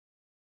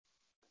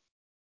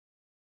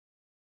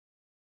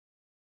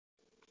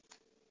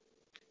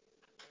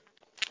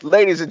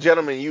Ladies and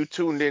gentlemen, you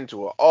tuned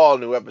into an all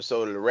new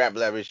episode of the Rap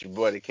Lab. It's your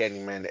boy, the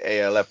Candyman, the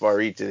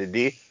ALFRE to the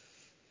D.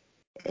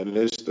 And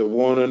it's the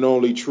one and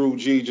only True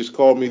G. Just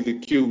call me the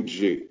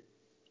QG.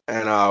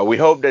 And we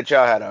hope that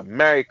y'all had a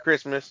Merry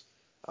Christmas.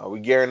 We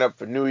gearing up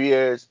for New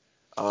Year's.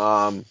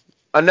 Um,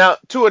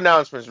 two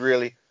announcements,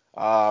 really.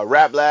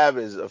 Rap Lab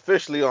is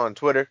officially on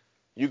Twitter.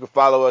 You can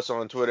follow us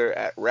on Twitter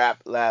at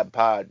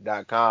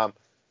raplabpod.com.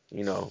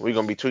 You know, we're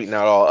going to be tweeting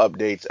out all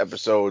updates,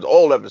 episodes,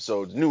 old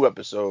episodes, new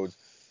episodes.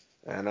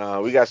 And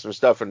we got some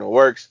stuff in the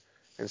works.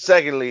 And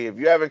secondly, if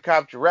you haven't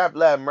copped your Rap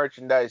Lab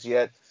merchandise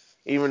yet,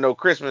 even though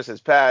Christmas has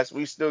passed,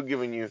 we still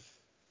giving you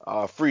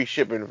free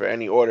shipping for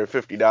any order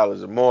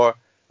 $50 or more.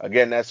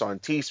 Again, that's on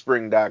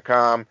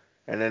teespring.com.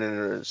 And then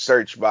in the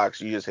search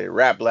box, you just hit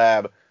Rap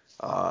Lab.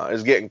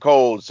 It's getting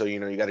cold, so you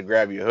got to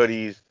grab your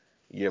hoodies,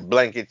 your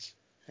blankets,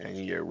 and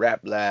your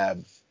Rap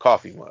Lab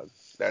coffee mug.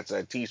 That's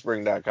at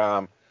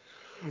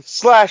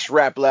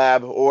teespring.com/Rap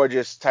Lab, or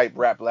just type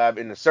Rap Lab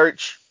in the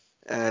search.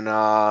 And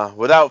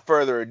without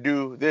further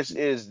ado, this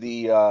is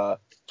the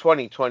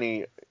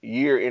 2020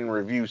 year in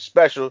review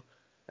special.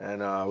 And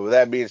with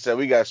that being said,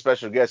 we got a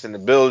special guest in the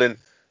building,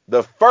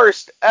 the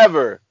first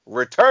ever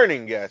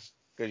returning guest,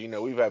 because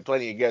we've had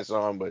plenty of guests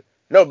on, but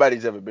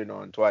nobody's ever been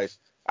on twice.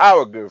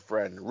 Our good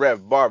friend,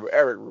 Rev Barber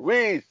Eric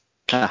Ruiz.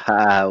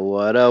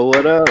 What up?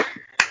 What up?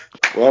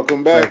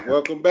 Welcome back. Pleasure.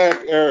 Welcome back,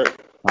 Eric.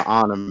 An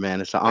honor, man.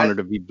 It's an And honor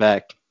to be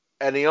back.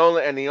 and the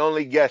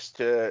only guest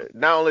to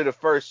not only the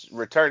first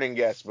returning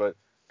guest, but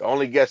the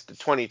only guest to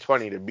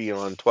 2020 to be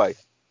on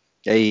twice.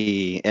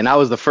 Hey, and I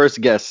was the first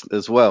guest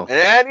as well.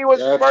 And he was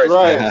That's first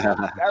right. guest.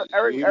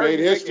 Eric, He Eric made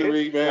be making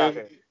history, history out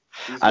man. here.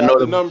 He's I got know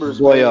the the numbers,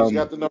 boy. man. He's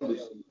got the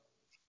numbers.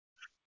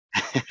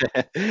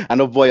 I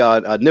know boy.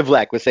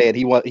 Nivlak was saying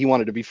he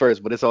wanted to be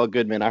first, but it's all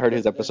good, man. I heard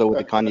his episode with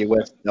the Kanye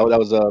West. That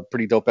was a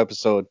pretty dope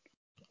episode.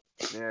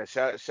 Yeah,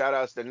 shout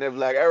outs to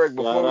Nivlak. Eric,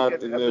 Shout out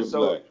to Niv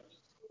Black.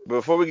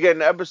 before we get in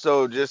the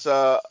episode, just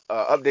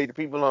update the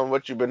people on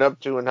what you've been up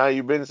to and how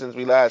you've been since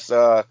we last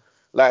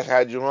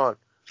had you on.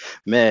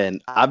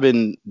 Man, I've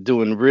been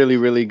doing really,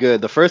 really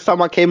good. The first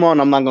time I came on,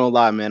 I'm not gonna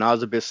lie, man, I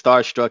was a bit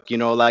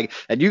starstruck, like,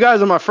 and you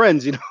guys are my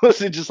friends, so it's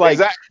just like,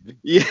 Exactly.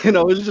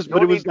 it's just, but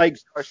No it need was to be like,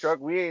 starstruck.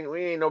 We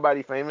ain't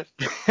nobody famous.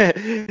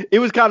 it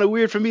was kind of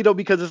weird for me though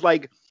because it's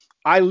like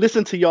I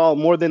listen to y'all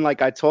more than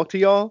like I talk to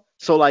y'all.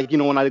 So like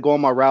when I go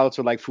on my routes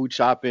or like food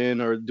shopping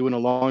or doing the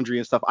laundry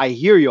and stuff, I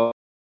hear y'all.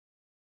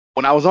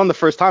 When I was on the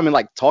first time and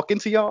like talking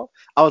to y'all,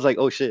 I was like,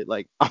 oh shit,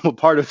 like I'm a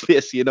part of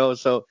this.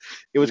 So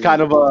it was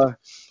kind of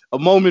a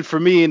moment for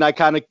me, and I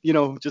kind of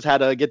just had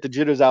to get the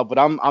jitters out. But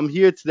I'm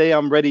here today.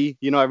 I'm ready.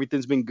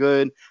 Everything's been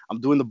good. I'm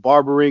doing the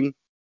barbering.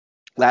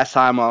 Last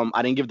time, I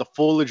didn't give the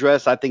full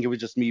address. I think it was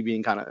just me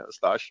being kind of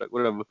starstruck,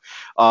 whatever.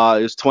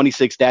 It was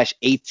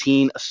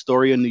 26-18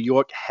 Astoria, New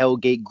York,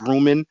 Hellgate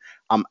Grooming.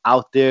 I'm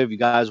out there. If you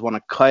guys want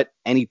to cut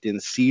anything,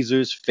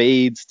 Caesars,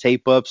 fades,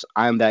 tape ups,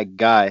 I'm that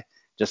guy.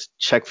 Just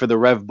check for the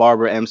Rev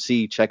Barber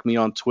MC. Check me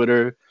on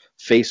Twitter,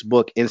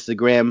 Facebook,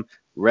 Instagram,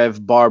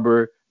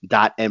 revbarber.mc.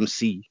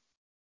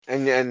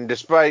 And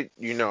despite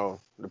the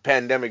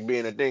pandemic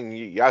being a thing,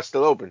 y'all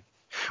still open.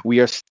 We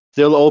are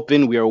still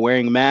open. We are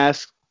wearing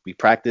masks. We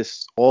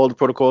practice all the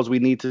protocols we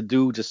need to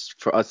do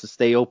just for us to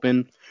stay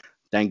open.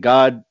 Thank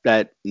God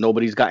that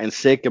nobody's gotten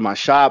sick in my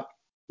shop.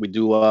 We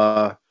do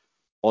all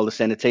the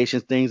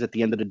sanitation things at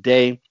the end of the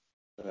day,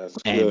 That's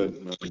and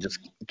good, man. we're just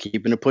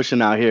keeping it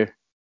pushing out here.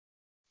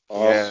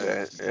 Awesome.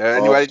 Yeah. Awesome.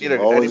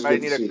 Always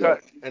good to see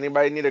that.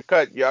 Anybody need a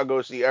cut? Y'all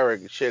go see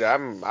Eric. Shit,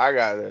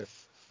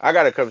 I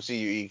gotta come see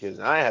you eat because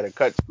I had a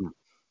cut.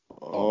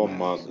 Oh Oh man,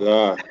 my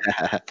God.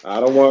 I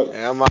don't want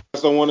yeah, I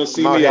don't want to I'm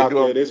see out me here out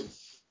there. doing.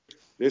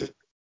 This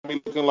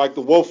me looking like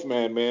the Wolf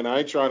Man, man. I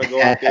ain't trying to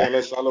go out there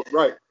unless I look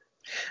right.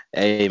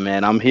 Hey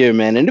man, I'm here,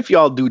 man. And if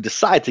y'all do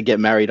decide to get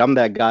married, I'm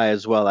that guy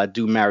as well. I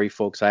do marry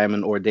folks. I am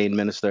an ordained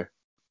minister.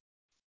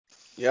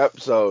 Yep.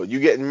 So you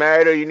getting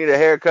married or you need a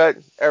haircut?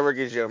 Eric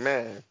is your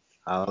man.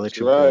 I'll That's let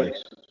you right.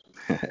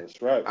 boy.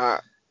 That's right. All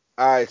right.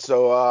 All right.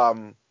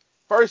 So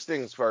first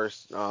things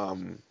first.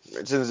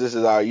 Since this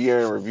is our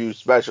year in review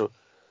special,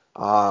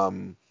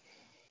 um,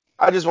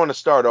 I just want to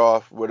start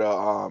off with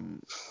a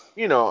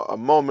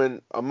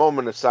moment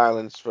of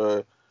silence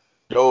for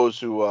those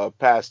who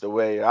passed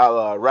away.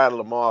 I'll rattle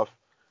them off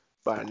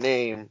by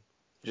name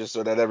just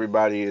so that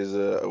everybody is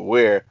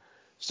aware.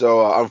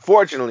 So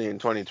unfortunately, in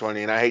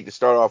 2020, and I hate to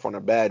start off on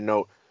a bad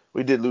note,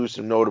 we did lose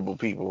some notable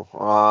people.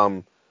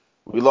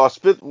 We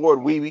lost Fifth Ward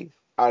Weeby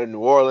out of New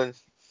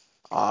Orleans.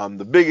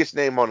 The biggest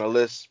name on the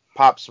list,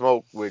 Pop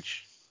Smoke,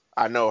 which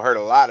I know hurt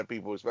a lot of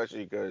people,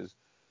 especially because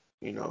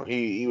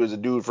he was a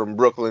dude from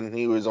Brooklyn.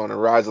 He was on the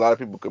rise. A lot of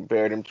people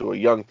compared him to a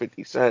young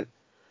 50 Cent.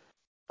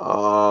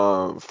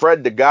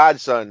 Fred the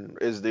Godson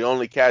is the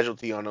only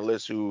casualty on the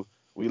list who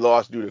we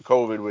lost due to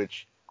COVID,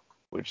 which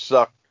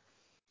sucked.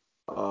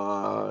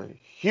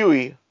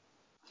 Huey,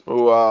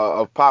 who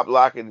of Pop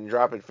Lock and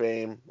Drop It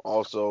fame,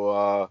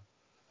 also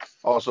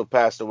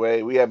passed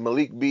away. We had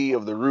Malik B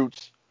of the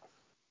Roots,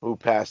 who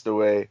passed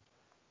away.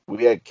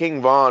 We had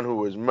King Von, who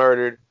was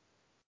murdered.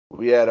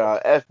 We had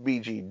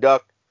FBG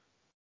Duck.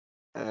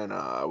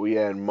 and we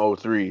had Mo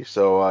 3.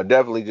 So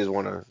definitely just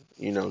want to,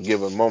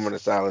 give a moment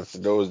of silence to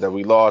those that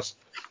we lost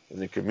in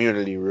the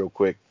community real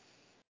quick.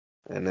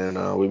 And then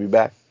we'll be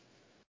back.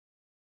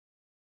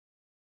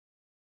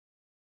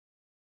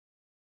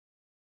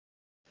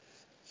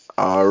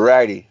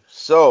 Alrighty.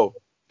 So,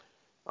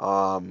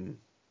 um,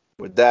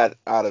 with that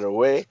out of the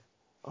way,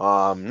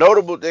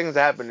 notable things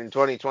happened in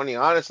 2020.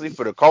 Honestly,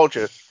 for the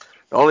culture,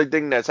 the only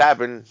thing that's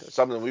happened,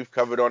 something we've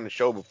covered on the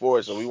show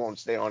before, so we won't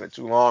stay on it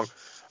too long.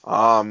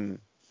 Um,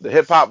 the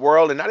hip hop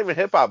world, and not even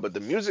hip hop, but the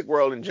music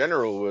world in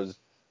general, was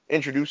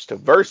introduced to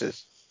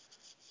Versus.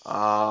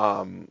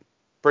 Um,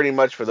 Pretty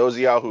much for those of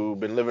y'all who've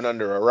been living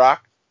under a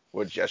rock,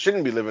 which I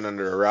shouldn't be living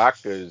under a rock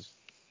because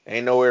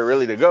ain't nowhere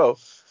really to go.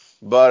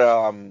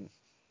 But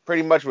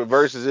pretty much what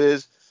Versus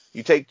is,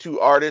 you take two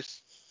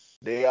artists,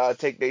 they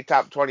take their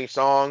top 20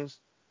 songs,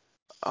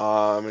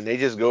 and they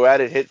just go at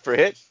it hit for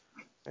hit,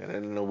 and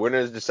then the winner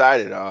is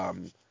decided.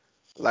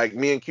 Like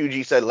me and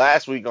QG said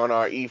last week on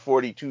our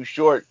E42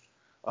 short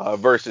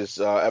Versus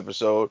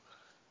episode,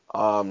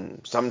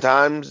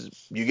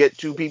 sometimes you get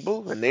two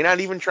people and they're not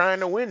even trying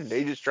to win,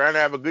 they just trying to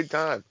have a good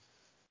time.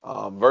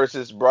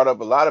 Versus brought up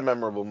a lot of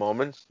memorable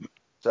moments,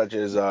 such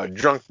as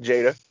drunk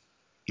Jada.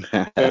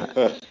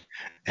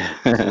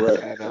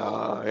 Correct. And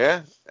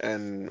yeah,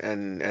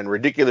 and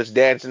ridiculous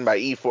dancing by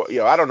E40.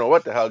 Yo, I don't know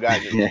what the hell got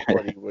into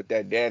E40 with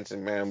that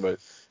dancing, man, but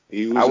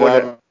He I was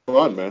wouldn't having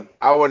fun, man.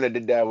 I wouldn't have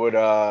did that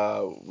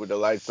with the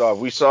lights off.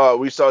 We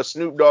saw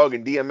Snoop Dogg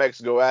and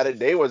DMX go at it.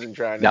 They wasn't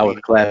trying to That beat was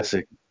each other.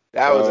 classic.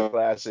 That was a Uh,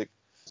 classic.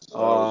 that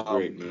was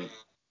great, Um, man.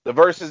 the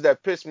verses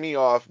that pissed me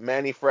off,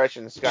 Manny Fresh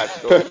and Scott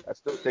Storch. I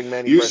still think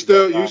Manny Fresh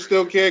You got.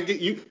 still can't get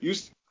you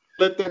still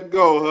let that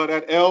go, huh?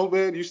 That L,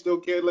 man. You still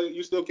can't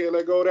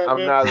let go of that,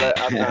 man.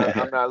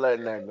 I'm not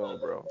letting that go,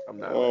 bro. I'm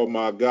not Oh letting that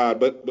my go. God.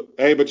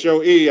 But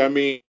yo, E, I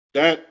mean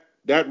that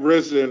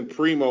RZA and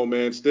Primo,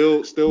 man,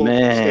 still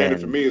standing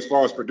for Man, me as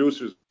far as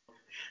producers.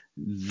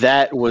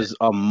 that was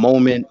a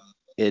moment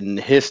in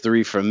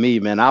history for me,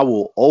 man. I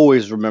will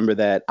always remember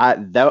that.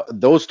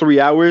 Those 3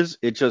 hours,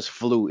 it just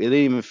flew. It didn't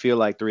even feel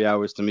like 3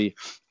 hours to me.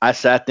 I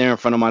sat there in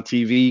front of my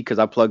TV because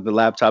I plugged the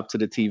laptop to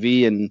the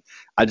TV, and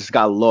I just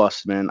got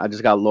lost, man. I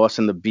just got lost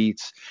in the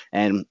beats.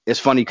 And it's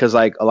funny because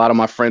like a lot of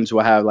my friends who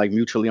I have like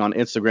mutually on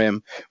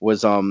Instagram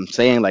was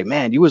saying like,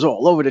 man, you was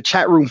all over the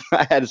chat room.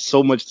 I had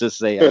so much to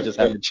say. I just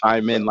had to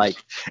chime in like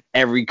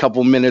every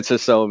couple minutes or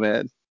so,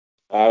 man.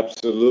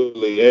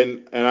 Absolutely.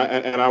 And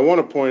I want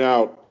to point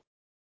out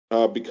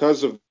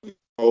because of the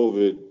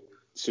COVID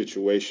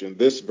situation,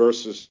 this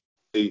versus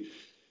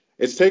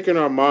it's taken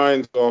our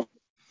minds off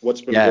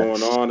what's been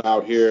going Yes. on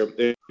out here.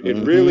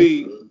 Hmm.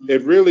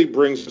 It really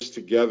brings us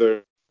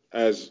together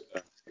as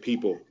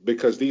people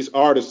because these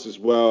artists as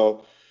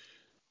well,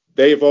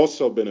 they've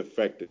also been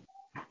affected,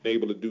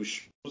 able to do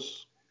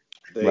shows.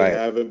 They Right.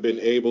 haven't been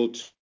able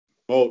to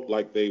promote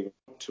like they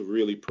want to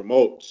really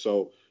promote.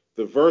 So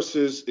the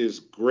verses is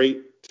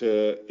great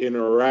to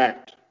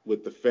interact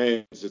with the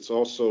fans. It's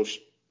also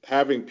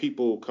having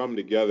people come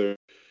together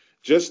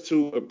just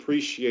to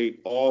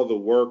appreciate all the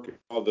work,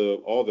 all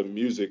the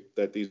music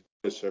that these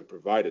artists have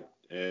provided.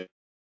 And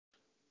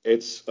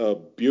it's a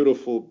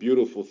beautiful,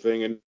 beautiful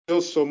thing, and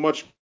still so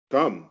much to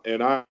come.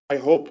 And I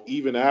hope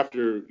even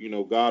after,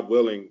 God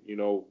willing,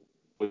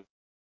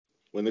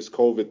 when this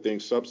COVID thing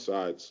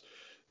subsides,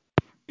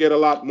 we get a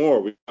lot more.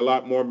 We get a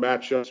lot more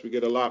matchups. We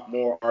get a lot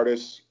more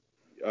artists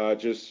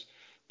just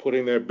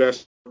putting their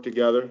best work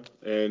together.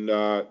 And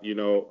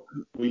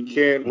we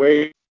can't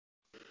wait.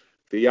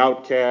 The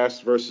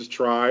Outcast versus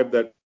Tribe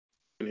that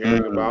we've been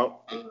hearing Mm.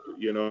 about.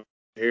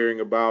 Hearing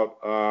about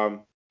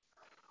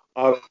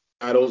other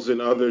titles in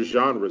other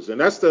genres, and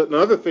that's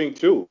another thing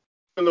too.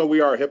 Even though we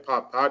are a hip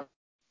hop podcast,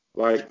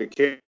 like the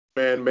Kid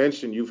Man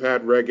mentioned, you've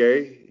had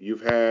reggae,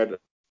 you've had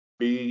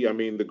B. I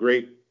mean, the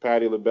great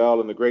Patti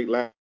LaBelle and the great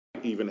Latin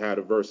even had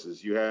a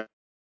versus. You had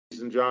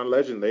and John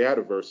Legend, they had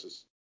a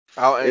versus.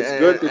 Oh, It's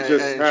good to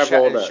just have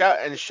all that.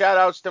 and shout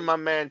outs to my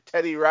man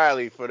Teddy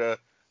Riley for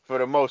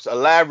the most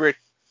elaborate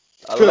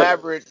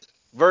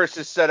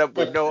versus setup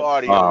with no Oh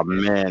audio.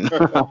 man,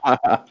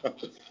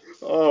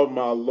 Oh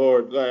my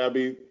lord! I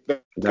mean,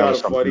 that's that kind was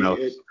of something funny.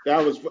 else.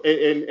 That was,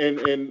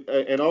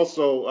 and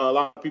also a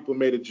lot of people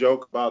made a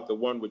joke about the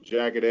one with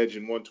Jagged Edge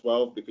and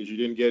 112 because you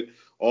didn't get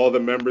all the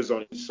members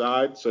on each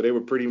side, so they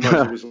were pretty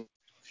much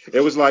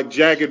it was like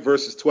Jagged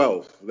versus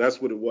 12.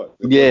 That's what it was.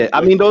 It Yeah, wasn't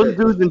I mean Jagged those Edge.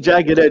 dudes in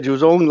Jagged Edge, it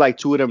was only like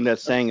two of them that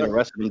sang, and the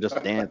rest of them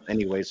just danced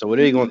anyway. So what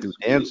are they going to do?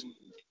 Dance?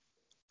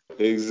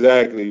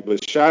 Exactly.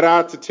 But shout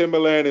out to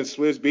Timberland and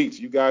Swizz Beats.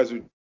 You guys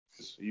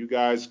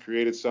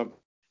created something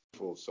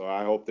beautiful, so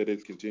I hope that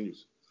it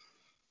continues.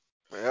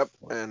 Yep.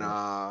 And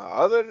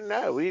other than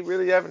that, we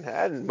really haven't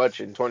had much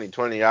in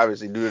 2020,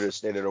 obviously due to the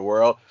state of the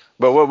world.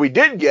 But what we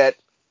did get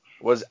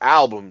was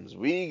albums.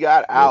 We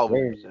got Yes,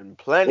 sir. albums and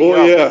plenty Oh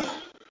of them. yeah.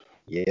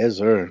 Yes,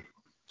 sir.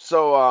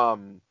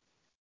 So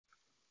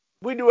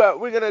we're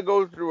gonna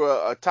go through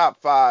a top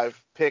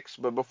five picks,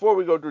 but before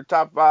we go through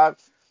top five,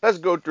 let's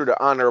go through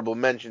the honorable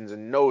mentions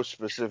in no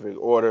specific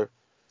order.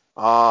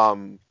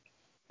 Um,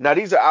 Now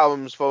these are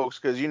albums, folks,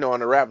 because on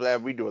the Rap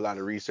Lab we do a lot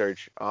of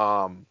research.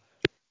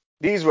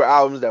 These were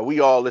albums that we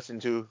all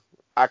listened to.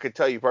 I could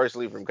tell you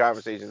personally from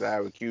conversations I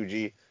had with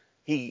QG,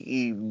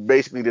 he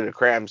basically did a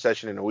cram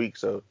session in a week.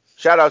 So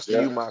shout outs to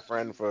Yeah. you, my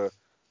friend, for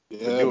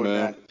Yeah, doing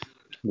man. that.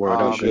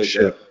 Word up, good Appreciate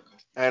shit.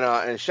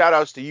 that. And shout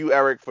outs to you,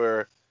 Eric,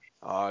 for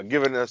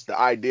giving us the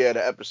idea of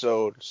the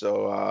episode.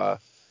 So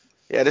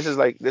yeah, this is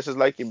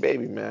like your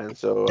baby, man.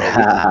 So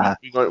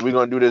we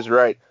gonna do this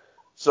right.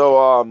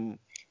 So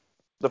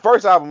the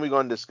first album we're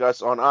gonna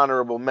discuss on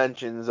honorable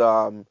mentions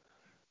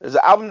is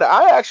an album that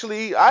I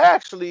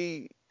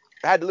actually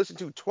had to listen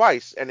to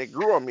twice, and it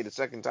grew on me the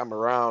second time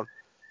around.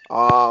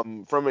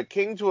 From a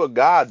King to a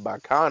God by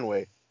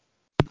Conway.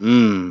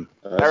 Mm,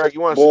 That's Eric, you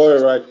my want to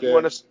boy right you there.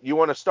 want to you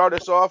want to start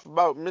us off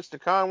about Mr.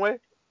 Conway?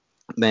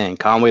 man,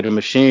 Conway the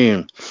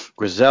Machine,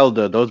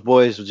 Griselda, those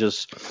boys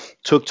just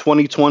took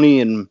 2020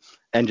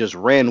 and just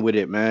ran with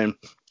it, man.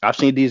 I've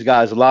seen these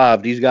guys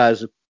live. These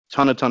guys,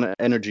 ton of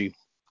energy.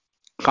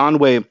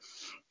 Conway,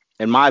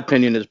 in my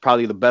opinion, is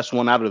probably the best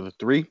one out of the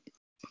three.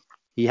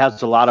 He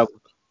has a lot of,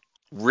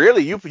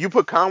 Really? You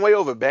put Conway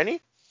over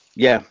Benny?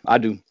 yeah, I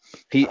do.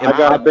 He, I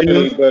got Wow.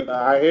 Benny, but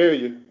I hear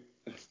you.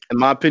 in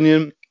my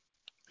opinion,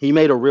 he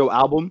made a real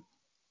album,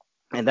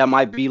 and that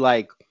might be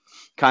like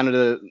kind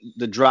of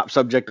the drop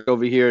subject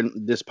over here in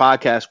this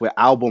podcast with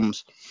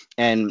albums,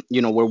 and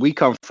where we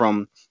come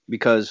from,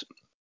 because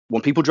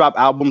when people drop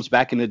albums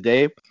back in the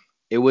day,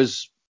 it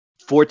was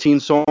 14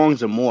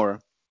 songs or more.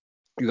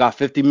 You got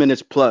 50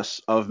 minutes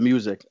plus of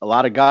music. A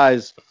lot of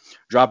guys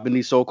dropping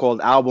these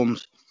so-called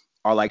albums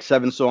are like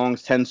 7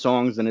 songs, 10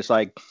 songs, and it's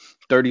like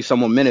 30 some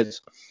more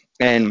minutes.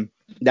 And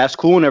that's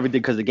cool and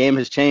everything because the game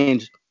has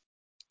changed.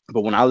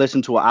 But when I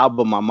listen to an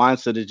album, my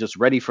mindset is just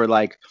ready for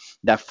like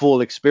that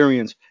full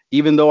experience.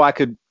 Even though I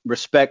could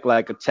respect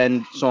like a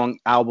 10-song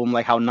album,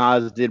 like how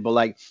Nas did, but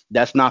like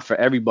that's not for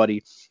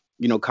everybody.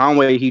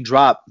 Conway, he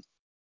dropped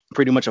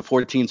pretty much a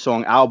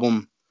 14-song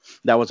album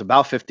that was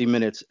about 50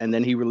 minutes, and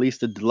then he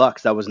released the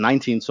deluxe that was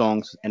 19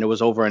 songs, and it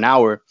was over an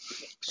hour.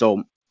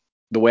 So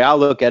the way I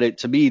look at it,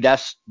 to me,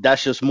 that's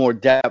just more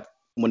depth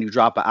when you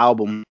drop an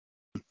album.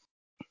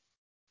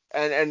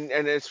 And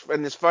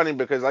it's funny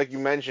because like you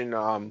mentioned,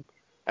 and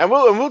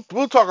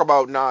we'll talk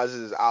about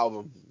Nas's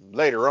album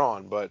later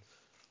on, but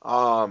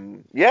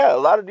yeah, a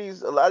lot of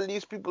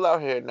these people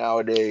out here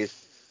nowadays,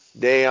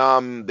 they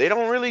don't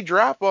really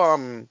drop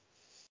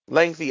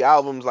lengthy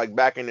albums like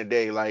back in the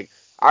day. Like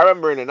I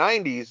remember in the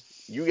 90s,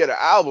 you get an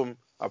album,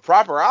 a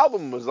proper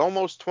album was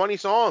almost 20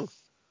 songs.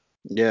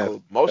 Yeah,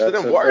 Most of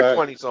That's them a were fact.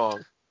 20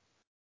 songs.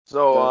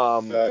 So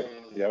That's a fact.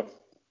 Yep.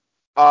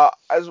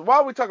 as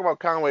while we talk about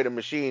Conway the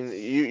Machine,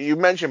 you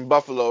mentioned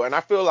Buffalo, and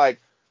I feel like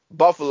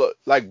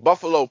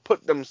Buffalo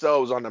put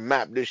themselves on the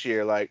map this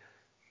year. Like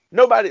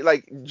nobody,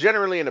 like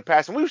generally in the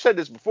past, and we've said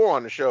this before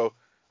on the show,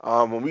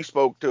 when we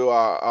spoke to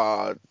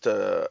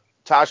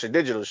Tasha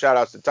Digital. Shout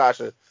outs to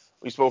Tasha.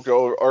 We spoke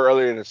to her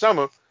earlier in the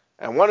summer,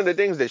 and one of the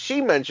things that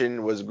she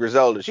mentioned was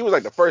Griselda. She was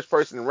like the first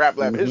person in Rap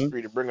Lab hmm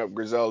history to bring up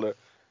Griselda,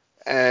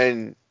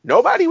 and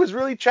nobody was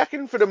really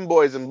checking for them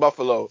boys in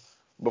Buffalo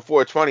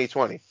before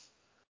 2020.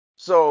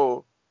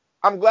 So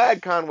I'm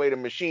glad Conway the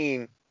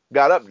Machine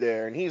got up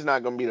there, and he's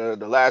not gonna be the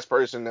last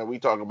person that we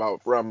talk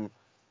about from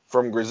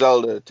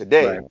Griselda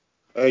today. right.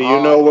 And you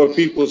know Um, what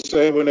people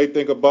say when they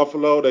think of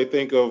Buffalo? They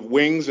think of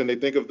wings and they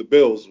think of the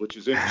Bills, which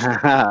is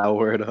interesting.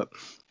 Word up.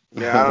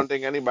 yeah, I don't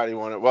think anybody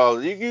wanted.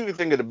 Well, you can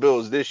think of the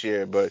Bills this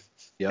year, but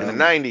in the Yeah.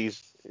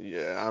 '90s,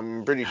 yeah,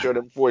 I'm pretty sure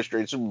them 4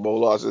 straight Super Bowl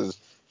losses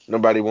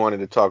nobody wanted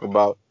to talk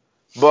about.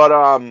 But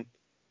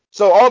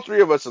so all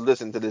three of us have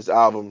listened to this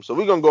album, so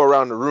we're gonna go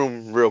around the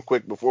room real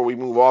quick before we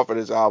move off of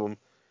this album.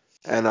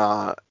 And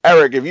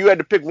Eric, if you had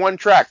to pick one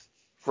track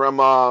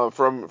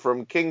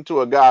from King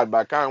to a God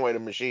by Conway the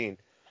Machine,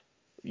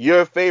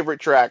 your favorite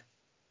track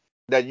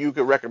that you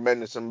could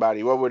recommend to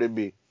somebody, what would it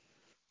be?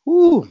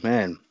 Ooh,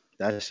 man,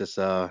 that's just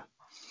a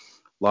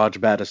large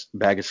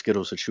bag of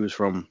Skittles to choose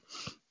from.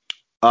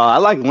 I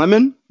like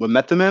Lemon with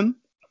Method Man.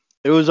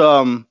 It was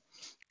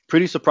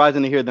pretty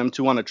surprising to hear them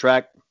two on a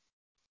track.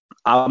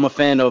 I'm a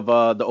fan of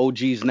the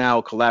OGs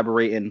now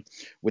collaborating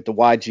with the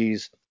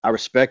YGs. I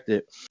respect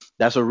it.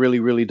 That's a really,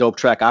 really dope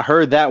track. I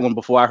heard that one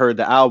before I heard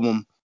the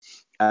album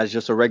as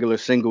just a regular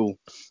single.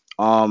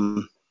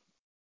 Um,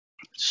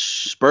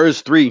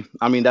 Spurs 3.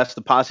 I mean, that's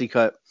the posse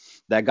cut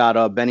that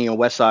got Benny and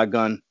Westside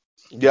Gun.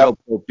 Yep.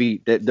 Dope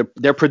beat.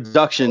 Their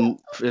production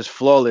is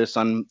flawless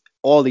on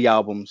all the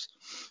albums,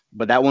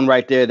 but that one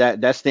right there,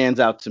 that stands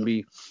out to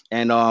me.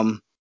 And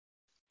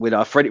with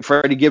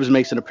Freddie Gibbs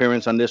makes an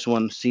appearance on this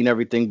one. Seen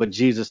everything but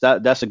Jesus.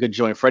 That's a good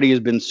joint. Freddie has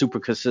been super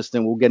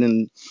consistent. We'll get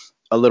in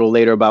a little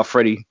later about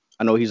Freddie.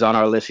 I know he's on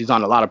our list. He's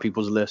on a lot of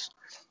people's list,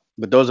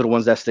 but those are the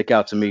ones that stick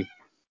out to me.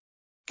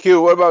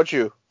 Q, what about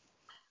you?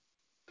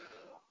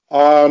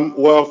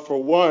 Well,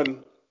 for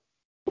one,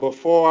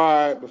 before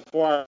I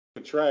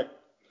track,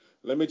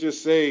 let me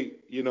just say,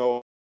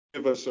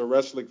 give us are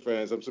wrestling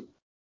fans. I'm surprised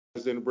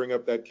they didn't bring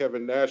up that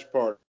Kevin Nash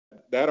part.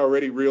 That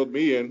already reeled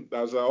me in.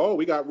 I was like, oh,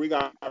 we got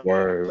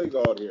Word. wrestling's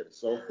on here.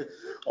 So,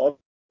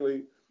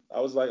 obviously, I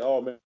was like,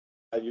 oh man,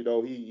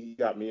 he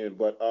got me in.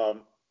 But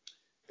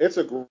it's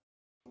a group,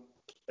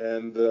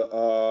 and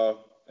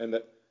and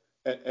the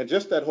and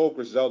just that whole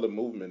Griselda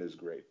movement is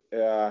great.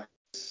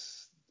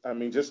 I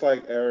mean, just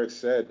like Eric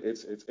said,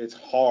 it's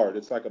hard.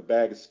 It's like a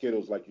bag of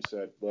Skittles, like you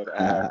said. But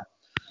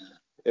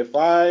if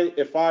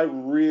I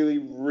really,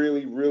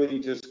 really, really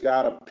just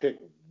gotta pick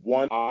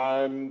one,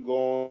 I'm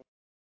going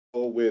to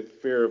go with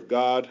Fear of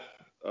God.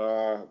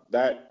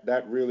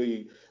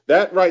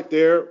 That right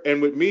there,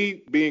 and with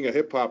me being a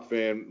hip hop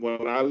fan,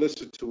 when I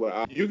listen to it,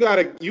 you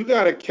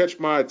gotta catch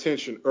my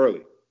attention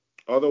early.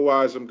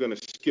 Otherwise, I'm gonna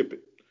skip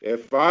it.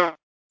 If I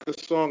like the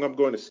song, I'm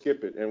going to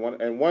skip it.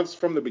 And once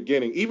from the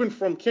beginning, even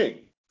from King,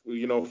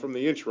 from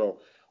the intro,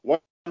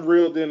 once I'm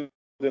reeled in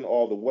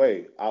all the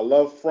way. I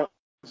love front.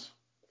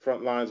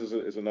 Front lines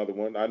is another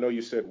one. I know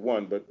you said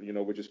one, but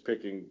we're just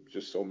picking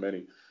just so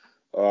many.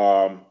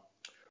 Um,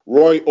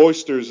 Roy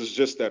Oysters is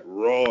just that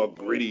raw,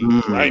 gritty,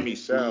 Mm. grimy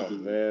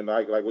sound, man.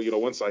 Like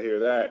once I hear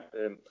that,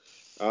 and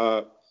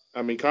uh,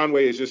 I mean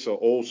Conway is just an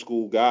old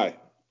school guy,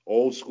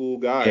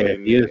 Yeah,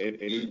 and he is. and,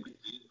 and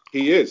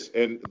he is,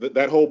 and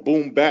that whole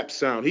boom bap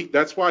sound.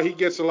 That's why he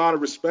gets a lot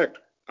of respect.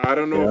 I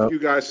don't know if Yeah. you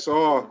guys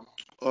saw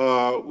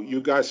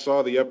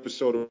the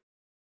episode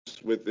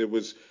with it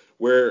was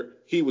where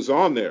he was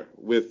on there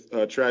with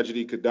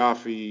Tragedy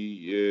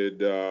Gaddafi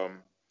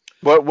and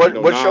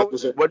What Nas show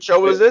was a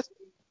was this?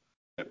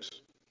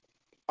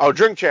 Oh,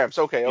 Drink Champs.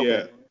 Okay,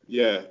 okay. yeah,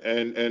 yeah,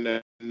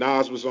 and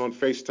Nas was on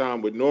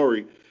FaceTime with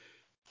Nori.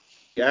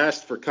 He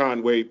asked for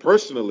Conway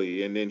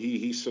personally, and then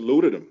he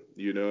saluted him.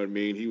 You know what I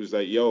mean? He was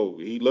like, "Yo,"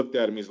 he looked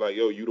at him. He's like,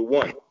 "Yo, you the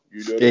one."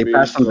 You know what Yeah, I he mean?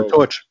 passed him the So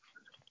torch.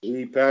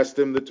 he passed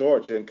him the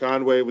torch, and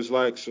Conway was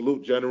like,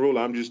 "Salute, General.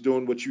 I'm just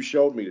doing what you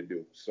showed me to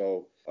do."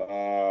 So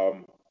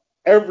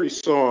every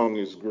song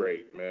is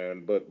great,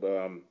 man. But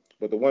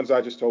the ones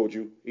I just told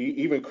you,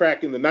 even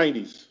Crack in the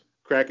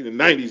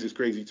 '90s is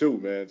crazy too,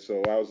 man.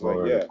 So I was like,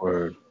 Word, yeah,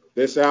 word.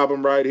 this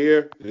album right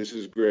here, this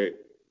is great.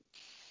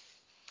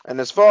 And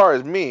as far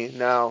as me,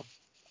 now,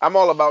 I'm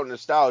all about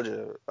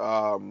nostalgia.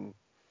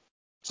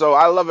 So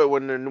I love it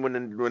when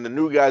the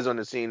new guys on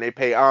the scene they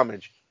pay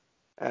homage.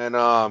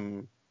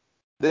 And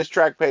this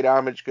track paid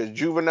homage because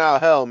Juvenile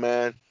Hell,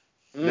 man.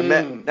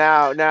 Mm.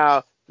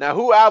 Now,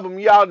 who album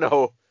y'all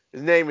know?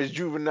 His name is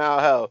Juvenile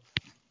Hell.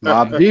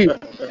 Mob Deep.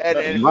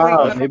 And Flea Mob,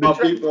 That's on the baby. Mobb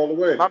track. Deep all the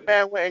way. My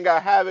man went and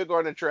got Havoc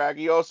on the track.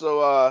 He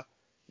also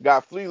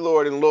got Flea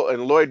Lord and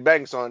Lloyd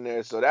Banks on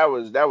there. So that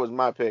was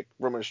my pick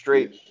from a Yeah,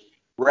 straight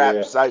rap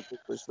yeah, cycle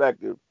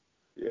perspective.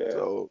 yeah.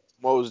 So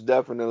most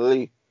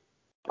definitely.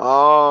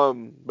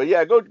 But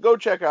yeah, go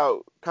check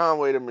out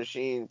Conway the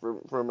Machine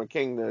from a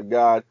King to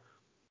God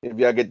if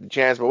y'all get the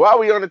chance. But while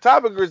we on the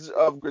topic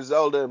of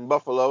Griselda and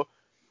Buffalo,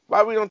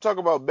 why we don't talk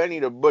about Benny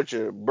the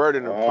Butcher,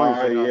 Burden of Proof?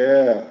 Ah,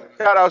 yeah.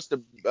 Shout outs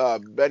to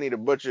Benny the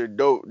Butcher,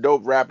 dope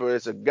rapper.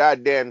 It's a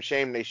goddamn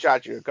shame they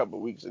shot you a couple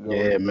weeks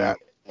ago in Yeah, the man. back.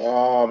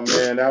 Oh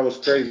man, that was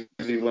crazy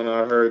when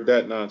I heard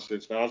that nonsense. And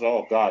I was,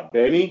 oh God,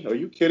 Benny, are you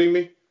kidding me?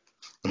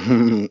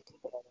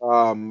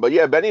 But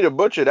yeah, Benny the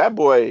Butcher, that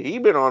boy, he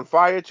been on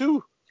fire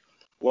too.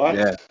 What?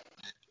 Yeah.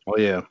 Oh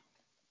yeah.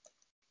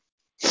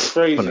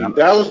 Crazy. Phenomenal.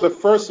 That was the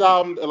first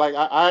album. Like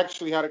I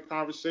actually had a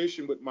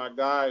conversation with my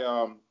guy,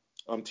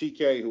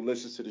 TK, who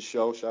listens to the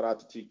show. Shout out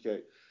to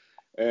TK.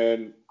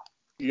 And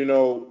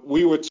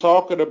we were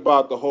talking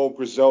about the whole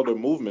Griselda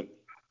movement.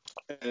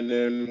 And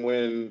then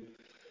when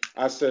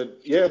I said,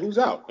 "Yeah, who's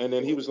out?" And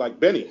then he was like,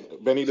 Benny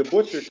the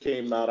Butcher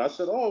came out. I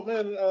said, "Oh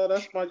man,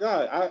 that's my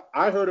guy."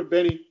 I heard of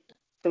Benny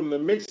from the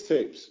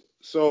mixtapes,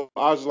 so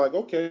I was like,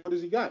 "Okay, what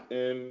does he got?"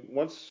 And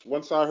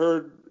once I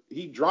heard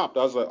he dropped,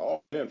 I was like,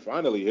 "Oh man,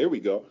 finally, here we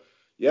go."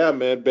 Yeah,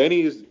 man,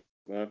 Benny is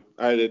man.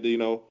 I did,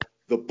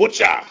 the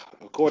Butcher,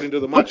 according to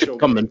the Butcher Macho Man.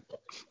 coming.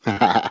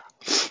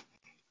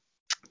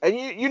 And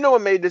you know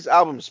what made this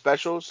album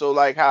special? So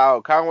like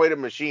how Conway the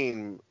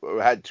Machine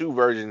had two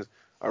versions,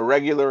 a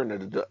regular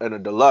and a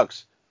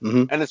deluxe.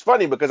 hmm And it's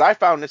funny because I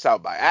found this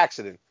out by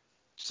accident.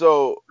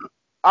 So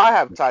I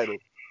have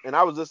Title, and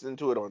I was listening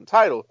to it on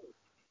Title,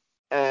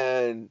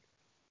 and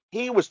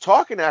he was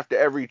talking after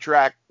every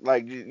track,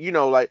 like you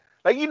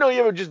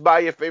ever just buy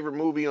your favorite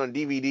movie on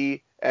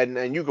DVD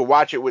and you can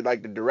watch it with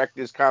like the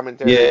director's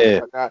commentary and Yeah.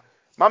 whatnot.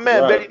 My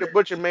man Benny Right. the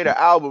Butcher made an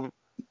album,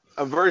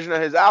 a version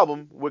of his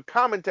album with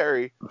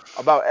commentary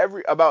about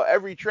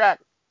every track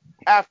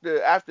after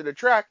the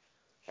track,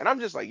 and I'm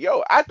just like,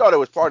 yo, I thought it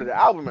was part of the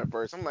album at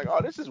first. I'm like,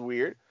 oh, this is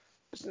weird.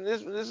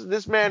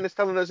 This man is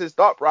telling us his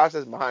thought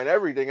process behind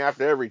everything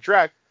after every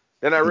track.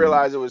 Then I Mhm.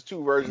 realized it was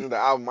two versions of the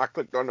album. I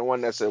clicked on the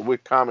one that said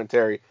with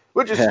commentary,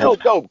 which is still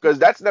dope because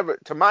that's never,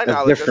 to my That's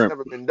knowledge, that's different.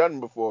 never been done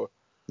before.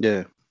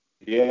 Yeah.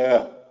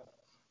 Yeah,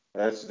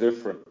 that's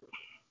different.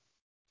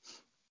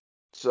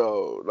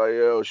 So like,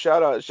 yo,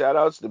 shout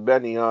outs to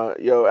Benny.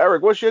 Yo,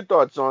 Eric, what's your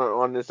thoughts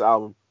on this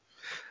album?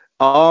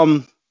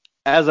 Um,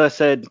 as I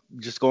said,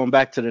 just going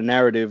back to the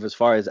narrative as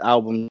far as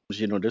albums,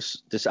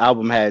 this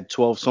album had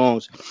 12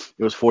 songs.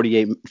 It was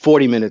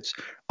 40 minutes.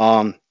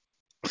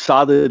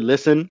 Solid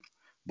listen,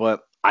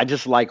 but I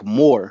just like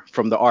more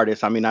from the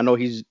artist. I mean, I know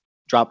he's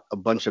dropped a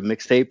bunch of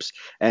mixtapes,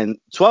 and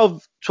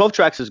 12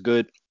 tracks is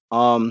good.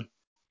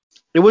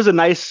 It was a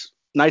nice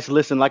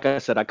listen. Like I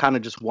said, I kind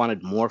of just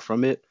wanted more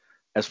from it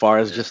as far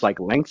as just like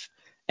length.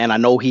 And I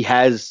know he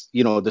has,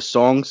 the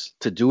songs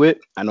to do it.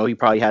 I know he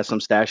probably has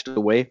some stashed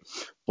away,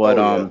 but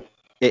Oh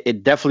yeah.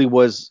 it definitely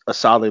was a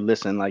solid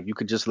listen. Like you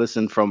could just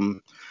listen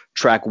from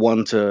track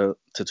 1 to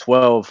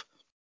 12.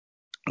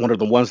 One of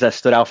the ones that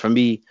stood out for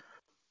me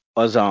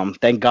was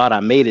Thank God I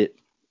Made It.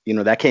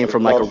 That came I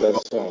from like love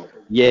that song.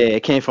 yeah,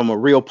 it came from a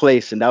real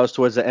place, and that was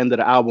towards the end of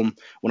the album.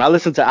 When I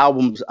listen to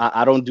albums,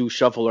 I don't do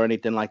shuffle or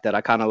anything like that.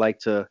 I kind of like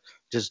to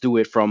just do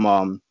it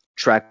from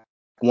track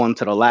 1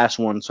 to the last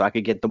one, so I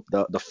could get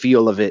the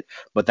feel of it.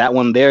 But that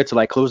one there to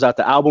like close out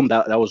the album,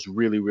 that was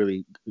really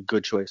really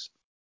good choice.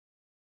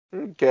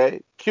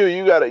 Okay. Q,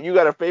 you got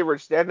a favorite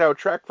standout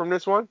track from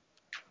this one?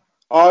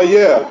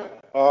 Yeah.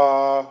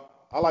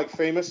 I like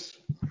Famous.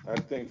 I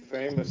think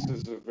Famous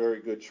is a very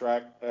good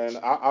track, and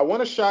I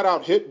want to shout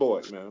out Hit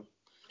Boy, man.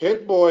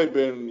 Hit Boy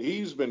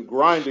he's been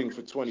grinding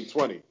for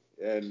 2020,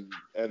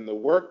 and the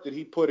work that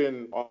he put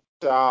in on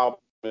the album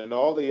and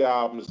all the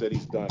albums that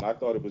he's done, I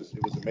thought it was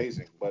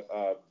amazing. But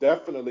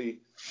definitely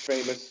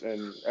Famous,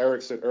 and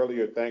Eric said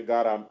earlier, thank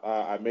God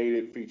I made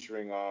it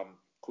featuring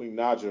Queen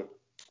Naja.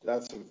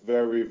 That's a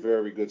very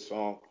very good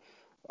song.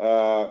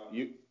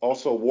 You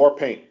also War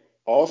Paint,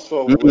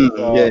 also with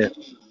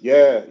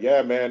Yeah,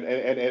 yeah, man,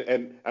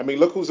 and I mean,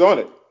 look who's on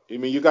it. I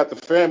mean, you got the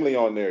family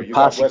on there. the You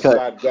got posse West cut.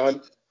 Side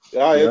Gun.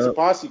 Yeah, it's a Yeah,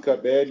 posse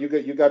cut, man. You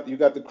got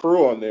the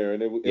crew on there,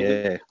 and it was.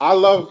 yeah, I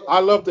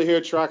love to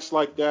hear tracks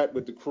like that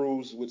with the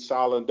crews with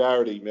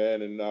solidarity,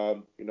 man. And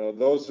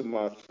those are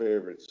my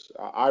favorites.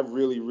 I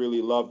really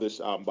really love this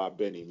album by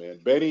Benny, man.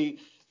 Benny,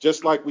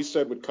 just like we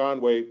said with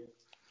Conway,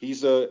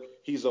 he's a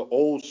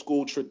old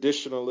school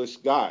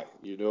traditionalist guy,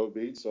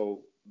 B.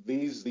 So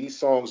these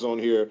songs on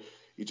here,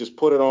 you just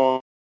put it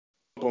on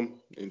them,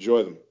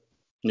 enjoy them.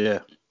 yeah.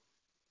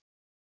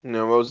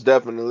 No, most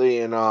definitely.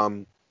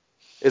 And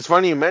it's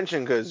funny you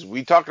mentioned because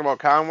we talked about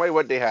Conway,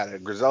 what they had, a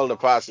Griselda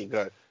posse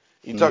cut.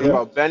 You talking Hmm.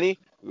 Yeah. about Benny,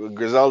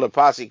 Griselda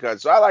posse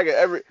cut. So I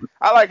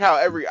like how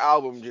every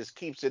album just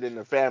keeps it in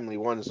the family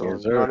one Yes, song.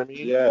 You know sir. what I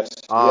mean? Yes,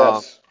 Um,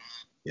 yes.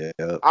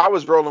 Yeah. I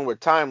was rolling with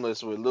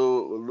Timeless with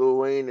Lil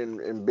Wayne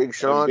and Big And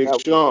Sean. Big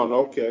Sean,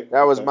 okay,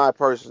 That was okay. my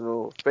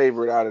personal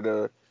favorite out of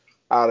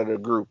the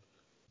group.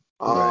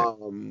 Right.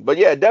 But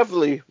yeah,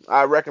 definitely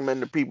I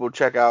recommend the people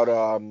check out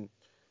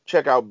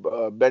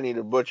Benny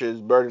the Butcher's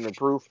Burden of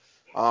Proof.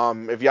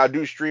 If y'all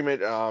do stream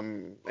it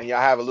and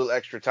y'all have a little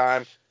extra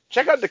time,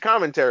 check out the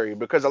commentary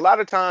because a lot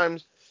of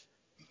times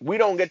we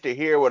don't get to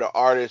hear what an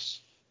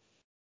artist,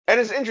 and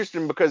it's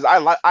interesting because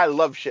I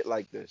love shit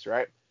like this,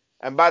 right?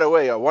 And by the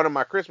way, one of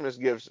my Christmas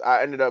gifts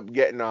I ended up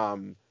getting I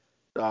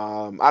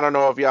don't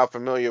know if y'all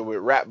familiar with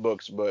rap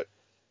books, but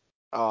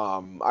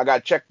I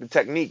got Check the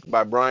Technique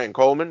by Brian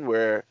Coleman,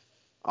 where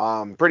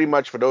pretty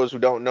much for those who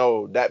don't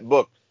know that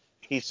book,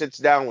 he sits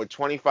down with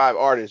 25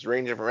 artists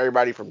ranging from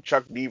everybody from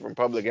Chuck D from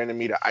Public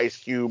Enemy to Ice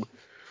Cube,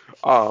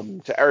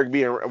 to Eric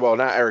B. And, well,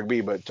 not Eric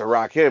B. but to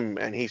Rakim,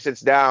 and he sits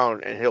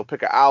down and he'll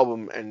pick an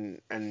album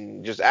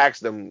and just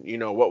ask them,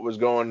 what was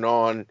going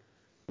on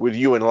with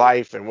you in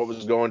life and what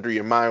was going through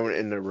your mind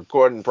in the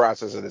recording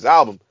process of this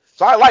album.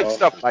 So I like Oh,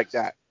 stuff like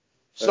that.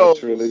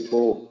 that's So really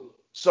cool.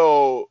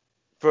 so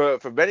for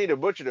Benny the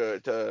Butcher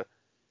to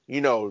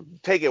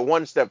take it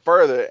one step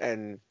further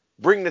and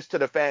bring this to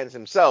the fans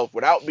himself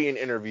without being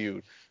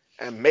interviewed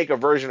and make a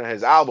version of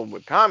his album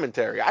with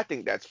commentary, I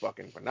think that's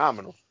fucking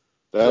phenomenal.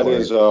 That So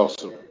is Word.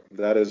 awesome.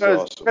 That is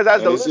because awesome. because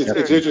as the And it's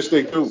listener,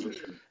 interesting too.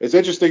 It's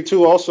interesting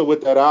too. Also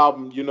with that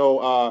album,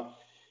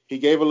 he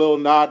gave a little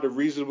nod to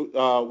reasonable.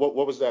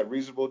 What was that?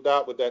 Reasonable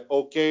Doubt with that.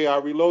 Okay, I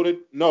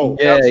reloaded. No,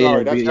 yep, Yeah, yeah.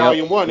 sorry, that's Yep,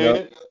 volume one, ain't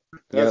yep, it?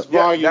 That's yep,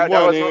 yep, volume that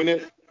one, was ain't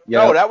it?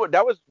 no, yep.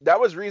 that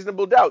was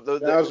reasonable doubt.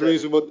 That was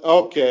reasonable.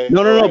 Okay, No,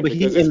 all no, no. right, But he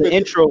because in it's the been.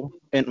 intro,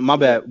 and my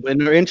Yeah, bad. In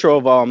the intro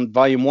of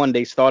Volume 1,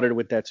 they started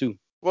with that too.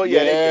 Well,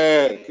 yeah,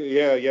 they did. yeah,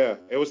 yeah, yeah.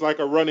 It was like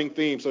a running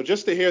theme. So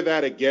just to hear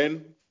that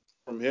again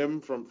from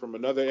him, from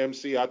another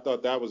MC, I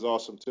thought that was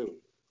awesome too.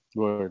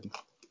 Word.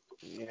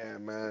 Yeah,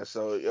 man.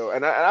 So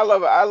and I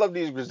love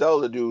these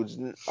Griselda dudes,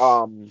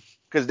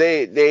 because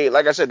they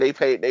like I said they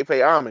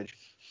pay homage.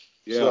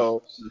 Yeah.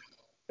 So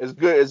it's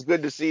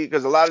good to see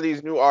because a lot of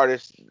these new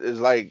artists is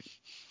like,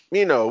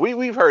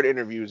 we've heard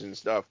interviews and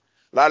stuff.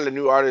 A lot of the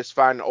new artists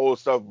find the old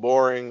stuff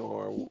boring,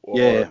 or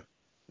Yeah.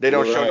 they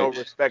don't You're show no right.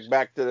 respect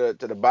back to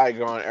the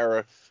bygone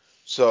era.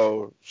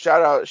 So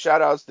shout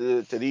outs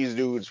to these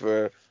dudes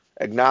for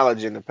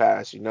acknowledging the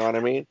past. You know what I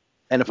mean?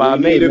 And if I We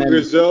may, need a man,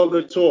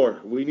 Griselda tour.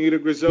 We need a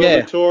Griselda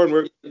yeah, tour, and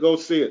we're gonna go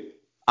see it.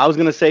 I was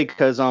gonna say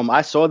because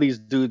I saw these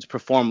dudes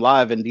perform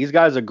live, and these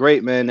guys are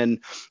great, man. And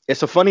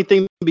it's a funny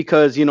thing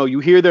because you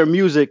hear their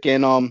music,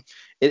 and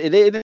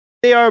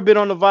they are a bit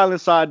on the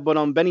violent side,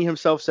 but Benny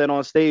himself said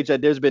on stage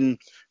that there's been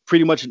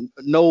pretty much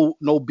no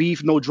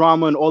beef, no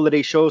drama in all of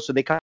their shows, so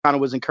they kind of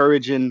was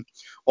encouraging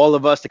all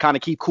of us to kind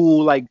of keep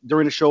cool like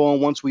during the show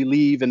and once we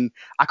leave. And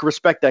I can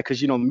respect that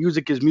because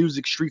music is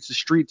music, streets is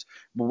streets.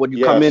 But when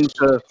you come in Yes.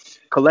 to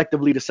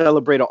collectively to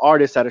celebrate an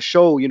artist at a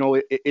show,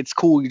 it's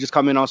cool. You just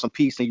come in on some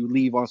peace and you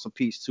leave on some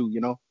peace too.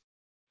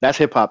 That's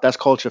hip hop. That's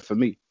culture for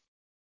me.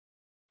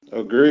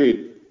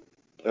 Agreed.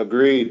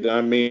 Agreed.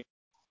 I mean,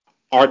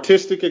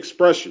 artistic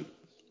expression.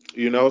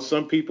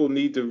 Some people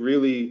need to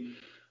really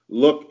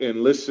look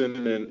and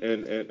listen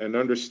and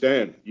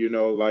understand.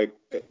 Like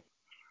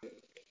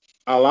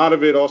a lot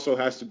of it also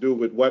has to do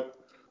with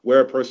where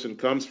a person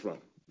comes from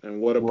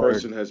and what a Word.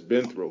 person has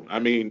been through. I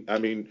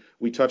mean,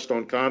 we touched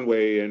on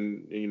Conway,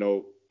 and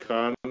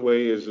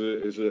Conway is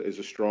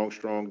a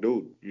strong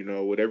dude.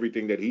 With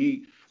everything that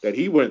he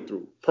went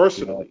through Yeah.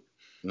 personally.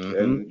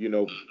 Hmm.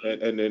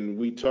 And then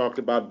we talked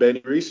about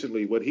Benny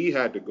recently, what he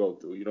had to go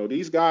through.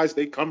 These guys,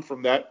 they come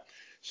from that,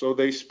 so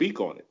they speak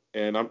on it.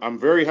 And I'm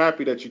very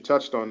happy that you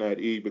touched on that,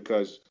 E,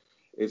 because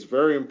it's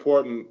very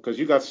important, because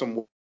you got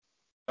some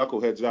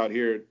knuckleheads out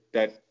here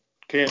that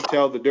can't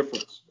tell the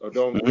difference or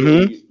don't Hmm.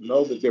 really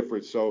know the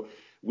difference. So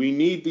we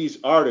need these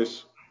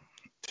artists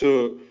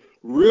to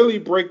really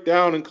break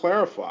down and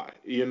clarify,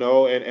 and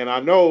I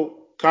know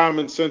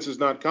common sense is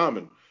not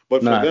common,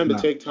 but for Nah, it's them to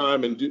not. take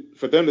time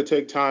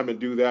and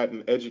do that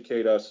and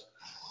educate us,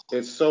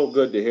 it's so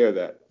good to hear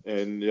that.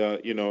 And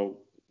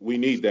we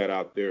need that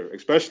out there,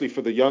 especially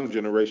for the young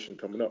generation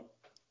coming up.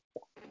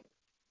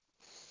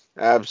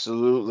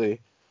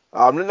 Absolutely.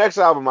 The next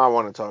album I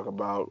want to talk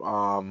about,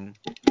 um,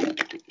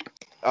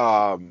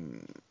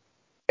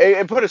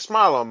 it put a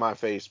smile on my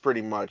face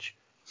pretty much.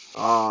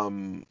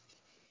 Um,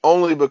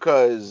 Only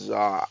because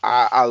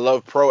I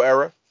love Pro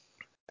Era,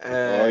 Oh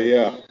and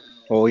yeah.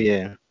 Oh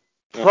yeah.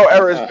 Pro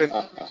Era has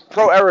been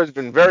Pro Era has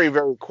been very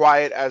very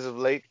quiet as of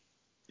late.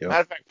 Yep.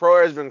 Matter of fact, Pro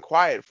Era has been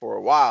quiet for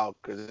a while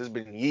because it's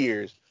been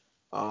years,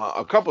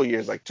 a couple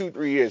years, like 2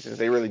 3 years since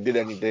they really did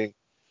anything.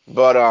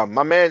 But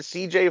my man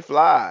CJ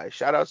Fly, Hey.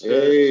 shout out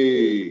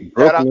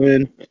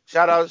Brooklyn.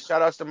 shout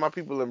outs to my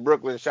people in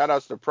Brooklyn. Shout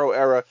outs to Pro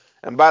Era.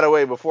 And by the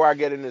way, before I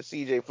get into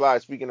CJ Fly,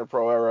 speaking of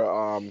Pro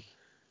Era,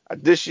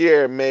 this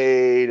year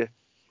made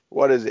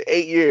what is it,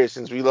 8 years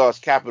since we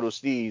lost Capital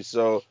Steez.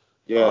 So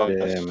Yes.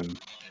 Yeah, man.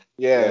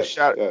 yeah, Yes.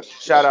 Yes.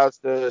 shout Yes. outs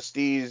to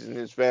Steez and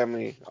his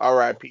family.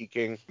 R.I.P.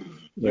 King.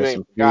 You Rest ain't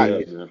in forgot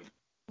peace. Yes, it. man.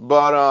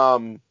 But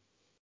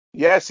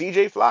yeah,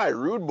 CJ Fly,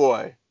 rude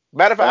boy.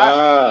 Matter of fact,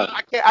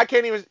 Ah. I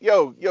can't even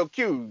yo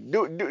Q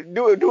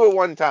do it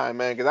one time,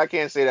 man, because I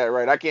can't say that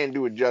right. I can't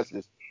do it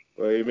justice.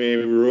 What do you mean,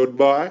 rude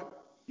boy?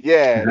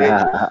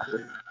 Yeah,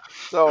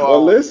 so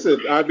Well,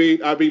 listen, I mean,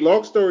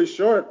 long story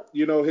short,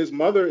 his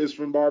mother is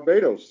from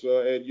Barbados,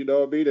 and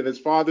what I mean, and his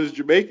father's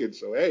Jamaican.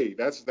 So hey,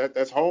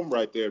 that's home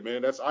right there,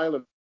 man. That's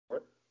island. oh,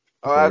 Word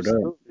up.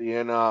 absolutely,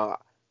 and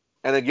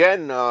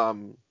again,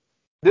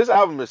 this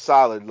album is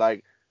solid.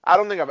 Like I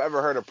don't think I've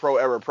ever heard a Pro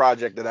Era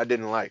project that I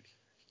didn't like,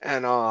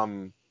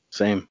 and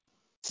Same.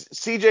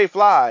 CJ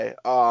Fly,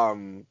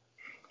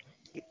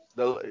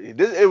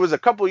 it was a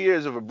couple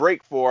years of a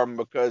break for him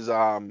because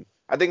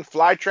I think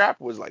Flytrap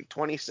was like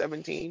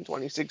 2017,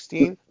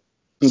 2016.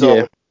 Yeah.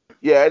 So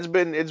yeah, it's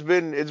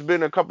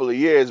been a couple of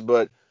years,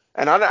 but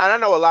and I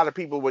know a lot of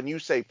people when you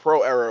say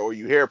Pro Era or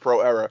you hear Pro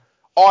Era,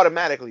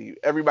 automatically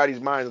everybody's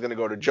mind is gonna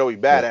go to Joey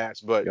Yep.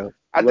 Badass, but Yep.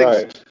 I think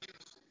Right.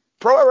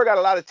 Pro Era got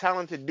a lot of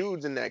talented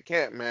dudes in that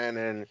camp, man,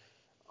 and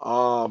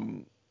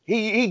um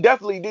he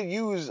definitely did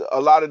use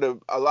a lot of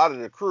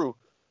the crew.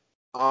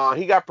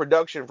 He got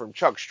production from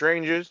Chuck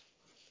Strangers.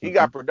 He Hmm.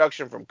 got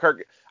production from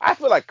Kirk. I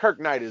feel like Kirk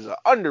Knight is an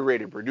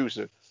underrated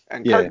producer,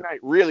 and Kirk Yeah. Knight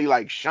really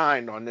like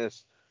shined on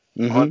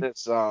Hmm.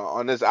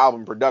 on this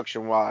album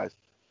production wise.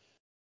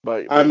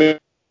 I But mean,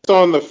 it's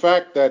on the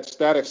fact that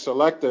Static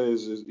Selector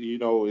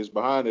is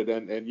behind it,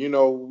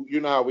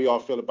 and how we all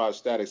feel about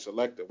Static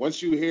Selector.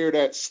 Once you hear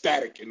that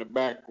static in the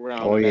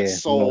background Oh and that yeah. You know what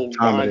soul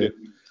time it behind is.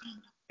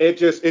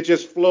 it, it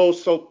just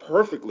flows so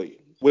perfectly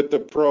with the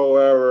Pro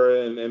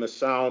Era and the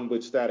sound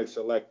with Static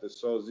Selector.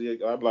 So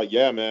I'm like,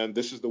 yeah, man,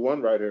 this is the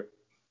one right here.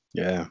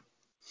 Yeah. yeah,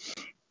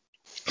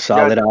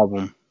 Solid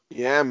album.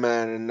 yeah,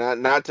 man,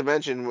 and not to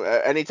mention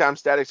anytime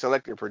Static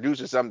Selector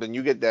produces something,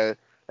 you get that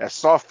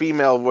soft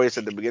female voice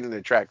at the beginning of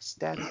the track,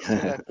 Static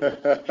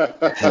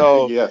Selector.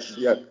 So, Yes,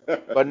 yes.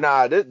 but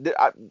nah,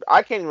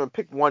 I can't even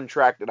pick one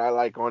track that I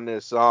like on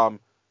this.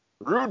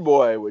 Rude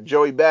Boy with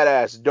Joey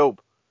Badass,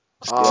 dope.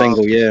 Um,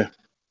 Single. Yeah.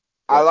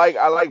 Yes.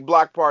 I like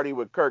Block Party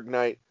with Kirk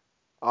Knight.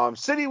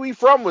 City We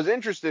From was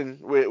interesting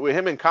with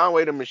him and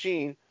Conway the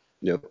Machine,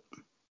 Yep.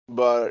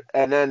 but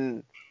and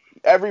then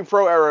every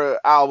Pro Era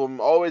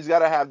album always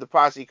gotta have the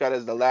Posse Cut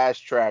as the last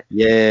track.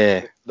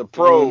 Yeah. The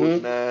pros,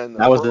 Hmm. man, the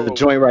That was the pros.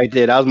 joint right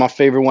there. That was my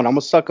favorite one. I'm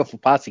a sucker for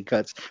posse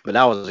cuts, but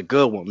that was a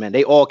good one, man.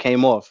 They all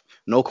came off.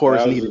 No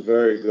chorus That was a needed.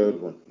 very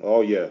good one.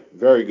 Oh yeah,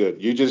 very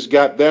good. You just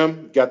got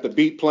the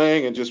beat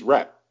playing and just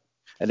rap.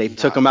 And they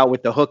took Nah, him out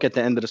with the hook at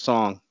the end of the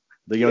song.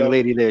 The young Yep.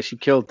 lady there, she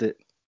killed it.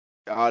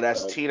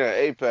 that's Uh, Tina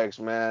Apex,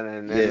 man,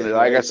 and Yeah.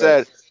 like I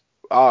said, Apex.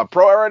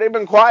 Pro Era they've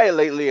been quiet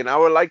lately, and I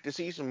would like to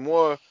see some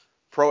more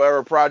pro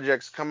era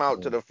projects come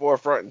out to the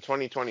forefront in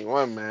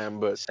 2021, man.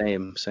 But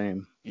Same.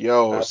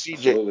 yo, CJ,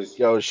 Absolutely.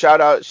 yo,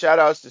 shout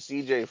outs to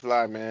CJ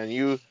Fly, man.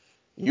 You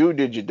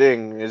did your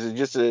thing. Is it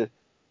just a?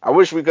 I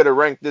wish we could have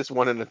ranked this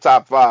one in the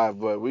top five,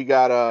 but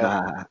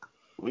Ah,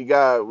 we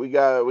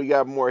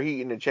got more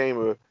heat in the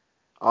chamber.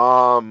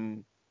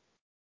 Um,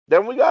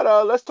 then we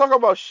got let's talk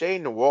about Shay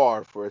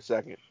Noir for a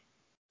second.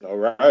 All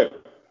right.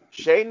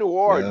 Shay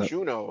Noir, yeah.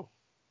 Juno.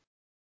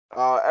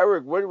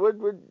 Eric,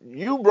 what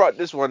you brought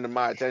this one to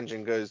my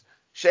attention because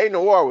Shay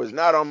Noir was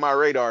not on my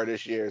radar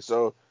this year.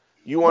 So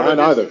you want to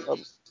Mine just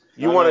either.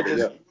 you Mine want to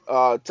either. just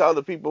Yeah. tell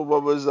the people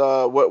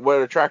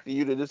what attracted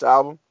you to this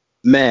album?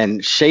 Man,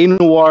 Shay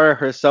Noir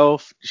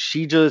herself,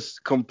 she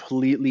just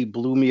completely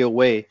blew me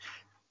away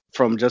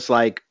from just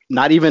like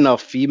not even a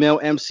female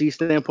MC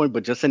standpoint,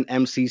 but just an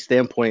MC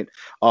standpoint.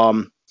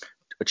 Um,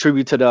 a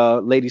tribute to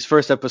the ladies'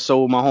 first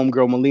episode, my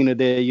homegirl Melina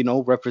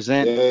there,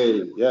 represent.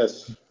 Hey,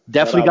 yes. Shout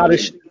Definitely out got to,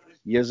 Melina.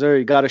 yes, sir.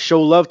 You got to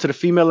show love to the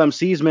female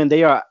MCs, man.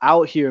 They are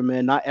out here,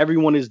 man. Not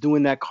everyone is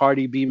doing that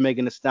Cardi B,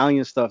 Megan Thee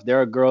Stallion stuff.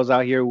 There are girls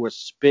out here who are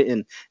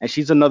spitting, and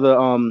she's another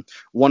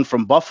one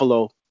from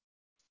Buffalo.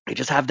 They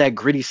just have that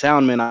gritty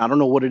sound, man. I don't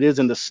know what it is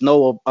in the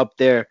snow up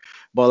there,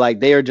 but like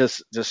they are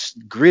just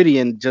gritty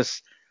and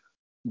just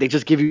they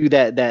just give you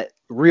that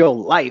real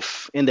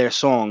life in their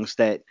songs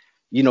that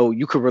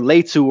you could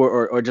relate to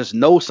or just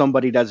know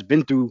somebody that's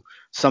been through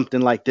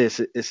something like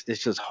this. It's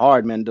just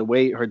hard, man. The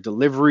way her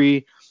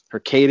delivery, her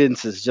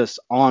cadence is just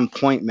on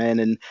point, man.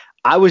 And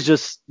I was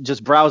just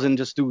browsing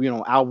just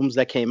through albums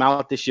that came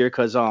out this year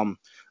because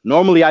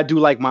normally I do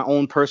like my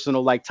own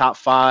personal like top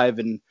five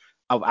and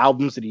of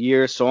albums of the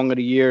year, song of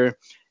the year,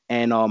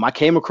 and I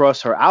came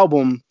across her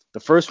album. The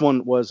first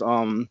one was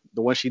the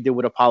one she did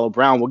with Apollo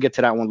Brown. We'll get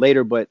to that one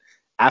later, but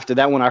after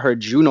that one, I heard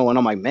Juno, and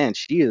I'm like, man,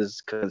 she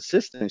is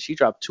consistent. She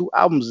dropped two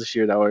albums this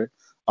year that were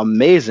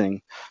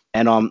amazing,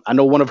 and I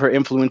know one of her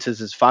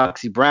influences is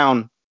Foxy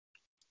Brown,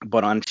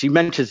 but on she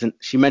mentions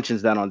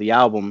that on the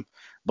album.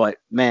 But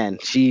man,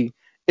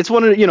 it's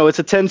one of it's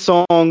a 10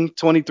 song,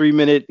 23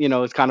 minute.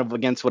 It's kind of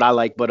against what I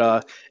like,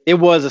 but it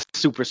was a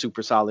super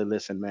super solid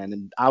listen, man,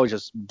 and I was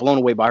just blown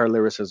away by her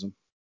lyricism.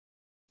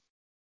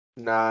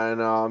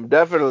 Nah, and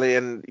definitely,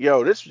 and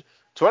yo, this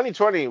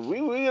 2020, we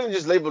gonna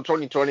just label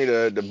 2020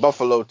 the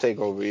Buffalo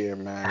takeover year,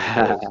 man,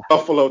 because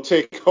Buffalo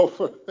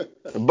takeover.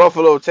 the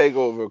Buffalo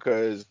takeover,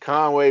 because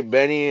Conway,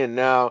 Benny, and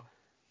now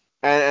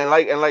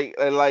like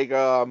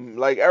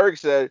Eric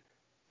said,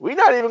 we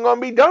not even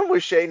gonna be done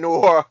with Shay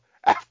Noir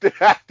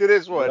after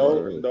this one. No,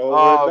 Word. no, we're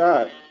Um,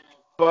 not.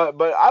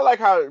 but I like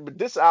how with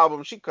this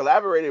album she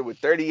collaborated with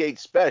 38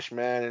 Special,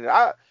 man, and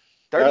I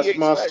That's 38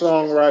 my Special,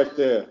 song right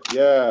there.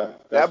 Yeah,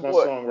 that's that my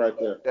boy, song right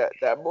there.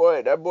 that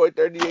boy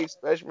 38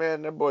 Special,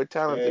 man, that boy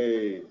talented.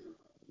 Hey,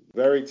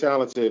 very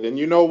talented. And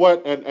you know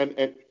what?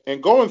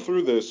 And going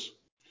through this,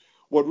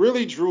 what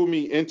really drew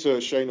me into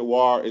Shay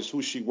Noir is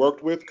who she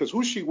worked with, because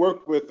who she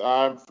worked with,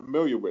 I'm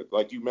familiar with.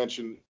 Like you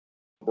mentioned,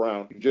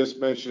 Brown. You just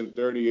mentioned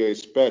 38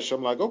 Special.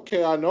 I'm like,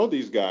 okay, I know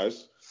these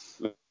guys.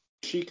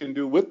 She can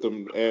do with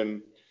them,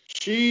 and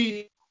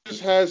she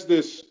just has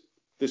this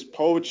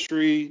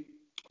poetry,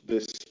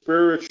 this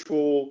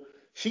spiritual.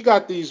 She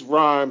got these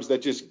rhymes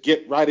that just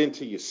get right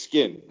into your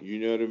skin. You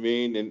know what I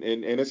mean? And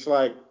it's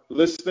like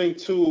listening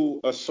to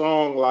a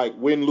song like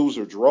Win, Lose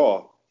or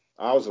Draw.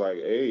 I was like,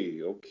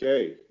 hey,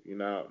 okay,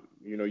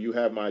 you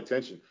have my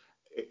attention.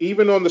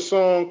 Even on the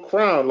song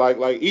Crown, like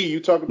you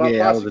talked about Yeah,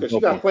 that Posse, was a because she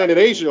dope got one. Planet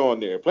Asia on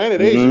there.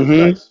 Planet Asia is Hmm.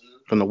 nice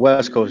From the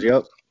West Coast,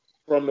 yep.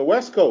 from the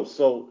West Coast.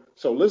 So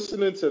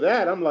listening to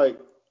that, I'm like,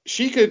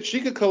 she could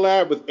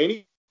collab with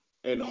any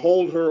and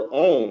hold her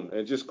own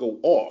and just go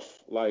off.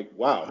 Like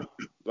wow.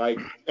 Like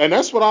and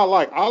that's what I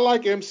like. I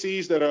like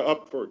MCs that are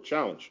up for a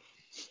challenge.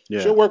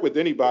 Yeah. She'll work with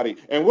anybody.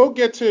 And we'll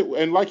get to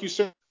and like you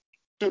said,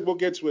 we'll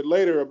get to it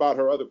later about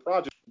her other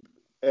projects.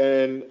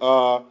 And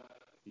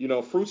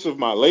fruits of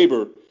my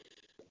labor.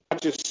 I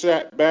just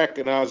sat back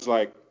and I was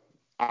like,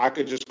 I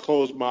could just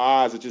close my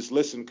eyes and just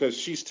listen because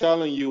she's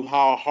telling you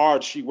how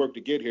hard she worked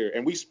to get here.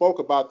 And we spoke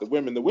about the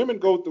women. The women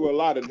go through a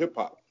lot in hip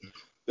hop.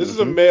 This is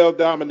a Hmm. male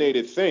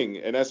dominated thing.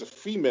 And as a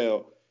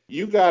female,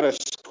 you got to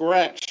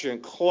scratch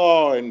and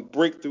claw and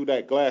break through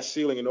that glass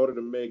ceiling in order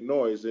to make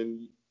noise.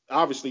 And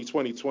obviously,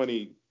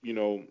 2020,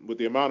 with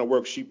the amount of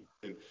work she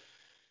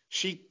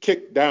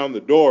kicked down the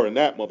door in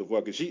that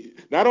motherfucker. She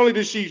not only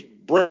did she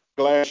break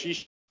glass,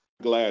 she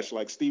glass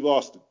like Steve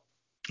Austin.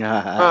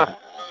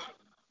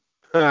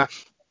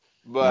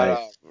 But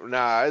Nice.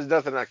 nah, there's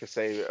nothing I can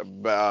say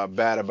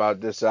bad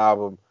about this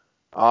album.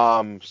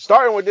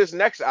 Starting with this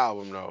next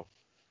album though,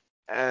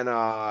 and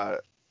I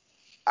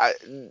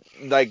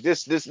like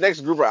this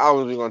next group of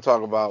albums we're gonna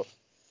talk about.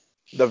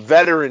 The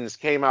Veterans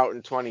came out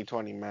in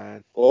 2020,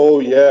 man, Oh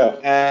yeah.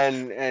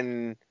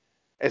 and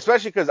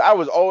especially because I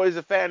was always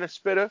a fan of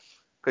Spitter,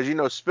 because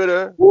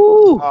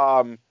Woo!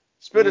 um,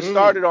 Spitter Hmm.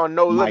 started on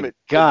No My Limit.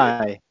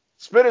 guy.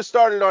 Spitter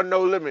started on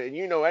No Limit,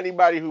 and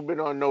anybody who been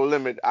on No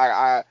Limit,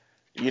 I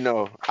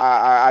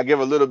give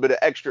a little bit of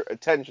extra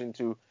attention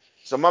to.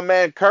 So my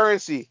man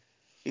Currency,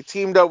 he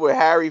teamed up with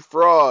Harry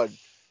Fraud,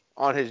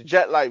 on his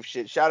Jet Life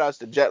shit. Shout outs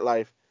to Jet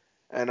Life.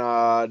 And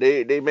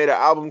they made an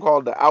album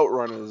called The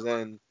Outrunners.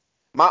 And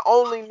my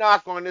only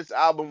knock on this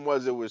album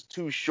was it was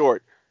too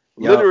short.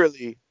 Yep.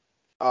 Literally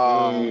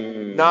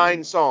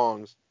 9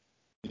 songs.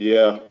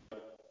 Yeah.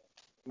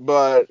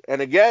 But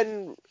and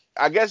again,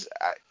 I guess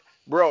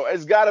bro,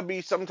 it's got to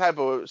be some type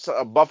of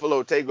a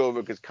Buffalo takeover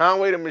because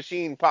Conway the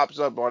Machine pops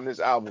up on this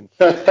album.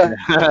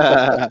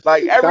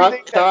 Like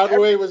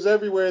Conway was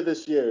everywhere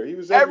this year. He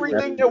was everywhere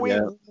everything this that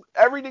year. we Yeah.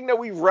 everything that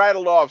we've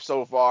rattled off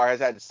so far has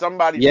had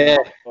somebody from Yeah.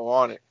 Buffalo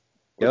on it,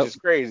 which Yep. is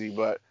crazy.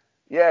 But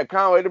yeah,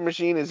 Conway the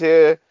Machine is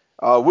here.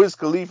 Wiz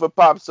Khalifa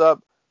pops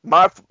up.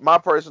 My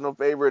personal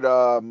favorite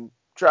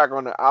track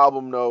on the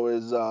album though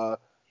is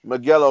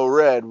Magello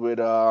Red with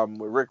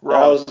Rick That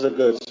Ross. was a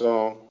good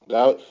song.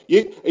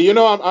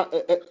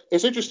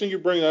 It's interesting you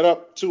bring that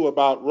up too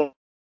about Ross.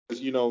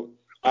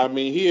 I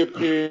mean, he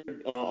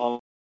appeared on a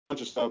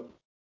bunch of stuff.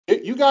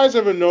 You guys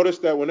ever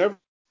noticed that whenever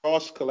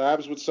Ross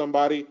collabs with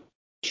somebody,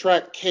 the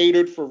track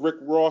catered for Rick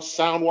Ross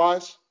sound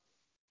wise?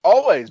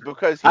 Always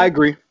because I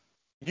agree.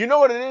 you know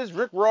what it is.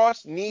 Rick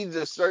Ross needs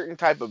a certain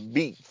type of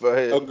beat for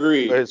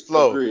Agreed. his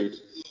flow. Agreed.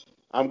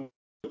 I'm gonna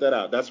put that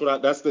out.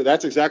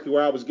 That's exactly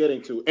where I was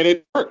getting to, and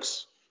it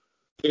works.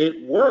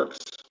 It works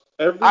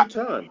every I,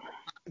 time.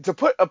 to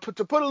put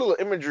a little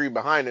imagery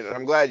behind it, and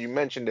I'm glad you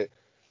mentioned it.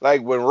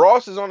 Like when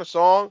Ross is on a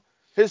song,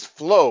 his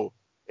flow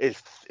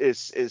is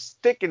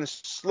thick and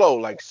slow,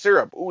 like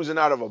syrup oozing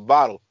out of a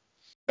bottle.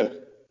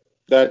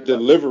 That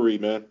delivery,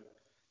 man.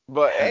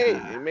 But hey,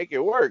 it make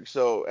it work.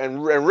 So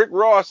and Rick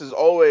Ross is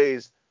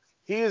always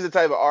he is the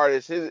type of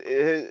artist.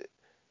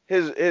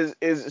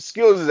 His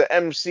skills as an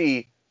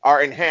MC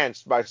are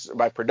enhanced by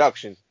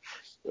production.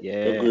 Yeah.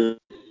 Agreed.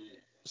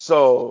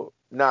 So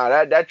nah,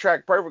 that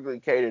track perfectly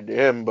catered to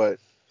him. But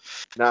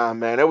nah,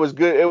 man, it was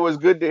good. It was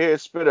good to hear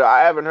Spitter.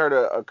 I haven't heard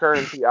a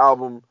Currency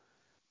album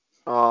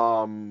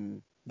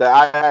that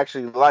I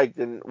actually liked,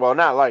 and well,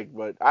 not liked,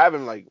 but I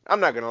haven't like. I'm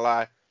not gonna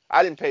lie,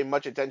 I didn't pay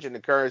much attention to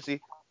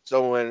Currency.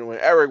 So when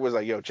Eric was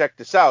like, "Yo, check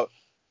this out,"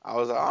 I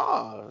was like,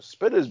 "Ah,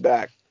 Spitter's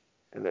back,"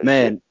 and that shit,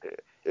 Man, this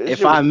if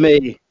shit was I good.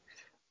 may,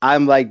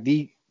 I'm like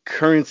the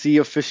Currency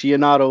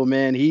aficionado,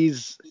 man.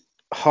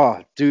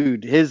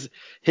 Dude,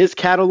 his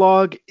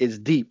catalog is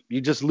deep. You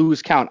just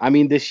lose count. I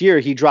mean, this year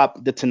he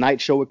dropped The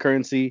Tonight Show with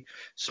Currency,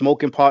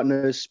 Smoking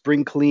Partners,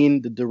 Spring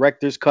Clean, The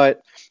Director's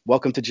Cut,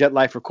 Welcome to Jet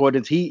Life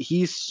Recordings.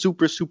 He's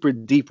super super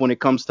deep when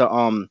it comes to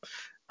album,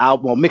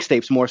 well,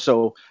 mixtapes more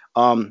so.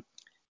 Um,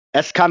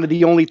 that's kind of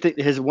the only thing,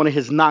 his one of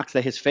his knocks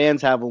that his fans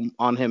have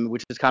on him,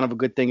 which is kind of a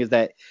good thing, is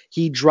that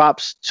he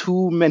drops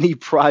too many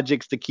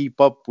projects to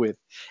keep up with.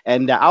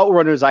 And the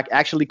Outrunners I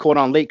actually caught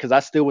on late because I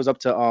still was up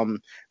to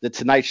the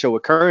Tonight Show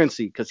with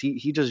Currency because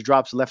he just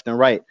drops left and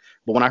right.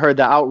 But when I heard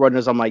the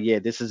Outrunners, I'm like, yeah,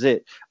 this is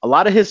it. A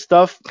lot of his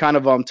stuff kind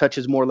of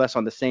touches more or less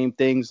on the same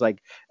things,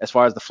 like as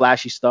far as the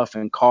flashy stuff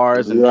and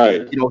cars, and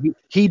Right.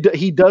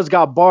 he does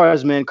got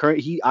bars, man.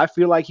 I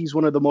feel like he's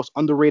one of the most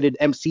underrated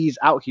MCs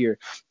out here.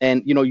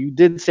 And you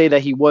did say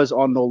that he was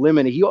on No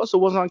Limit. He also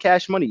was on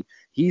Cash Money.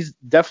 He's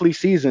definitely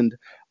seasoned.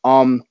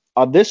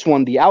 This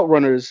one, The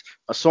Outrunners,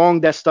 a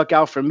song that stuck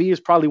out for me is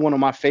probably one of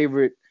my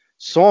favorite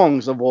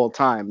songs of all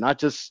time, not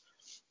just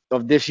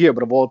of this year,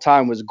 but of all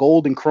time, was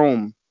Gold and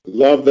Chrome.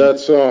 Love that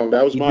song.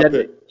 That was He my did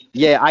pick. it.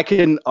 Yeah, I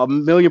can a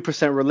million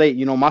percent relate.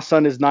 My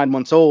son is 9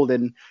 months old,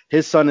 and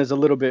his son is a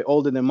little bit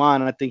older than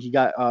mine. I think he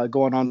got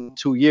going on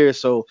 2 years.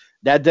 So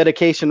that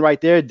dedication right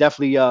there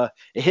definitely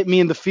it hit me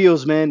in the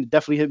feels, man. It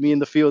definitely hit me in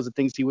the feels. The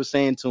things he was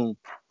saying to him.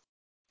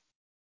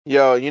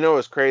 Yo, you know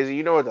what's crazy?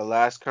 You know what the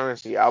last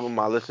Currency album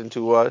I listened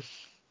to was?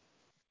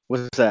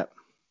 What's that?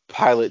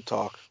 Pilot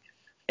Talk.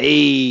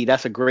 Hey,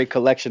 that's a great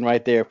collection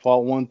right there.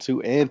 Part 1,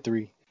 2, and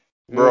 3.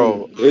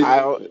 Bro,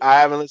 I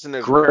haven't listened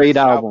to Great Currency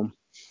album. album.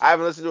 I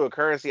haven't listened to a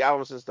Currency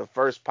album since the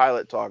first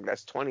Pilot Talk.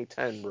 That's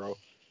 2010, bro.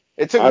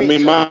 It took I me.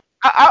 mean, my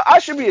I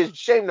should be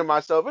ashamed of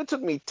myself. It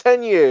took me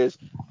 10 years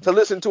to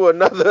listen to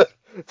another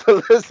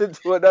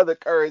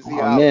Currency Oh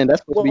album. man,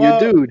 that's supposed to be your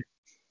well, dude.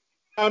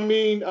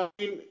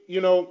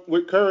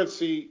 with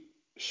Currency,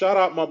 shout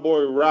out my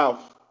boy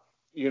Ralph.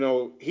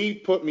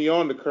 He put me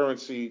on the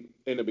Currency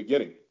in the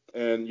beginning,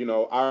 and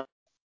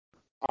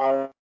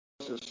our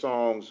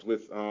songs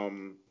with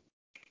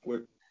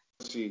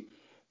Currency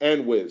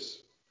and Wiz.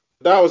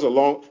 That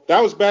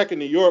was back in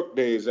New York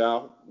days,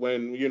 Al,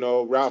 when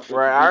Ralph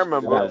Right, I introduced me to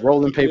remember. Right, that.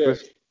 Rolling Yeah,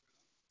 Papers,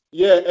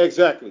 yeah,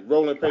 exactly.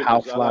 Rolling or How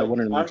Papers. Fly, one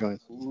of them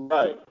joints.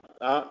 Right.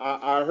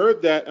 I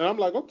heard that, and I'm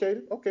like, okay,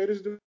 this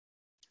dude.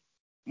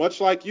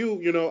 Much like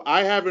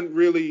I haven't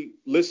really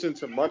listened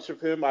to much of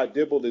him. I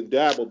dibbled and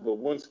dabbled, but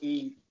once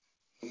he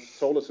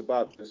told us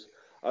about this,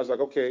 I was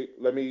like, okay,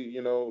 let me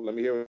hear what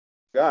he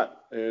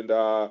got. And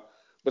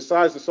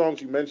besides the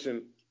songs you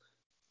mentioned,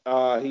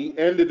 he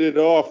ended it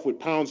off with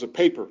Pounds of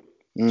Paper,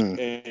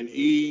 Mm. and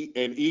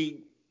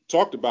he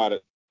talked about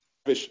it,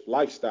 lavish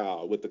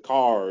lifestyle with the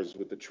cars,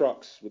 with the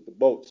trucks, with the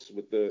boats,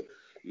 with the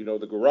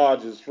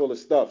garage is full of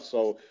stuff.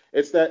 So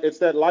it's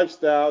that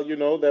lifestyle,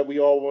 that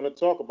we all want to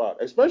talk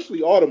about,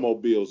 especially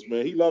automobiles,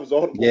 man. He loves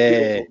automobiles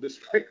Yeah, on this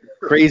record.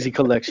 crazy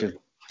collection.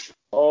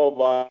 Oh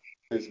my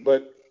goodness.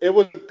 But it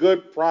was a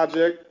good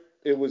project.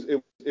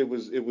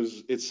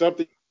 It's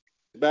something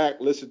back,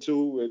 listen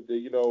to,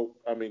 and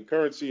I mean,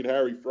 Currency and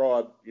Harry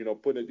Fraud,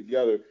 putting it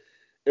together.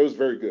 It was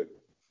very good.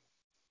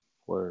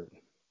 Word.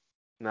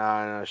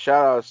 Nah,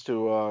 shout outs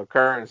to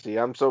Currency.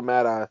 I'm so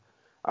mad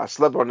I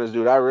slept on this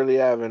dude. I really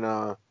haven't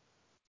I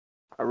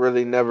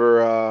really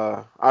never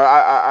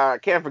I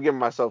can't forgive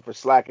myself for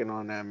slacking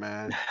on that,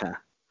 man.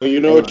 But you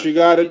know Hey, what you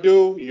got to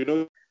do? You know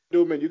what you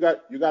do, man. You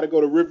got to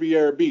go to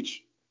Riviera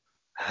Beach.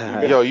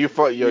 You got You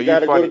you got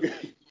to go funny. to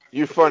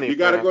You funny, you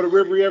got to fam. go to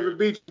Riviera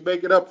Beach to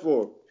make it up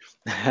for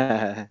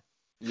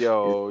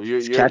Yo,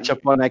 just catch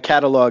up on that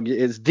catalog.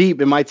 It's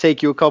deep. It might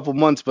take you a couple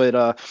months,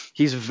 but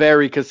he's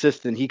very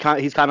consistent. He's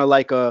kind of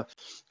like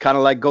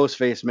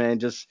Ghostface, man.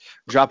 Just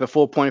dropping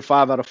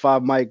 4.5 out of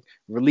 5 mic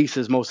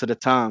releases most of the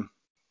time.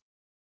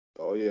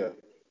 Oh yeah.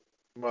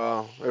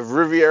 well, if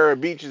Riviera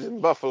Beach is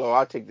in Buffalo,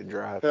 I'll take the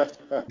drive.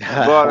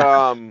 But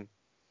our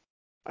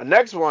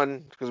next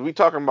one, because we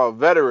talking about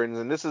veterans,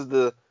 and this is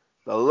the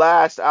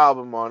last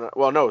album on,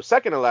 well, no,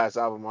 second to last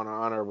album on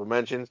our honorable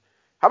mentions.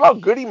 How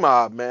about Goody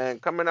Mob, man,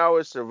 coming out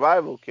with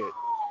Survival Kit?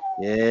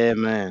 Yeah,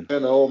 man.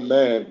 And oh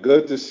man,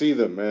 good to see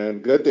them, man.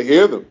 Good to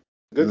hear them.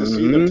 Good to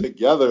see them Hmm.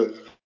 together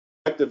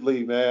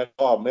collectively, man.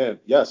 Oh man,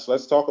 yes. The, the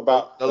Let's talk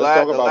last, the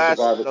about last,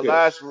 Survival the Kit.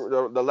 last,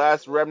 the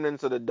last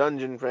remnants of the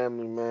Dungeon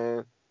family,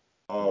 man.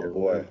 Oh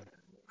boy,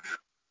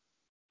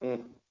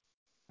 Mm,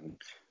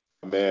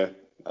 man.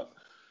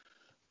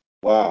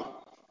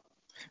 Wow.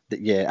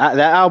 Yeah,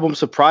 that album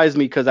surprised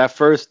me because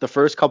the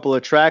first couple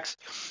of tracks,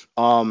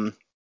 um,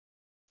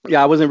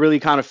 yeah, I wasn't really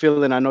kind of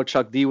feeling. I know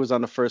Chuck D was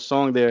on the first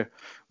song there,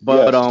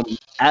 but Yes.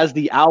 as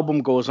the album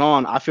goes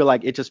on, I feel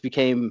like it just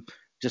became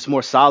just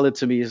more solid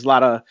to me. It's a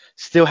lot of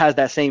still has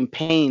that same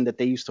pain that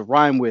they used to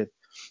rhyme with,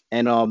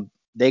 and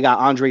they got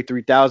Andre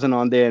 3000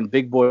 on there and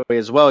Big Boy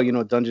as well. You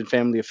know, Dungeon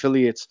Family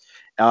affiliates.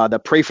 The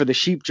Pray for the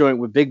Sheep joint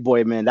with Big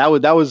Boy, man, that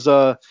was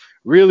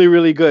really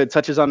really good.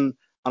 Touches on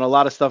a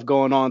lot of stuff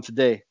going on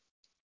today.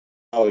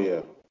 Oh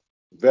yeah.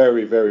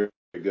 Very, very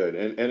good.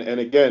 And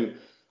again,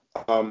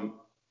 um,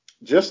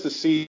 just to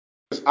see,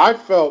 'cause I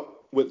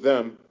felt with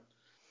them,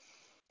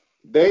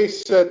 they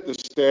set the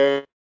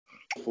standard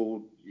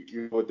for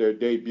with their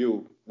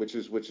debut, which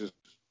is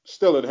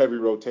still in heavy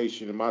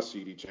rotation in my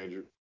CD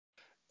changer.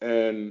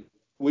 And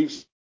we've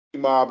seen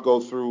Mob go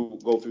through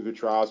the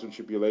trials and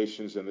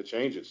tribulations and the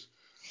changes,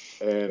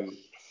 and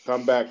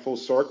come back full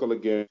circle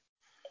again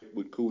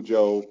with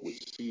Cujo, with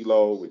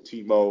CeeLo, with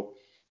Timo.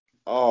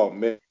 Oh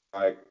man,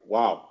 like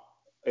wow.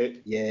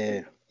 It,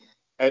 Yeah,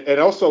 and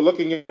also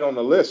looking at it on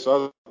the list, so I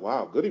was like,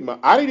 wow, Goody Mob.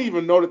 I didn't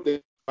even know that they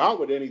came out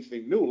with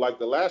anything new. Like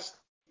the last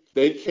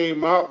they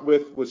came out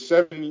with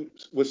 7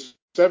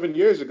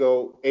 years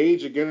ago,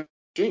 Age Against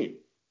the Machine.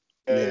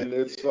 yeah. And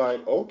it's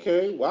like,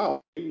 okay,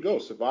 wow, here you go,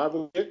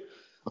 survival kit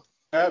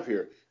have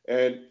here.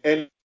 And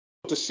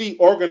to see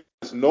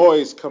organized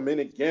noise come in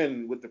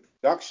again with the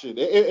production,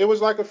 it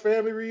was like a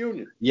family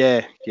reunion.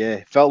 Yeah,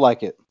 yeah, felt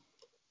like it.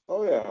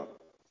 Oh yeah.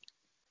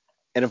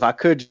 And if I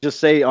could just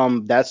say,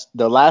 that's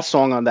the last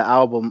song on the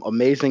album,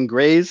 Amazing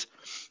Grace.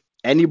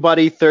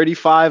 Anybody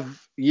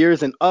 35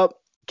 years and up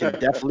can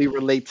definitely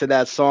relate to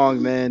that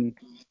song, man.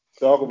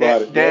 Talk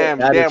about it, yeah. Damn,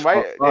 That is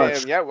damn, for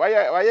us. yeah, why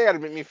you gotta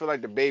make me feel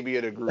like the baby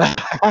of the group?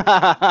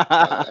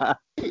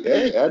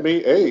 Hey,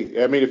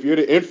 if you're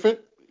the infant,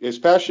 it's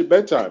past your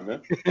bedtime,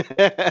 man.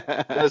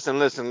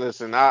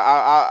 Listen.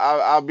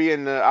 I'll be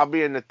in the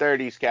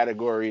 30s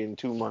category in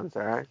 2 months.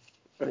 All right,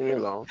 leave me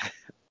alone.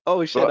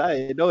 Oh shit, But I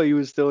didn't know you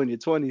was still in your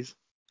 20s.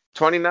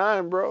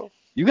 29, bro.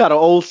 You got an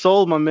old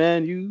soul, my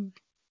man.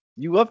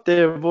 You up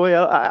there, boy.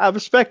 I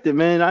respect it,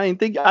 man. I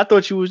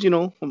thought you was,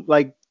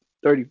 like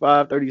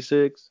 35,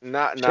 36. Shit.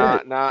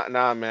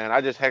 Man.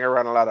 I just hang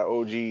around a lot of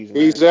OGs,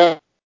 He's man.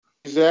 a,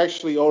 he's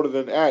actually older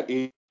than that.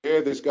 He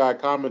hear this guy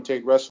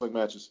commentate wrestling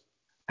matches.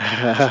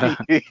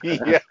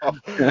 Yeah.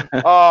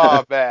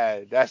 Oh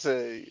man,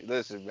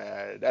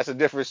 man. That's a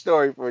different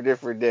story for a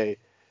different day.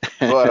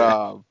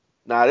 But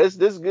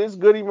this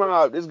Goody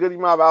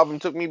Mob album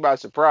took me by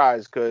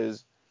surprise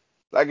because,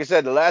 like I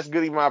said, the last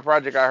Goody Mob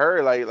project I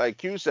heard, like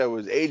Q said,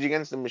 was Age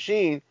Against the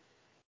Machine,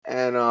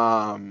 and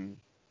I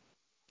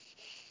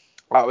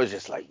was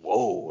just like,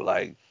 whoa,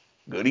 like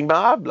Goody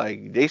Mob,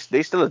 like they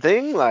still a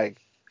thing, like.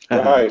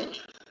 Right.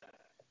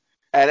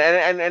 And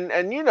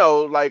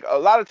like a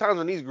lot of times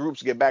when these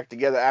groups get back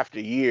together after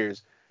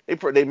years,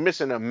 they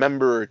missing a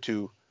member or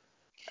two,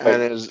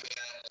 and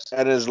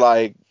Right. is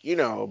like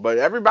but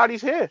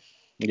everybody's here,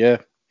 Yeah.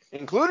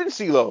 including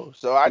CeeLo.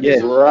 So I Yeah.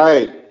 just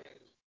Right.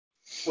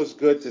 Was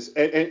good to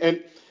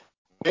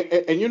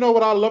and you know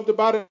what I loved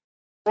about it?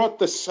 Brought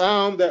the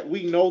sound that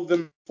we know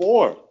them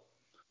for.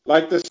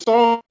 Like the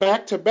song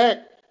back to back.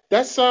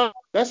 That song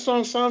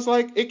sounds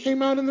like it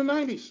came out in the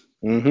 90s.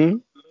 Mm-hmm.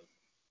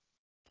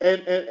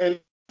 And that's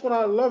what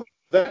I love,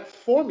 that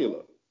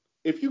formula.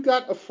 If you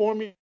got a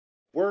formula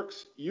that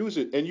works, use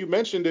it. And you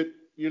mentioned it,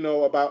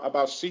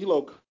 about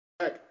CeeLo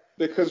back.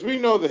 because we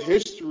know the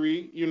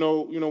history.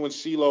 When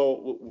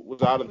CeeLo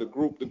was out of the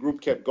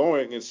group kept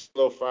going, and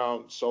CeeLo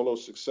found solo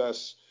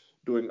success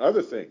doing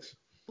other things.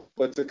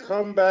 But to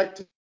come back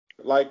to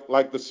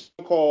like the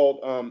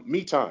so-called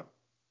Me Time,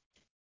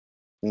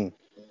 Mm.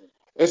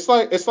 it's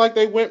like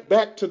they went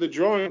back to the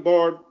drawing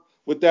board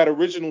with that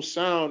original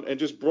sound and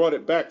just brought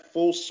it back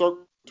full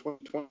circle.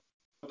 2020.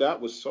 That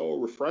was so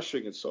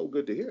refreshing and so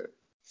good to hear.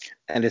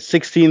 And it's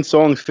 16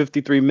 songs,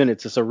 53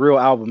 minutes. It's a real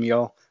album,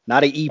 y'all.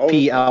 Not an Oh,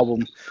 EP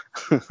album.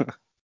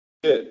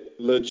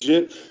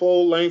 legit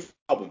full length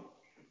album.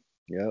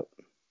 Yep.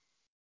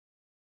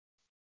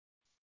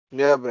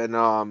 Yeah, but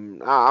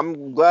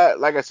I'm glad.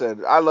 Like I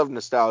said, I love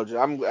nostalgia.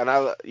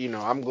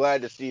 I'm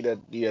glad to see that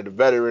the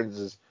veterans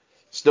is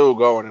still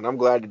going, and I'm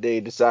glad that they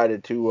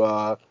decided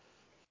to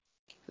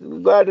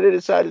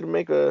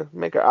make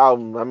an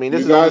album. I mean,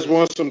 this You is only guys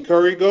want some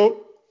curry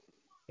goat?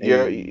 Hey.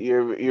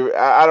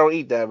 I don't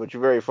eat that, but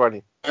you're very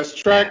funny. That's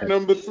track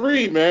number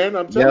 3, man.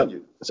 I'm Yep. telling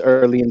you. It's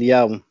early in the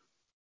album.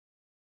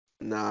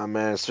 Nah,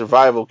 man,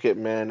 Survival Kit,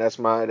 man. That's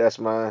my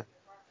the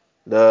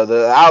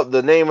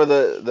name of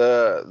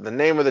the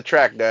name of the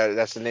track.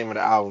 That's the name of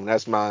the album.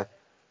 That's my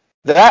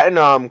that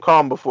and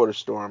Calm Before the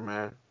Storm,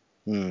 man.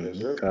 Yes,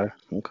 sir. Okay.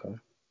 Okay.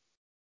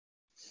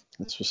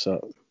 That's what's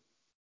up.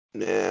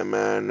 Yeah,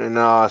 man.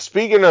 And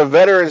speaking of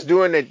veterans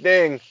doing their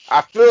thing,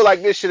 I feel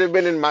like this should have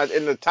been in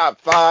the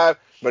top five,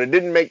 but it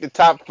didn't make the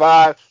top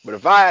five. But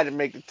if I had to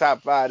make the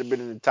top five, it'd have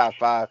been in the top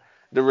five.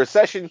 The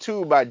Recession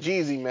 2 by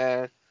Jeezy,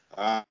 man.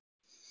 Uh,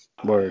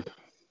 Word.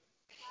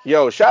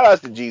 Yo, shout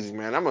outs to Jeezy,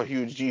 man. I'm a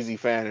huge Jeezy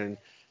fan,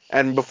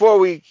 and before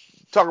we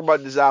talk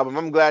about this album,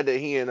 I'm glad that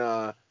he and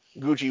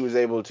Gucci was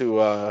able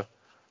to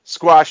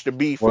squash the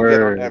beef and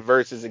get on that Word.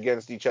 verses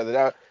against each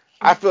other.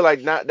 I feel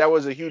like that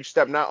was a huge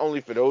step not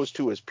only for those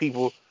two as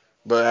people,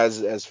 but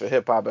as for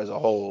hip hop as a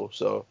whole.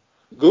 So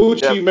yeah,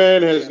 Gucci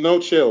man has no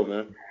chill,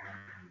 man.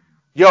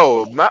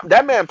 yo,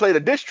 that man played a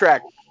diss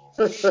track.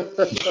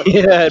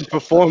 Yeah, and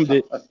performed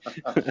it.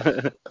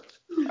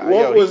 What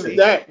Yo, was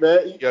that,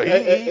 man?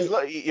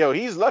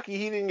 he's lucky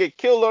he didn't get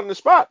killed on the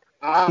spot.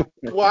 I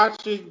was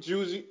watching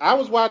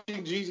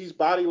Jeezy's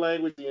body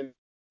language the entire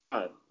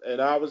time,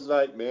 and I was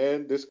like,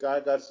 man, this guy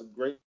got some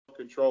great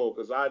control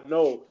because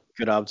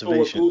Good what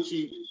observation.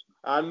 Gucci,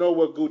 I know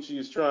what Gucci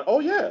is trying. Oh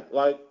yeah,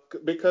 like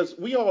because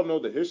we all know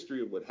the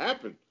history of what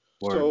happened.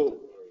 Word. So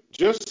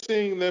just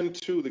seeing them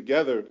two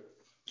together,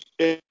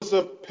 it was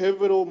a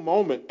pivotal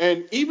moment,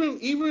 and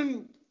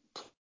even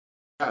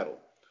battle.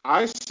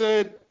 I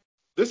said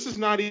this is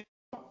not even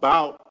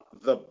about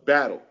the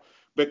battle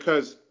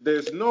because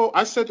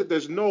I said that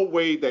there's no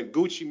way that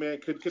Gucci Man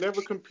could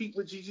ever compete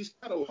with Jeezy's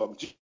catalog.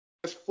 Jeezy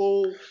has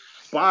full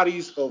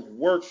bodies of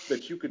work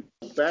that you could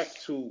go back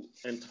to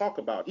and talk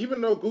about.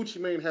 Even though Gucci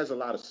Man has a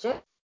lot of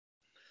songs,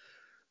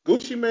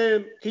 Gucci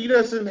Man, he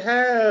doesn't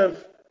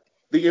have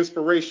the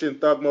inspiration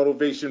Thug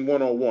Motivation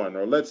 101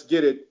 or Let's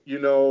Get It,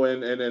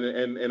 and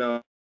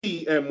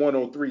EM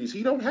 103s.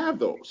 He don't have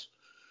those.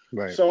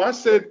 Right. So I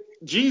said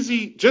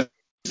Jeezy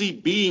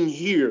being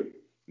here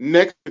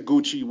next to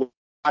Gucci was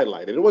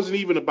highlighted. It wasn't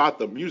even about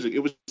the music. It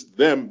was just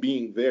them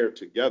being there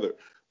together.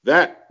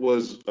 That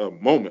was a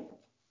moment.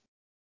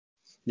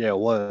 Yeah, it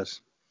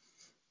was.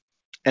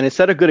 And it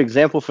set a good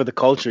example for the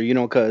culture,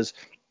 because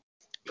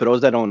for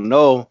those that don't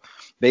know,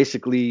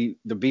 basically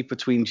the beef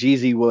between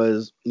Jeezy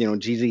was,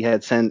 Jeezy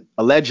had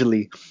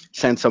allegedly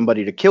sent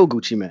somebody to kill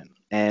Gucci Man.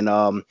 And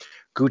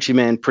Gucci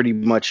Man pretty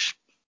much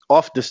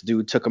off this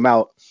dude, took him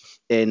out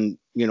in,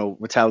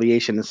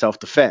 retaliation and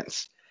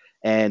self-defense.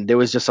 And there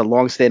was just a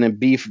long-standing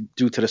beef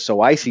due to the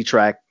So Icy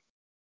track.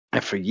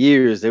 And for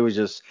years, there was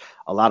just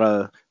a lot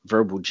of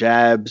verbal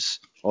jabs,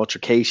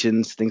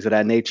 altercations, things of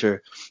that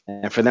nature.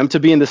 And for them to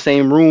be in the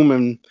same room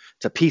and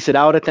to piece it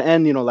out at the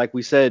end, like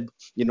we said,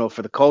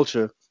 for the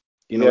culture,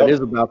 it is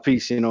Yep. about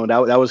peace.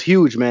 That was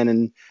huge, man.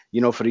 And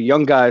for the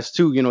young guys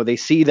too, they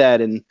see that,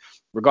 and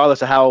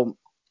regardless of how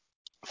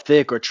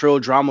thick or trill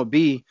drama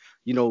be,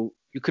 you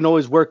can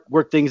always work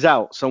things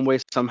out some way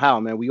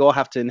somehow, man. We all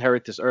have to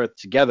inherit this earth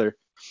together.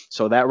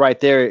 So that right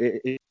there,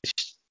 it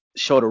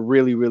showed a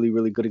really, really,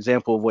 really good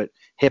example of what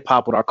hip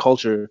hop, what our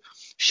culture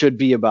should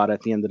be about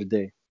at the end of the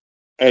day.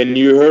 And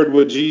you heard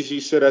what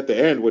Jeezy said at the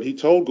end, what he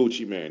told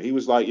Gucci Man. He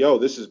was like, "Yo,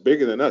 this is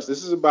bigger than us.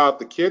 This is about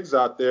the kids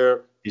out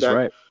there He's that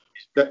right.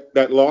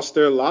 that lost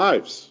their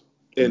lives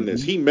in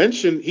this." Hmm. He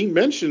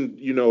mentioned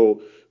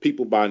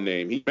people by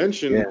name. He Yeah,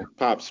 mentioned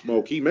Pop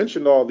Smoke. He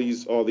mentioned all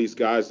these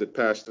guys that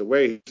passed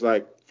away. He's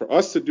like, for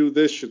us to do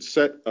this should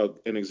set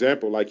an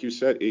example, like you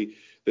said.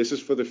 This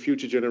is for the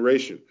future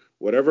generation.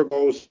 Whatever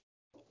goes,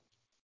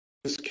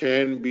 this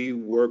can be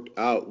worked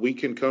out. We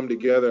can come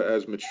together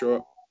as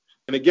mature.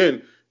 And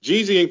again,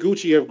 Jeezy and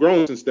Gucci have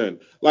grown since then.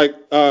 Like,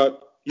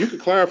 you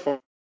could clarify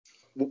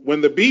when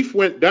the beef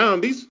went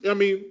down.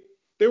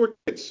 They were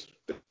kids.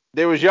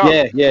 They was young.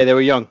 yeah, they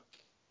were young.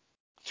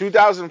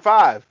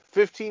 2005,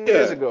 15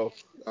 years Yeah. ago.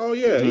 Oh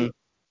yeah.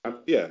 Hmm.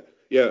 Yeah.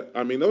 Yeah.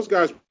 Those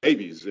guys were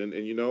babies, and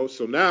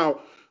so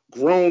now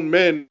grown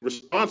men,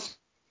 responsible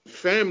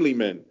family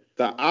men,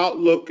 the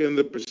outlook and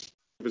the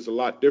perspective is a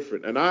lot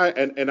different, and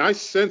I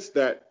sense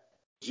that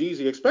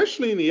Jeezy,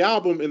 especially in the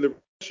album, in the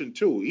version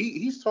too,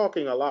 he's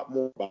talking a lot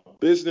more about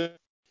business.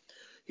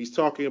 He's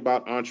talking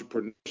about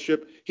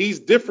entrepreneurship. He's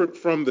different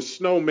from the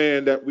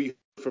snowman that we heard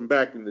from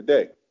back in the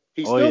day.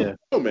 He's Oh still yeah. the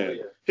snowman.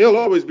 He'll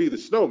always be the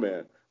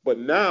snowman. But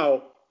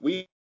now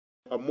we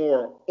a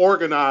more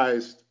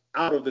organized,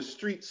 out of the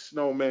street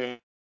snowman,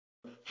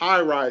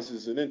 high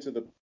rises and into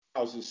the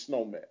houses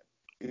snowman.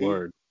 He's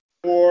Word.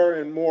 more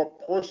and more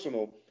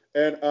personal.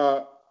 And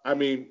I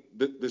mean,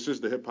 this is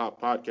the hip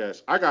hop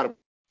podcast. I gotta.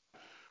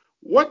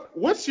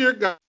 What's your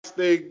guys'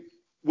 thing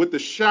with the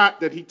shot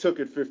that he took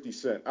at 50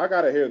 Cent? I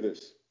gotta hear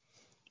this.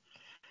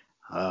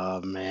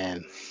 Oh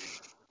man.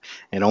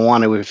 They don't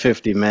want it with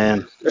 50,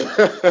 man.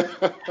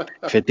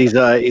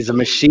 50's he's a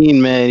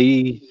machine, man.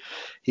 He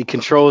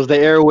controls the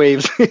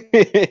airwaves.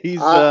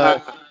 He's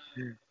I,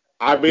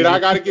 I I mean, he's I a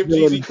got to give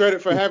villain. Jeezy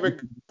credit for having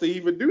to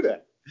even do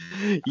that.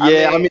 I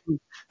Yeah, I mean, mean,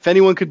 if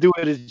anyone could do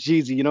it, it's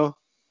Jeezy, you know?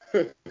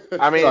 I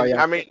Sorry, mean,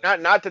 yeah. I mean,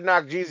 not to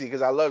knock Jeezy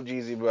because I love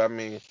Jeezy, but I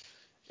mean,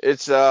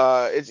 it's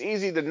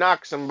easy to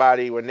knock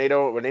somebody when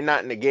they're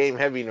not in the game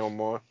heavy no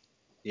more.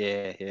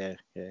 Yeah, yeah,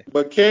 yeah.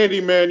 But Candy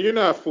Man, you're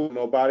not fooling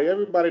nobody.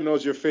 Everybody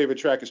knows your favorite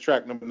track is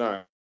track number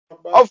 9.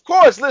 Of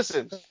course,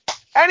 listen.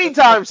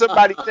 Anytime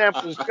somebody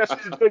samples just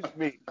as good as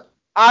me,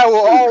 I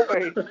will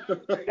always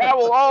that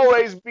will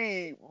always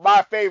be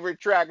my favorite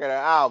track of the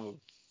album.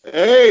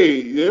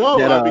 Hey, you know,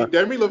 That I mean,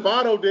 Demi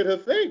Lovato did her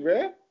thing,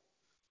 man.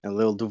 and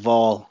Lil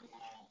Duval.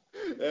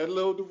 That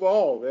little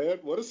Duval, man.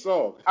 What a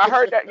song. I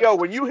heard that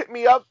when you hit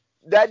me up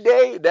that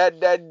day,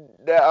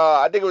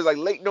 I think it was like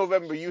late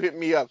November, you hit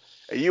me up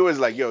and you was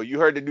like, yo, you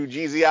heard the new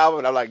Jeezy album?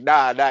 And I'm like,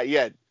 nah, not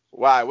yet.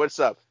 Why? What's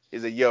up?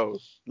 He's like, yo,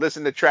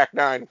 listen to track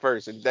 9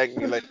 first and thank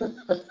me later.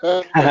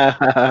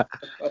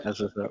 That's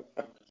what's up.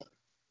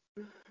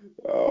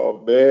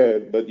 Oh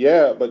man, but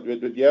yeah,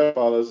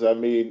 fellas. I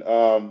mean,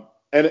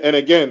 and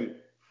again,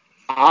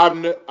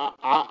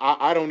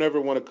 I don't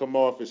ever want to come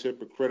off as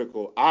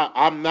hypocritical.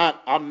 I'm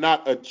not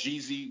a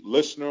Jeezy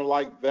listener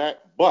like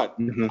that, but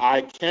Hmm.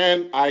 I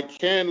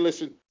can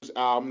listen to his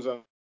albums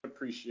and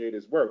appreciate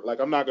his work. Like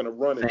I'm not gonna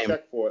run and Same.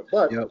 check for it,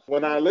 but Yep.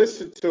 when I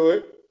listen to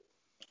it,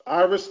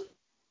 I res-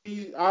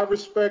 I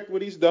respect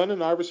what he's done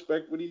and I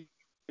respect what he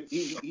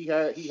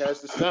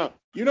has the sound.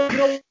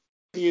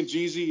 Me and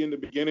Jeezy in the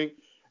beginning.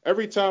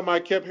 Every time I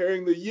kept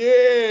hearing the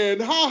yeah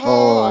and ha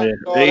Oh ha, yeah.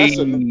 oh that's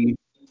a Hey.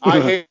 I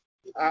hate.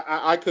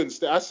 I couldn't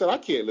stay. I said I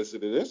can't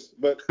listen to this.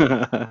 But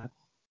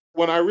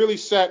when I really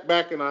sat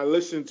back and I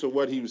listened to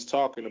what he was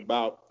talking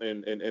about,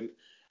 and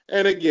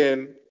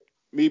again,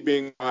 me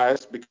being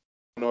biased because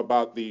I know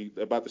about the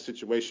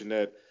situation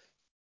that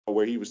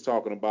where he was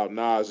talking about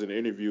Nas in the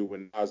interview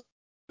when Nas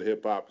the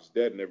hip hop is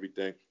dead and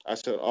everything. I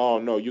said, oh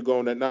no, you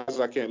going that Nas?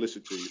 I can't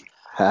listen to you.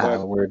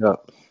 But Word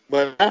up.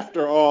 but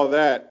after all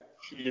that,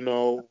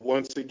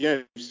 once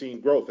again, we've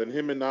seen growth, and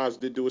him and Nas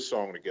did do a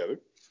song together.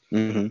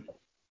 Hmm.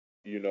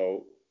 You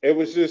know, it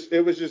was just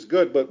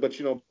good. But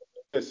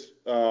this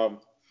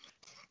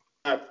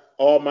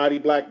Almighty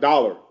Black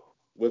Dollar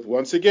with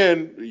once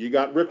again you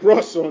got Rick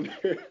Ross on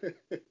there.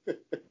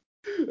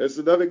 That's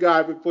another guy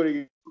I've been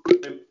putting.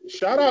 And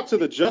shout out to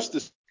the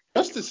Justice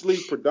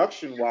League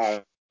production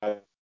wise.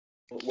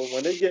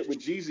 When they get with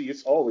Jeezy,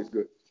 it's always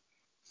good.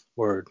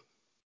 Word.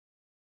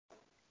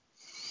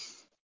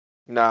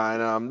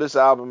 Nah, and this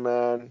album,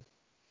 man.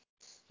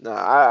 Nah,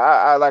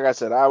 I like I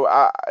said,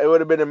 it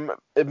would have been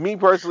me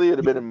personally, it'd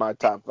have been in my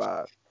top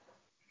 5.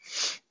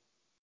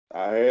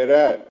 I hear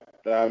that.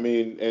 I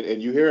mean,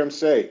 and you hear him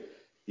say,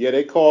 yeah,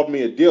 they called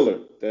me a dealer,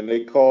 then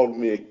they called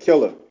me a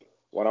killer.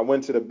 When I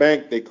went to the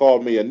bank, they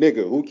called me a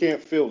nigga. Who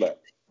can't feel that?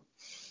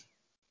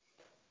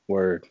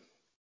 Word.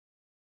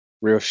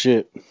 Real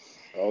shit.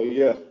 Oh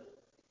yeah.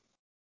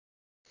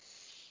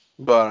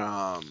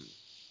 But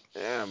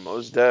yeah,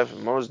 most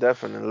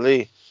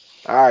definitely.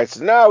 All right,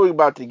 so now we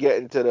about to get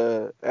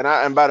into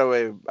and by the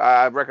way,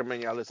 I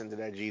recommend y'all listen to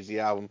that Jeezy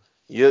album.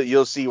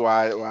 You'll see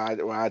why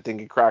I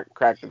think it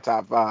cracked the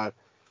top 5.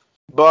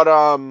 But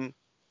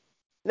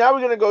now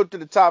we're gonna go to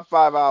the top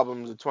 5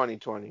 albums of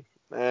 2020,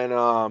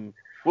 and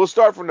we'll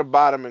start from the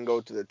bottom and go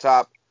to the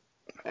top.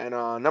 And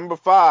number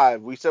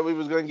 5, we said we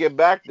was gonna get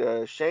back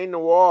to Shane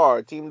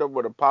Noir teamed up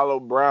with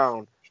Apollo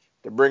Brown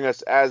to bring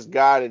us As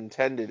God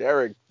Intended.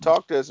 Eric,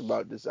 talk to us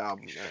about this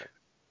album, man.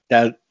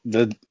 That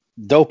the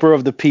doper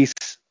of the piece,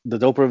 the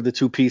doper of the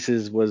two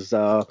pieces was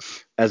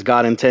As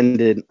God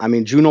Intended. I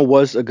mean, Juno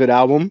was a good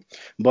album,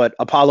 but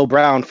Apollo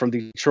Brown from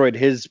Detroit,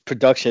 his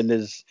production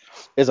is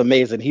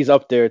amazing. He's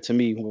up there to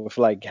me with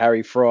like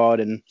Harry Fraud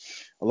and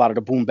a lot of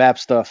the boom bap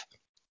stuff.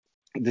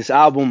 This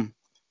album,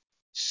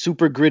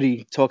 super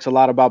gritty, talks a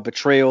lot about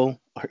betrayal,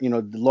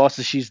 the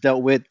losses she's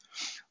dealt with,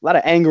 a lot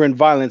of anger and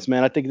violence,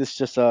 man. I think this is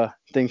just a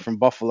thing from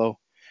Buffalo.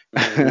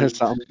 Mm-hmm.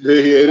 Something. Yeah,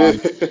 it Um,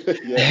 is.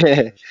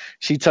 Yeah.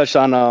 she touched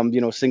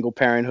on single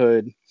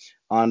parenthood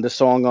on the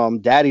song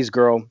Daddy's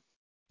Girl.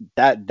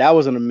 That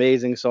was an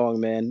amazing song,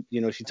 man.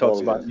 She talks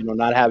Oh about yeah.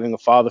 not having a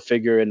father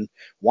figure and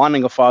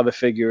wanting a father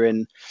figure,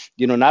 and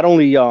not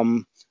only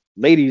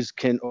ladies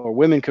can or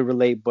women could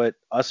relate, but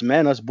us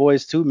men, us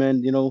boys too,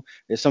 man.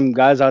 There's some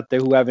guys out there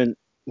who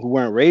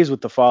weren't raised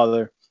with the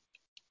father.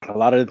 A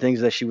lot of the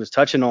things that she was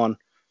touching on,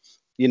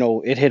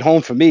 it hit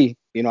home for me.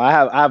 I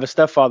have a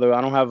stepfather.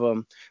 I don't have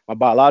my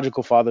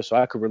biological father, so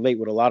I could relate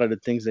with a lot of the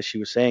things that she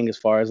was saying as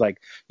far as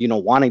like,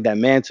 wanting that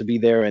man to be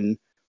there and,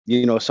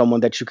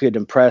 someone that you could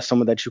impress,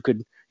 someone that you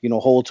could,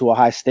 hold to a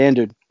high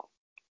standard.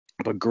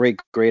 But great,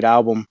 great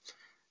album.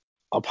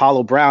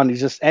 Apollo Brown, he's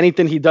just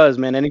anything he does,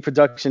 man, any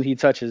production he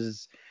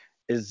touches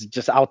is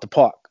just out the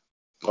park.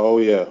 Oh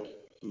yeah,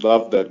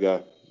 love that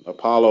guy.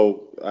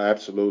 Apollo,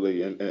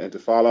 absolutely. And to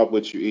follow up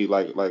what you eat,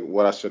 like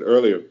what I said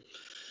earlier,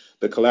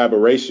 the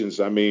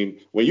collaborations. I mean,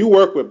 when you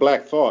work with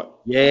Black Thought,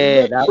 you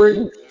Yeah, better that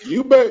bring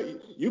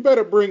you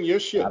better bring your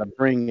gotta shit.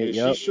 bring it. And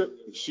Yep.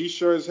 she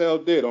sure as hell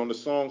did on the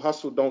song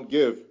 "Hustle Don't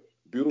Give." That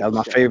was Beautiful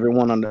my song. favorite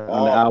one on the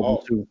Oh album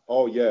oh too.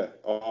 oh yeah.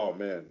 Oh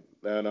man.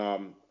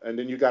 And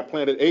then you got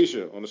Planet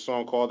Asia on the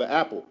song called "The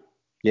Apple."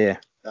 Yeah.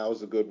 That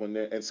was a good one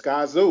there. And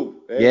Sky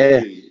Zoo. Yeah.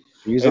 Hey,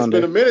 He's it's on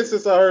been there. a minute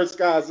since I heard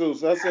Sky Zoo.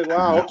 So I said,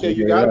 wow, okay,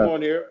 you got him Yeah.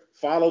 on here.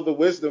 Follow the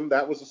Wisdom.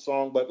 That was a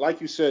song. But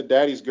like you said,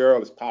 Daddy's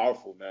Girl is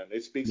powerful, man.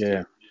 It speaks to Yeah.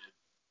 you.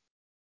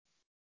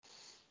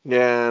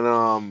 Yeah,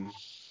 and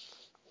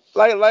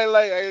like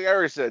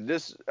Eric said,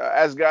 this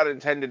as God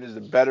intended is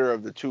the better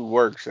of the two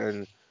works,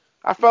 and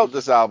I felt Hmm.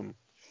 this album,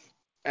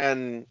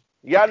 and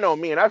y'all know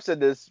me, and I've said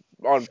this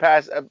on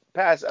past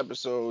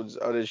episodes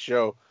of this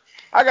show.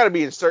 I gotta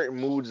be in certain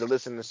moods to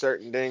listen to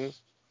certain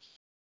things,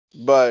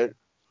 but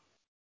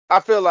I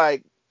feel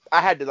like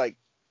I had to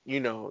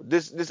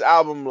this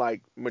album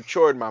like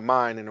matured my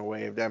mind in a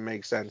way, if that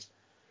makes sense.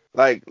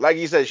 Like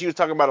you said, she was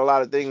talking about a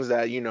lot of things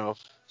that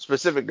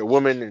specific to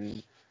women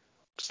and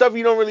stuff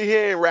you don't really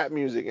hear in rap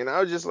music, and I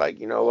was just like,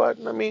 you know what,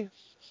 let me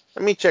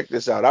check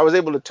this out. I was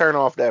able to turn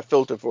off that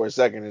filter for a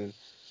second and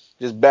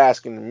just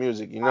bask in the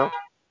music.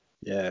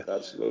 Yeah.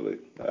 Absolutely.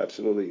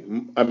 Absolutely.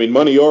 I mean,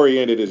 Money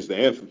Oriented is the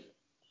anthem.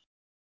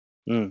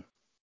 Mm.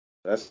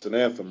 That's an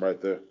anthem right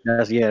there.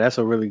 That's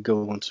a really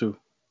good one too.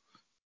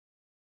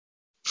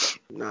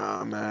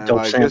 Nah, man, Dope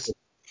like this. sample.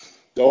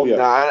 Oh, yeah.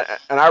 Nah,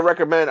 and I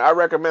recommend,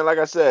 like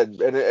I said,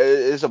 and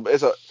it's a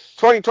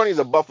 2020 is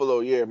a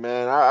Buffalo year,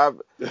 man. I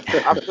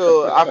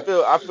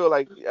feel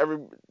like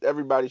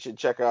everybody should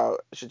check out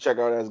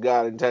as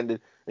God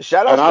intended. And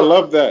shout And outs I to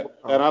love that.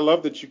 And uh, I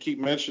love that you keep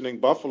mentioning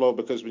Buffalo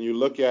because when you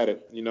look at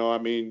it, I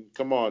mean,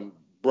 come on,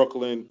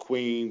 Brooklyn,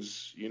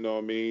 Queens,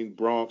 I mean,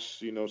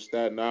 Bronx,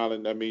 Staten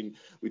Island. I mean,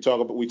 we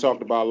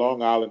talked about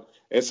Long Island.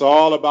 It's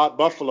all about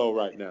Buffalo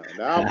right now.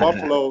 Now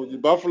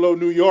Buffalo,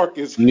 New York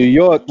is New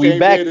York, we came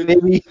back, in and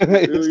baby. New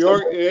It's so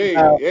York, hey,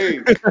 now. hey,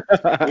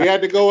 we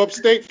had to go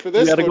upstate for We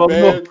this gotta one, go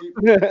north.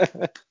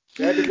 man.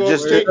 We had to go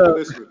just Word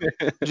just upstate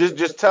for this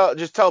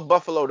just tell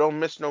Buffalo don't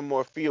miss no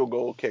more field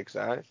goal kicks,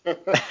 all right?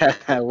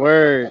 up.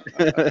 Word.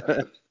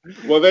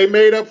 Well, they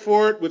made up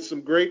for it with some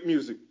great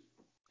music.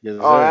 Yes,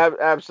 Oh, sir.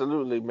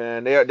 absolutely,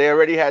 man. They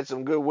already had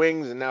some good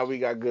wings, and now we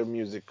got good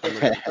music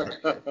coming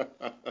up.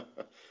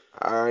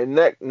 All right,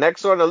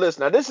 next on the list.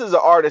 Now this is an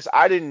artist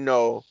I didn't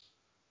know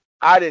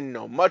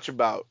much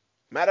about.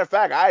 Matter of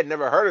fact, I had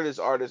never heard of this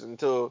artist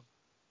until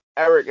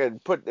Eric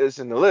had put this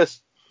in the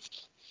list.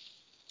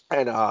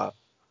 And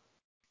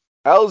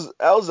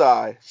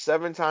Elzai,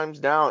 7 times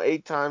down,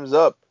 8 times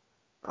up.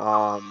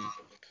 Um,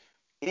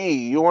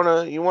 you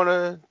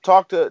wanna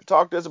talk to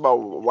us about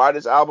why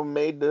this album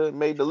made the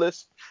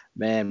list?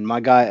 Man, my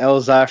guy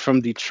Elzai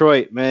from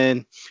Detroit,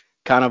 man.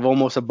 Kind of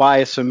almost a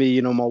bias for me.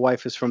 My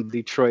wife is from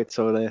Detroit,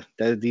 so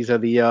these are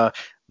the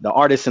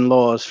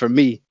artist-in-laws for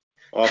me.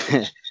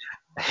 Awesome.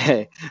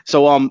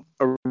 So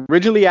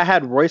originally I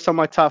had Royce on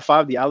my top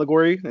five, The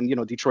Allegory, and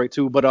Detroit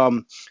too. But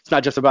it's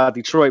not just about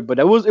Detroit, but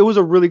it was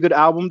a really good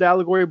album, The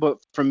Allegory. But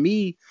for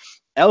me,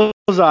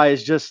 Elzai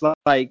is just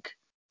like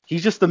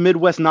he's just the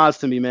Midwest Nas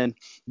to me, man.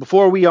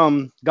 Before we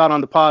got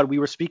on the pod, we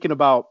were speaking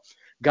about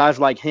guys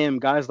like him,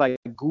 guys like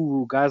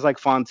Guru, guys like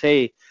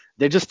Fonte.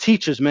 They're just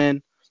teachers,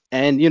 man.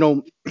 And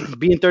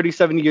being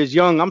 37 years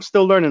young, I'm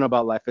still learning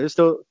about life. There's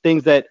still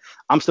things that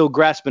I'm still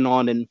grasping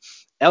on. And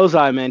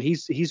Elzai, man,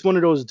 he's one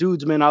of those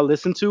dudes, man, I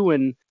listen to,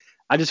 and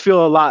I just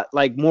feel a lot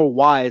like more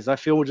wise. I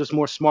feel just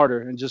more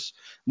smarter and just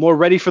more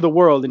ready for the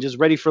world and just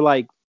ready for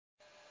like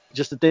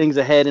just the things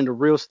ahead and the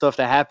real stuff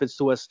that happens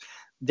to us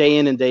day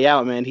in and day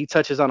out, man. He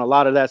touches on a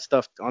lot of that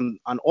stuff on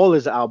all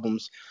his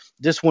albums.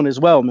 This one as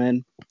well,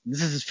 man.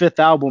 This is his fifth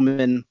album,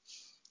 and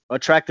a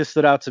track that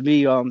stood out to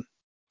me,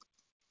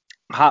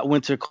 Hot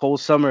Winter, Cold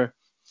Summer.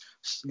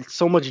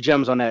 So much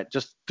gems on that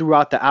just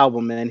throughout the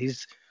album, man.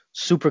 He's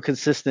super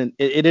consistent.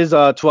 It is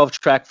a 12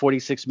 track,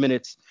 46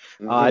 minutes.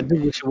 I Hmm. do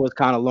wish it was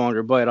kind of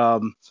longer, but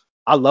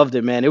I loved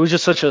it, man. It was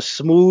just such a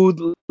smooth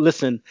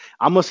listen.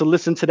 I must have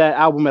listened to that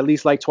album at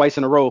least like twice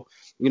in a row.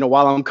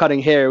 While I'm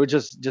cutting hair, it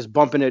was just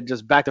bumping it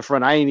just back to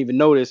front. I didn't even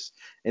notice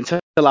until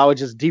I was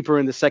just deeper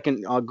in the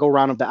second go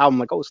round of the album.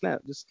 Like, oh snap,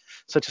 just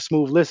such a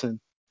smooth listen.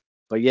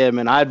 But yeah,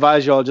 man, I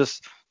advise y'all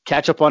just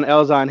catch up on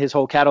Elzon, his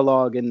whole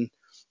catalog, and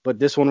but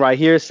this one right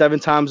here, 7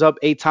 times up,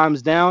 8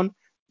 times down.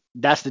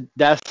 That's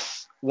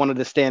one of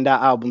the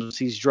standout albums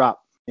he's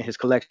dropped in his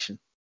collection.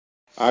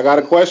 I got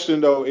a question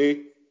though,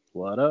 E.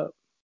 What up?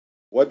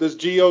 What does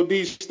God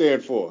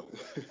stand for?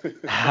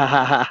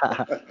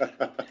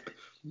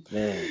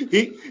 Man.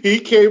 He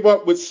came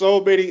up with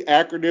so many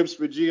acronyms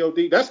for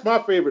God. That's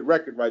my favorite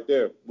record right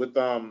there with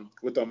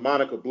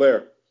Monica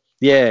Blair.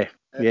 Yeah,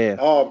 And, yeah.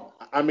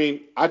 I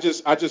mean, I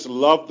just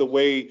love the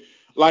way,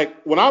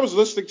 like when I was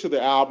listening to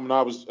the album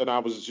and I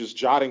was just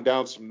jotting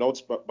down some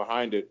notes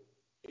behind it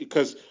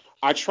because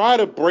I try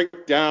to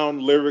break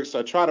down lyrics,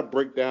 I try to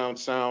break down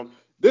sound.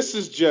 This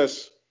is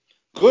just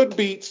good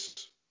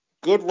beats,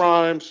 good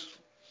rhymes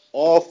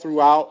all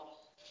throughout.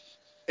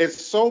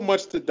 It's so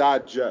much to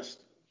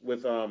digest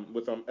with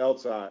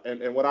Eltai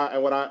and what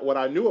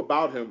I knew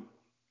about him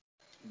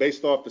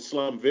based off the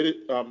Slum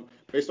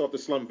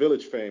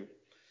Village fame.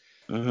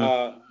 Hmm.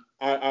 uh,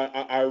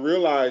 I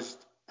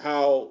realized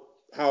how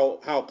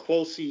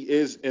close he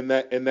is in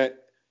that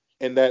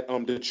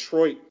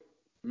Detroit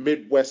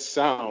Midwest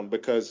sound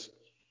because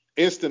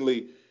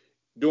instantly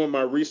doing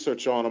my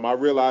research on him, I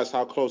realized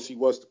how close he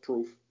was to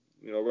Proof.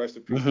 Rest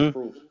in peace to Hmm.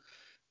 Proof.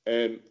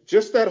 And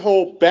just that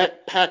whole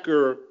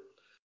backpacker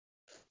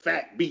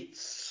fat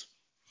beats,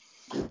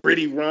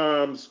 gritty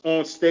rhymes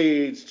on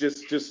stage,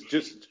 just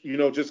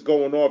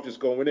going off, just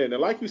going in.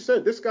 And like you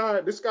said, this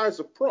guy's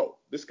a pro.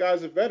 This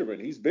guy's a veteran.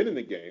 He's been in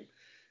the game.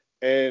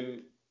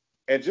 and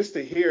and just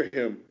to hear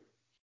him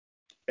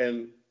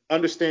and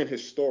understand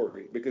his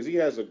story because he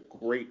has a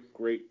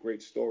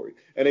great story.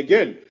 And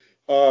again,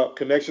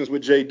 connections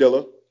with Jay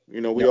Dilla.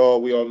 We Yep.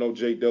 all know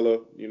Jay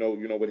Dilla.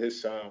 With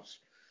his sounds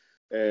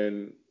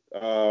and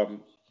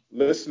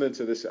listening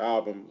to this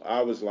album,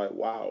 I was like,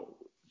 wow.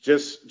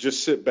 Just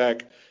sit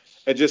back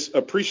and just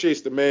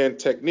appreciates the man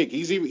technique.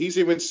 He's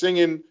even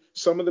singing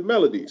some of the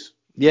melodies.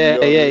 You Yeah, know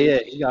what I yeah, mean? yeah.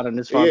 He got on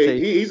this Yeah, Fonte.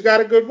 he's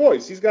got a good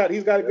voice. He's got a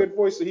Yep. good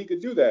voice, so he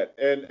could do that.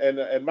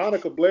 And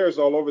Monica Blair's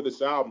all over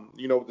this album,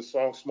 with the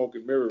song "Smoke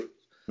and Mirror,"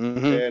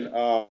 Hmm. and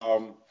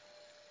um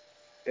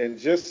and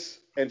just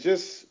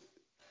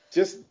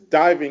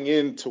diving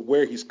into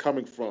where he's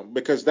coming from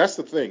because that's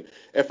the thing.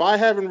 If I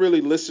haven't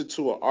really listened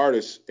to an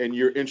artist and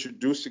you're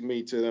introducing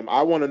me to them,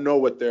 I want to know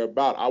what they're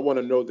about. I want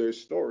to know their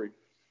story.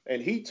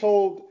 And he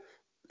told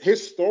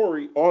his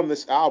story on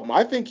this album.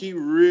 I think he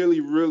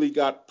really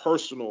got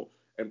personal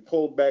and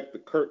pulled back the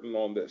curtain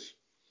on this.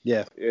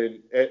 Yeah.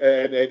 And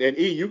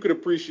E, you could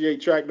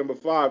appreciate track number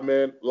 5,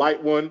 man.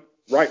 Light one,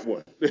 right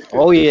one.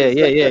 Oh yeah,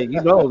 yeah,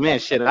 yeah. Man,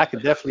 shit, I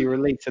could definitely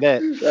relate to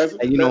that. that's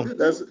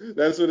And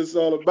that's what it's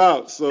all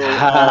about. So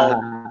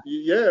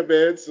yeah,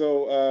 man.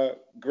 So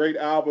great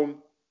album.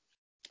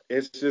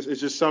 It's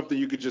just something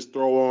you could just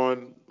throw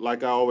on.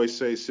 Like I always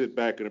say, sit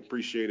back and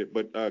appreciate it.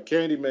 But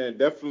Candyman,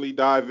 definitely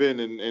dive in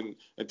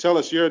and tell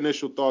us your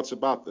initial thoughts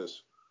about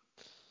this.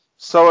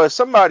 So as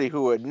somebody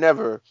who had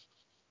never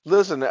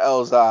listened to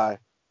Elzai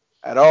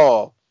at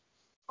all,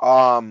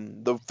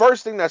 the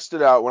first thing that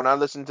stood out when I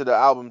listened to the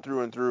album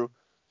through and through,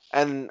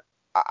 and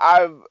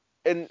I've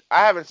and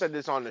I haven't said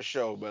this on the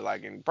show, but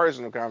like in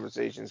personal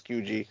conversations,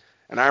 QG,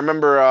 and I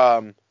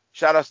remember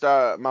shout out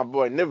to my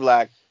boy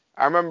Nivlak.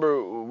 I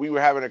remember we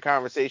were having a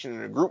conversation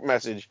in a group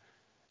message,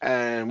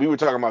 and we were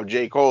talking about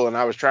J. Cole, and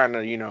I was trying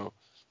to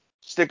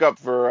stick up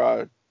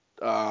for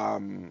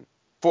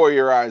For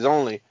Your Eyes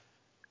Only,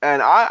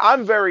 and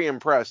I'm very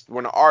impressed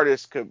when an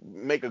artist could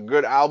make a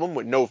good album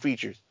with no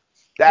features.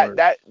 That Word.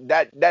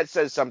 that that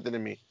says something to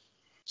me.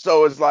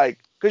 So it's like,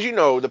 because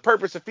the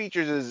purpose of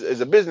features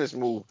is a business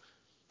move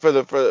for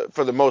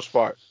the most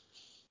part.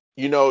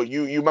 You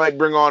might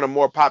bring on a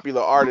more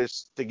popular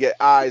artist to get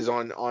eyes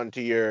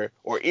onto your,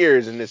 or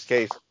ears in this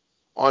case,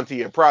 onto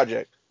your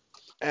project.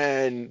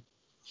 And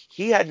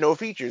he had no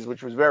features,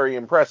 which was very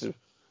impressive.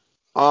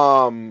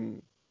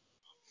 Um,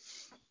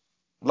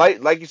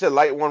 like you said,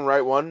 Light One,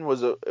 Right One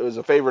was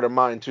a favorite of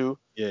mine too.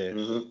 Yeah.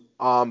 Hmm.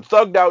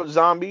 Thugged Out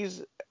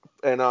Zombies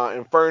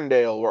and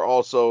Ferndale were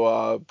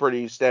also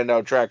pretty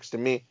standout tracks to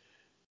me.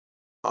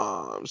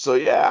 So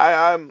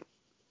yeah,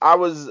 I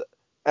was,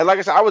 and like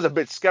I said, I was a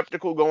bit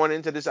skeptical going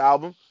into this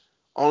album,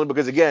 only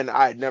because again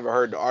I had never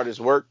heard the artist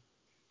work,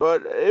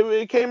 but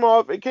it came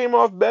off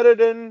better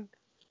than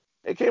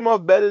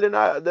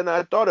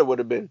I thought it would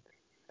have been.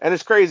 And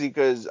it's crazy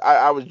because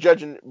I was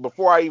judging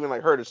before I even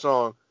like heard a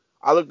song.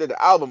 I looked at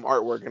the album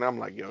artwork and I'm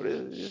like, yo,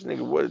 this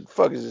nigga, what the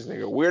fuck is this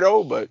nigga,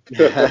 weirdo?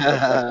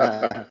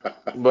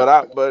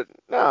 But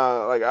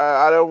nah, like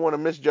I don't want to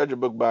misjudge a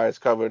book by its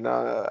cover.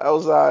 Nah,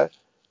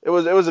 it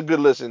was a good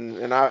listen,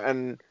 and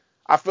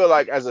I feel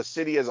like as a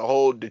city as a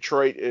whole,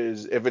 Detroit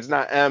is, if it's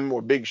not M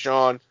or Big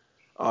Sean,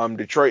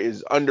 Detroit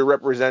is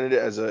underrepresented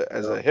as a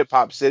Yep. hip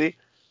hop city.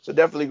 So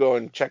definitely go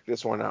and check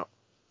this one out.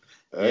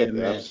 Yeah, Hey,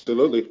 man.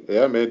 absolutely.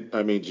 Yeah, man.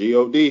 I mean,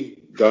 God,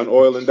 gun,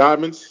 oil, and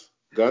diamonds,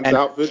 guns, And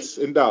outfits,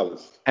 and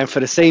dollars. and for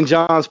the St.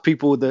 John's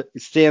people, it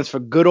stands for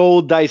good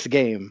old dice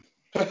game.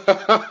 You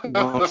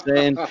know what I'm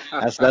saying?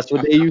 That's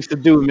what they used to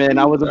do, man.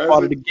 I wasn't That's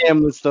part of it. the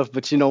gambling stuff,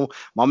 but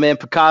my man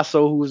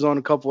Picasso, who was on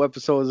a couple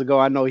episodes ago,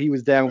 I know he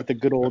was down with the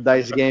good old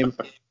dice game.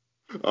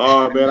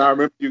 Oh man, I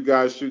remember you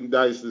guys shooting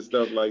dice and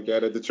stuff like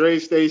that at the train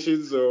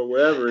stations or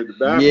wherever in the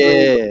bathroom.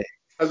 Where Yeah. you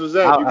guys was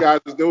at, you I, guys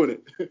was doing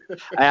it.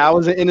 I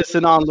was an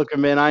innocent onlooker,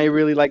 man. I ain't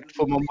really like to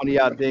put my money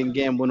out there and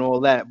gamble and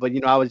all that. But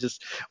I was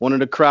just one of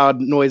the crowd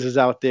noises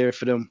out there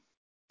for them.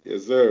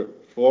 Yes, sir.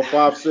 4,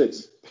 5,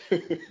 6.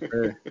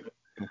 Uh,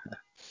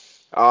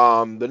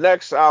 The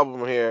next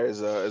album here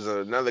is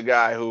another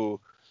guy who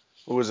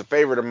was a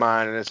favorite of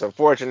mine, and it's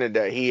unfortunate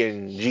that he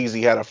and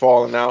Jeezy had a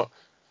falling out.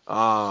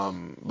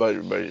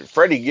 But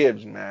Freddie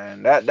Gibbs,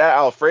 man, that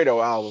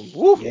Alfredo album,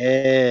 woo.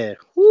 yeah.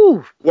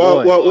 Whew,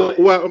 Well,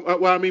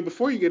 boy. I mean,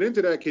 before you get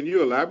into that, can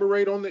you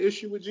elaborate on the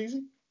issue with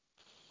Jeezy?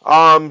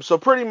 So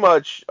pretty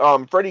much,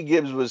 Freddie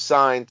Gibbs was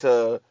signed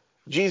to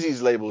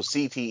Jeezy's label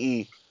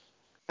CTE,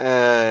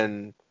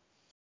 and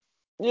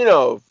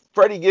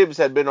Freddie Gibbs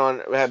had been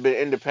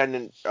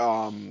independent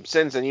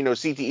since, and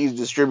CTE is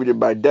distributed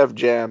by Def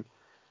Jam,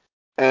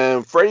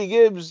 and Freddie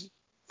Gibbs,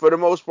 for the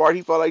most part,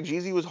 he felt like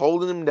Jeezy was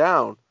holding him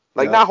down,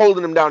 like Yep. not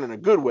holding him down in a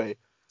good way,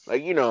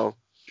 like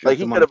like Kept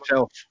he him could on the have,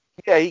 shelf.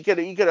 yeah, he could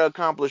have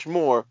accomplished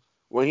more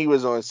when he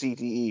was on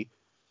CTE.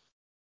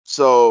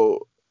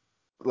 So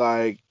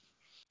like,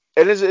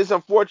 and it's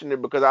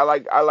unfortunate because I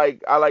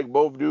like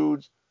both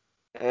dudes,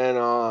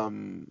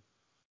 and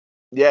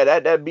yeah,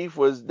 that beef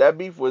was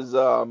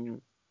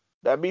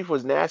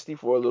nasty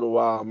for a little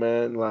while,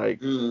 man.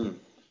 Like, Mm.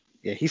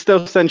 Yeah, he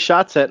still sends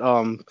shots at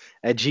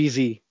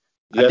Jeezy.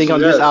 I Yes, think he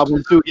on this does.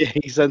 album too. Yeah,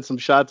 he sent some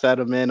shots at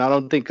him, man. I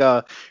don't think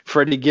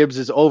Freddie Gibbs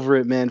is over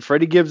it, man.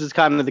 Freddie Gibbs is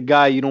kind of the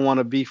guy you don't want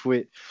to beef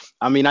with.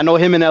 I mean, I know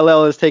him and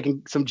LL is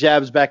taking some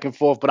jabs back and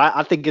forth, but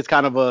I think it's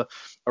kind of a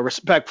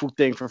respectful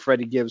thing from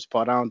Freddie Gibbs'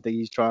 part. I don't think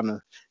he's trying to,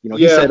 he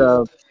Yeah, said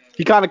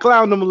he kind of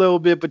clowned him a little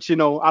bit, but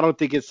I don't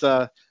think it's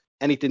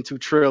anything too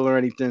trill or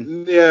anything.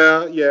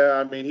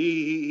 yeah. I mean,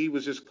 he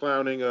was just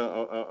clowning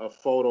a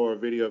photo or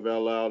video of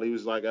LL. He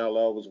was like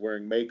LL was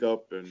wearing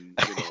makeup, and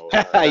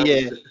that was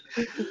Yeah. just,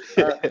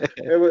 uh,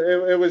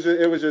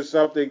 it was just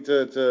something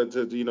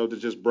to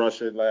just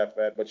brush and laugh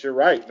at. But you're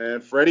right,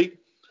 man. Freddie,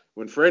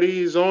 when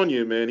Freddie's on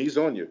you, man, he's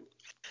on you.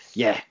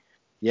 Yeah.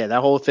 Yeah,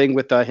 that whole thing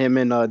with him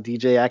and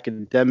DJ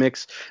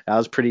Academics, that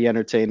was pretty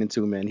entertaining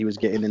too, man. He was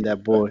getting in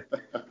that boy.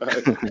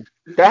 that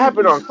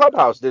happened on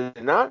Clubhouse, did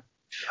it not?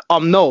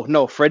 No,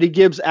 no. Freddie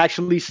Gibbs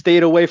actually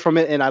stayed away from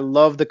it, and I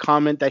love the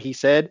comment that he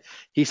said.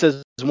 He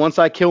says, "Once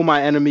I kill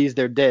my enemies,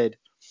 they're dead."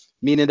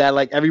 Meaning that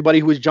like everybody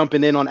who was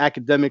jumping in on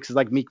Academics is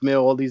like Meek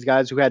Mill, all these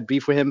guys who had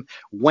beef with him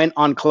went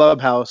on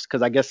Clubhouse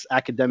because I guess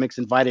Academics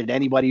invited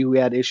anybody who he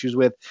had issues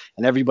with,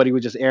 and everybody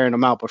was just airing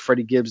them out. But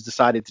Freddie Gibbs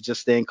decided to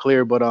just stand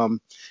clear. But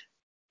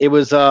it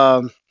was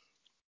an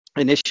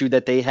issue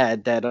that they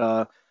had that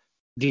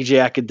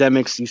DJ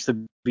Academics used to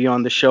be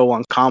on the show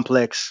on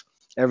Complex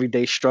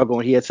Everyday Struggle,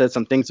 and he had said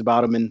some things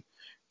about him, and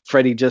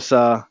Freddie just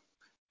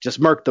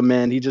murked the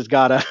man. He just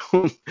got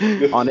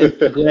on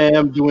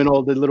Instagram doing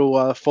all the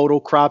little photo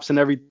crops and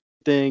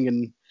everything,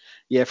 and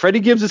yeah, Freddie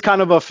Gibbs is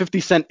kind of a 50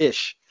 Cent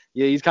ish.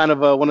 Yeah, he's kind of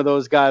one of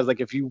those guys. Like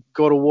if you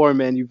go to war,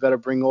 man, you better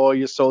bring all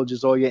your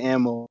soldiers, all your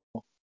ammo.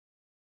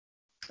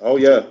 Oh So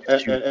yeah,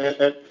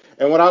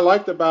 and what I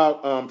liked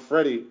about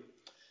Freddie,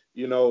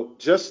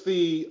 just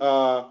the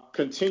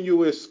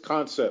continuous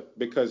concept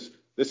because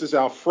this is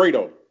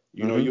Alfredo.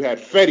 hmm You had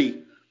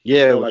Fetty,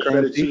 Yeah, with like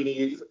currency.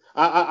 fettuccine.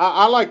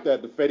 I like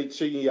that the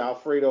fettuccine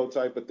Alfredo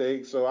type of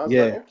thing. So I was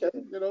like, Yeah, okay,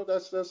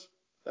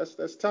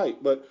 that's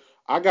tight. But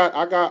I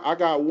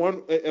got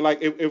one. Like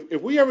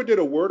if we ever did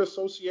a word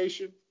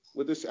association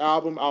with this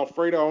album,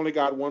 Alfredo only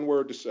got one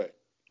word to say: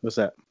 what's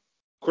that?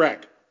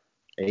 crack.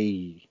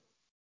 Hey,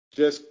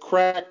 Just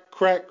crack.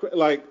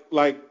 Like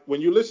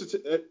when you listen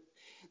to it,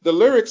 the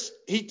lyrics,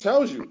 he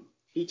tells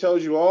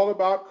you all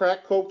about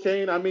crack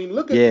cocaine. I mean,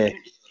 yeah,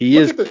 he look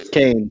is at the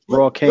Kane,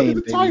 raw look at Kane,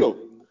 the baby. title,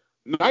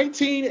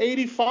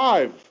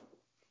 1985.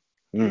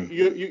 Mm.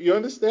 You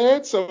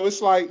understand? So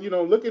it's like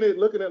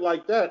looking at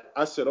like that.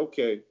 I said,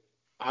 okay,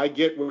 I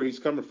get where he's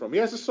coming from. He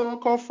has a song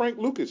called Frank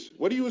Lucas.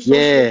 What do you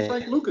associate Yeah,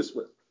 Frank Lucas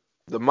with?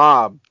 The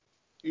Mob.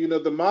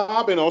 The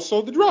mob and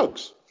also the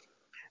drugs.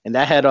 and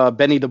that had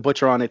Benny the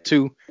Butcher on it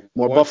too.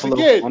 More Once Buffalo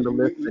again, on the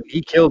list, and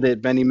he killed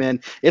it, Benny man.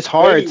 It's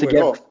hard Benny to went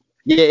get. off.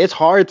 Yeah, it's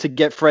hard to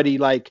get Freddie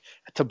like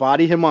to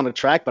body him on a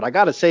track, but I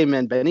gotta say,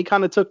 man, Benny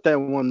kind of took that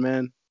one,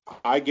 man.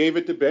 I gave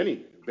it to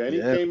Benny. Benny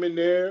Yeah, came in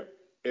there.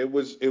 It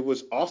was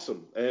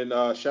awesome. And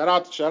shout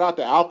out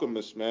to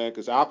Alchemist, man,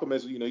 because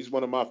Alchemist, he's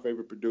one of my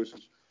favorite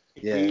producers.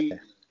 yeah,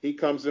 He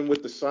comes in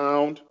with the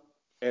sound,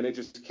 and it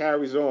just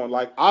carries on.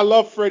 Like I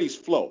love Freddie's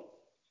flow.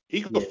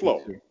 He could yeah, me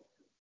flow. too.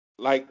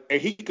 Like,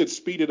 and he could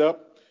speed it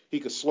up. He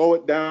could slow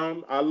it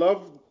down. I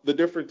love the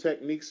different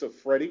techniques of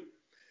Freddie.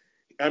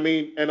 I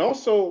mean, and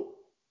also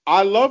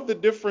I love the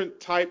different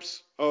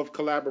types of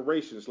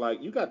collaborations.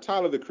 Like you got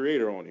Tyler the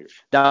Creator on here.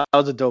 That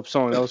was a dope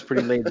song. That was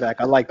pretty laid back.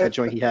 I like that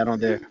joint he had on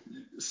there.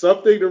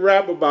 Something to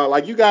rap about.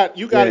 Like Yeah,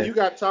 you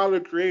got Tyler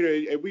the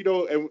Creator, and we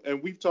don't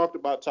and we've talked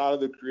about Tyler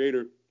the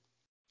Creator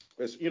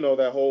as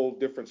that whole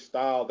different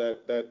style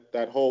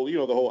that whole the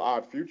whole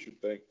Odd Future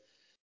thing.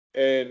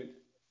 And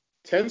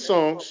 10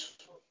 songs,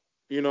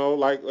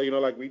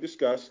 like we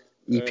discussed,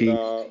 and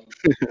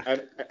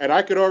EP. and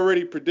I could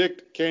already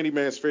predict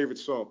Candyman's favorite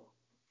song,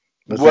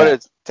 What's What that?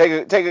 is?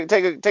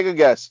 Take a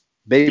guess.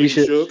 Baby Big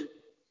shit. Suge.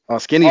 Oh,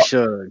 Skinny Oh,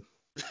 Suge.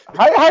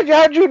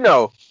 how'd you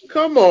know?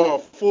 Come on,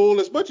 fool!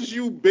 As much as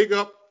you big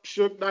up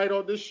Suge Knight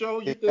on this show,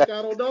 you think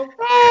I don't know?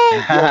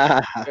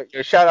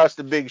 Yo, shout outs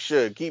to Big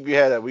Suge. Keep your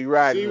head up. We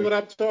riding See with what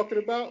I'm talking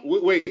about?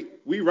 Wait,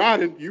 we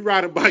riding? You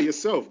riding by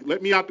yourself?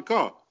 Let me out the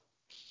car.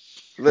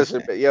 you.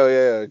 Listen,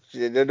 yo.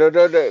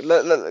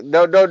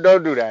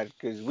 Don't do that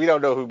because we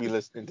don't know who be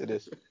listening to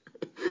this.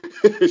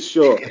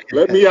 Sure.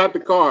 Let me out the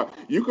car.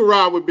 You can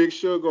ride with Big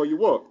Suge all you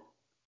want.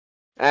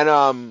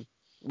 And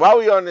while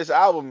we on this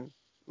album,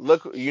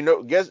 look,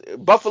 guess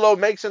Buffalo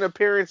makes an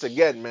appearance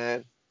again,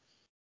 man.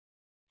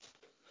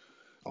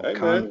 Oh, Hey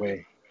man,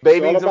 Conway. it's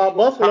all Babies and about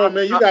Buffalo,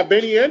 man. You got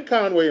Benny and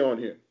Conway on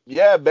here.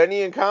 yeah,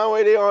 Benny and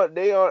Conway they on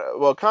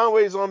well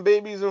Conway's on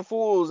Babies and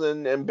Fools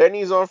and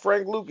Benny's on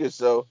Frank Lucas,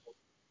 so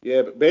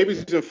Yeah, but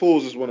Babies and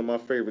Fools is one of my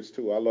favorites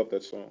too. I love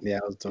that song. Yeah,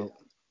 that was dope.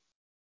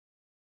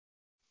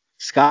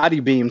 Scotty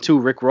Beam too.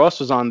 Rick Ross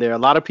was on there. A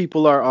lot of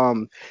people are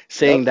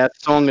saying Yep.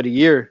 that song of the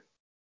year.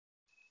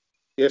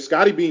 Yeah,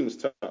 Scotty Beam is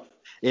tough.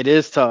 It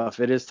is tough.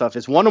 It is tough.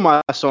 It's one of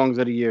my songs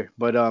of the year.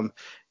 But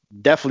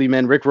definitely,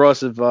 man, Rick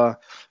Ross have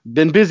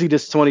been busy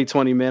this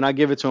 2020, man. I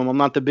give it to him. I'm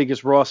not the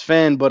biggest Ross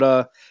fan, but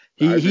I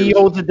agree he with you.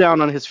 holds it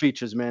down on his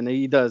features, man.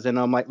 He does. And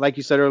like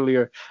you said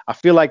earlier, I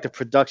feel like the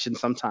production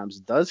sometimes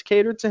does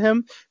cater to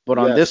him. But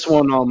on this Yes,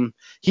 one,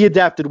 he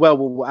adapted well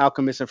with what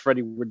Alchemist and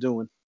Freddie were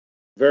doing.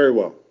 very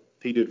well.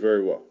 He did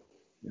very well.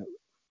 Yep.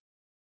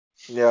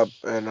 yep.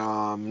 And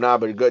nah,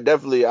 but good,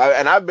 definitely.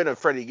 I've been a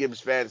Freddie Gibbs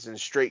fan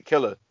since Straight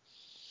Killer,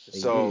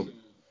 so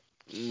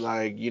Mm.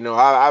 like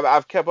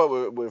I've kept up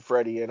with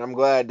Freddie, and I'm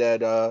glad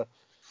that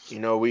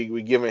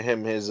we giving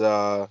him his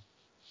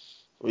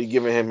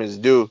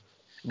due.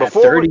 At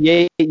Before we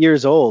 38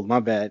 years old, my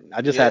bad.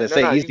 I just had yeah to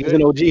say no he's you he's an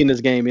good OG in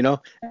this game, and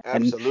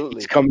he's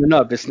absolutely. coming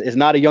up. It's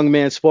not a young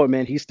man's sport,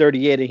 man. He's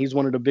 38 and he's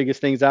one of the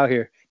biggest things out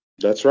here.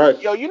 That's right.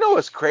 Yo, you know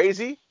what's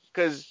crazy?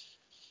 Because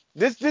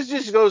this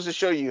just goes to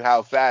show you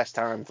how fast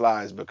time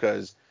flies.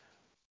 Because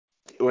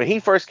when he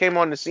first came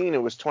on the scene,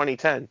 it was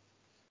 2010,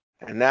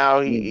 and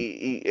now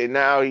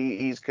Mm.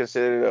 he's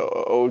considered a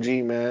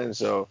OG man.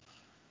 So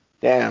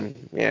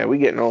damn, yeah, we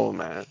getting old,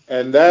 man.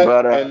 And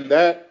But that and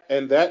that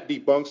and that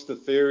debunks the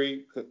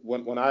theory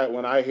when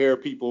I hear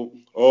people,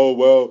 oh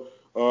well,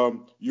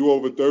 you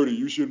over 30,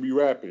 you shouldn't be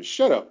rapping.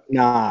 Shut up.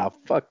 Nah,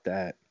 fuck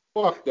that.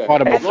 Fuck that.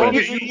 Part of my As and long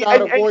friends. as you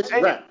got a voice,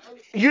 rap.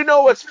 you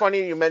know what's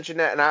funny? You mentioned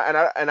that,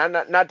 and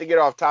I not to get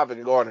off topic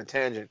and go on a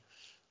tangent,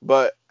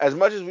 but as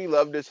much as we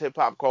love this hip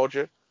hop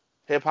culture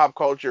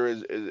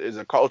is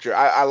a culture.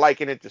 I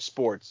liken it to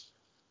sports.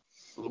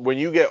 When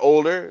you get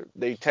older,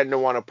 they tend to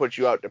want to put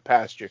you out to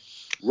pasture.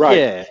 Right.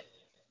 Yeah,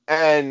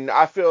 And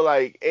I feel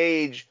like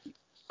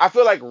I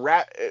feel like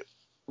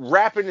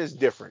rapping is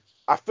different.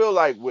 I feel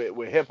like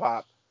with hip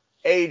hop,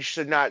 age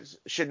should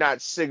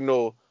not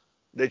signal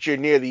that you're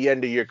near the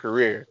end of your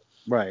career.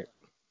 right.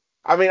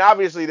 I mean,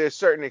 obviously there's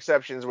certain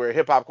exceptions where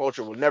hip hop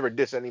culture will never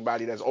diss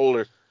anybody that's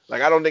older.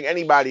 Like I don't think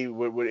anybody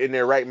would in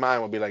their right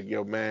mind would be like,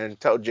 "Yo, man,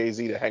 tell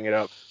Jay-Z to hang it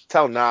up.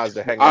 Tell Nas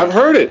to hang it I've up."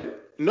 heard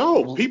it.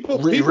 No, people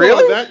are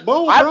Really? that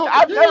bold, I've bro.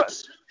 I've never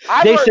Yes.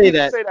 I've They heard say people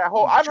that say that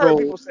I've heard troll.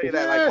 people say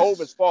that like Hov has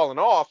Yes. fallen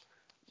off,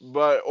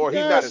 or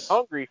he's not as Yes.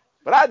 hungry.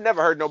 But I've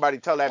never heard nobody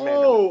tell that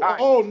man to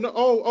retire.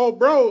 No,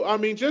 bro. I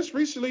mean, just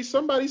recently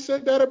somebody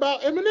said that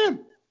about Eminem.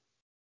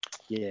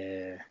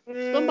 Yeah,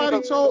 Mm, but, but,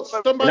 and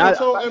Somebody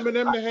told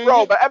Eminem to hang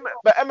bro, it.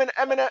 but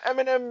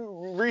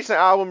Eminem recent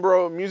album,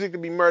 bro, Music to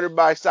Be Murdered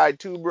by Side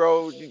 2,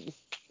 bro.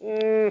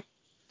 Mm,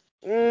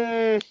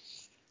 mm,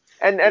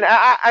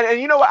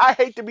 and you know what? I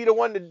hate to be the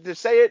one to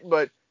say it,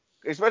 but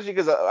especially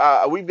because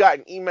we've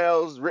gotten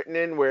emails written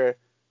in where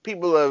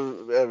people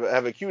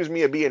have accused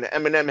me of being an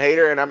Eminem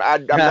hater, and I'm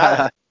not an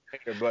Eminem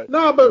hater, but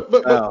No, but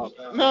wow.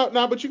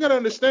 no, but you gotta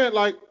understand.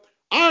 Like,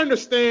 I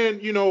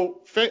understand,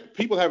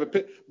 people have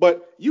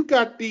but you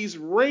got these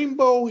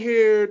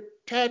rainbow-haired,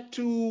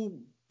 tattoo,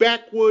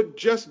 backwood,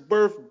 just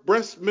birth,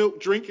 breast milk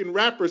drinking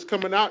rappers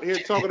coming out here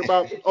talking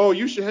about, oh,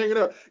 you should hang it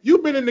up.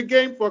 You've been in the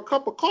game for a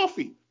cup of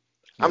coffee.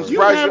 Word.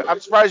 You have. I'm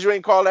surprised you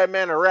ain't call that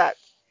man a rat.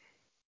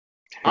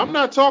 I'm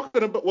not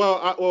talking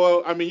about.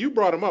 I mean, you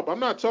brought him up. I'm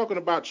not talking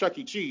about Chuck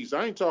E. Cheese.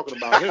 I ain't talking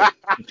about him.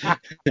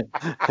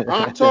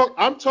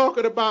 I'm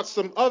talking about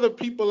some other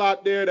people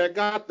out there that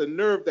got the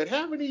nerve that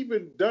haven't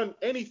even done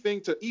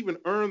anything to even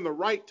earn the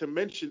right to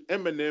mention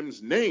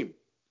Eminem's name.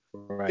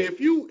 Right. If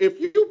you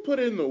put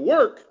in the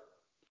work,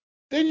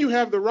 then you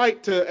have the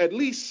right to at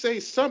least say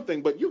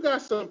something. But you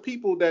got some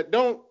people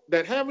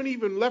that haven't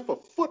even left a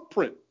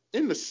footprint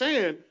in the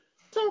sand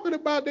talking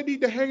about they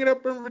need to hang it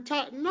up and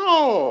retire.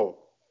 No,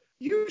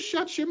 you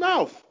shut your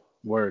mouth.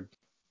 Word.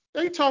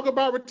 They talk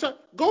about retire.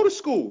 Go to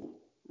school,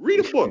 read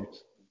a book,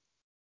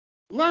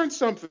 learn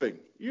something.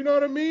 You know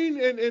what I mean?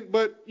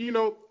 But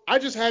I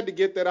just had to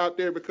get that out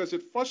there because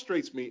it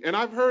frustrates me. And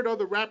I've heard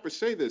other rappers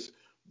say this.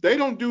 They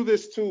don't do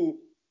this to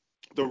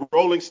the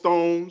Rolling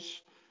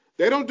Stones.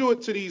 They don't do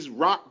it to these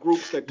rock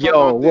groups that come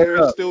Yo, out what there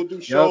and up? still do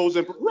Yep, shows.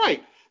 And right,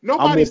 I'm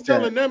nobody's with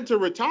telling that. them to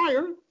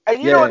retire.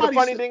 And you know what Yeah, the Nobody's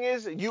funny thing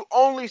is? You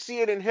only see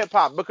it in hip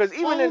hop because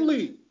even in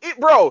only. it,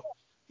 bro,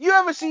 you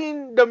ever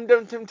seen them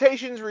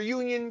Temptations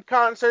reunion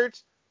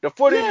concerts? The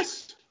footage,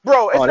 Yes.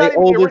 bro, oh, they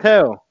old as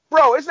hell.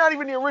 It's not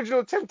even the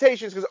original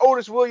Temptations because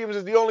Otis Williams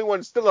is the only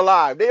one still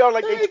alive. They are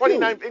like their Thank you.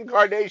 29th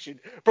incarnation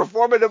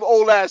performing them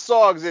old ass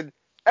songs, and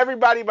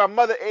everybody my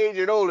mother age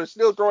and older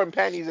still throwing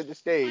panties at the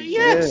stage. So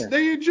Yes, Yeah,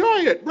 they enjoy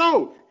it,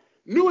 bro.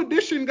 New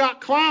Edition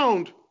got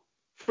clowned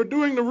for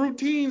doing the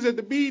routines at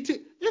the BET.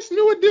 It's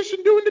New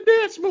Edition doing the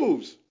dance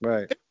moves.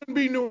 right. It wouldn't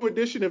be New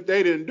Edition if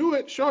they didn't do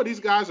it. Sure,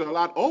 these guys are a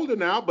lot older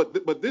now, but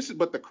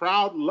the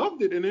crowd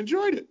loved it and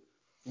enjoyed it.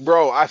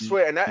 bro, I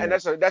swear, and Yeah.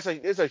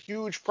 it's a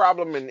huge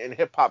problem in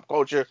hip hop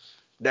culture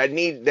that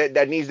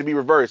needs to be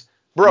reversed,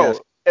 Yes. bro.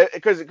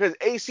 Because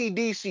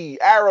AC/DC,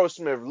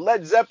 Aerosmith,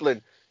 Led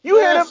Zeppelin, you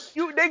hear them,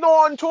 Yes. they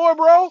go on tour,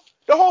 bro.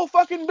 The whole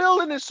fucking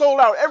building is sold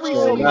out every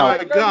Oh Sold city, out. my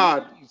man. They're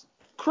God. huge.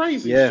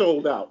 Crazy Yeah.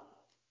 sold out.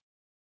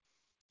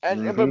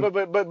 And Hmm.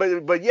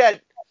 but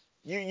yet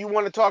you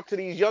want to talk to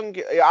these young.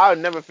 I'll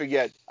never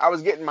forget. I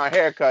was getting my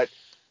hair cut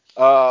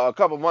a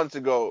couple months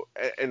ago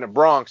in the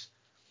Bronx,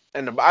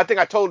 and I think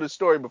I told this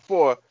story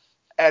before.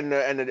 And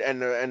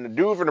the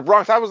dude from the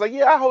Bronx, I was like,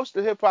 yeah, I host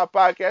a hip hop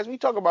podcast. We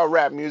talk about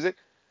rap music.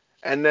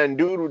 And then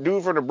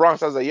dude from the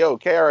Bronx, I was like, yo,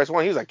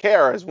 KRS-One. He was like,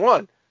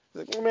 KRS-One.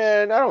 He's like,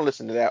 man, I don't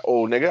listen to that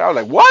old nigga. I was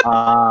like, what? You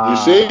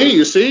Ah, see,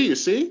 you see, you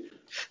see.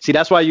 see,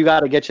 that's why you got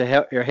to get your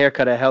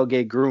haircut at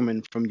Hellgate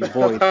Grooming from your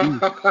boy D,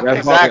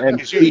 Rev Barber Exactly,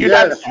 because MC.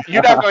 Yes.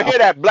 you're not gonna hear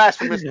that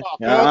blasphemous talk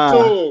from me. Talk to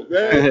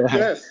Ah, him, man.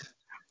 Yes.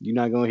 you're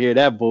not gonna hear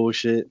that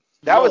bullshit.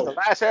 That was the No.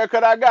 last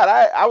haircut I got.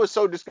 I was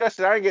so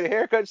disgusted. I didn't get a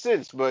haircut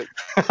since. But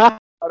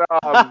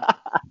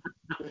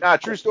nah,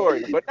 true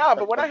story.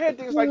 But when I hear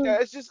things like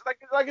that, it's just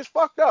like it's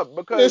fucked up It's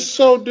because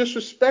so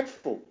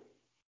disrespectful.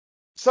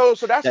 so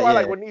that's That, why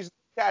like yeah, when these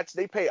cats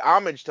they pay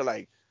homage to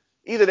like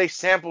either they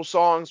sample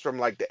songs from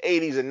like the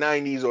 80s and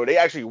 90s or they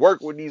actually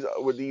work with these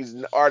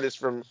artists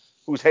from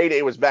whose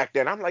heyday was back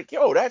then. I'm like,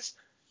 yo, that's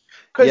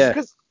yeah.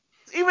 because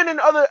even in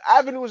other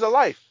avenues of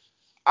life,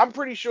 I'm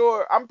pretty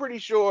sure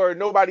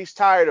nobody's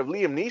tired of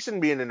Liam Neeson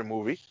being in the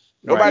movie.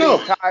 Right.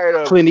 Nobody's No. tired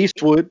of Clint Ethan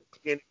Eastwood.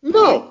 being in the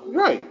movie. No.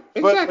 Right.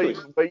 Exactly.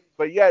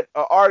 But yet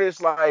an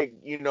artist like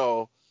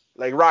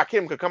like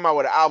Rakim could come out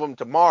with an album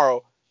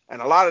tomorrow,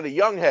 and a lot of the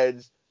young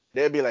heads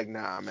they'd be like,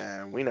 nah,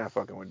 man, we not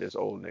fucking with this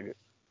old nigga.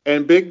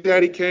 And Big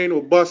Daddy Kane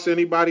will bust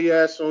anybody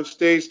ass on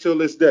stage till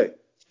this day.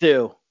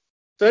 Still.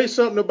 Say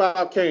something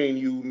about Kane,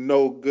 you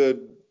no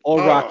good. Or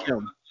Oh,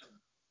 Rakim.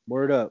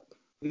 Word up.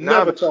 Nah,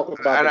 never talk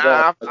about and the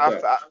dog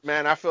like that.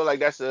 man, I feel like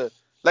that's a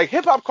like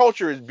hip hop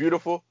culture is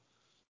beautiful,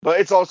 but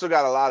it's also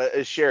got a lot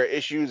of shared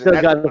issues, and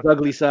Still got his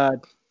ugly side.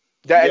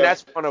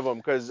 that's Yep. one of them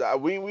because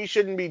we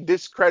shouldn't be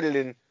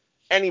discrediting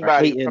Or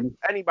hating.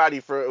 anybody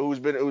for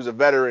who's a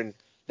veteran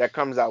that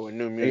comes out with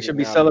new They music should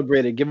be now.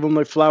 celebrated. Give them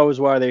their flowers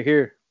while they're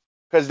here.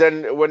 Because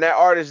then when that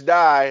artist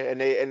die and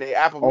they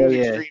Apple Oh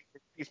Music yeah. stream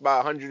increased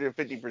by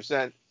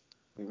 150%,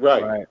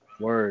 Right. Right.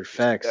 Word.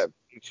 Facts. that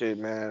shit,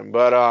 man.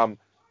 But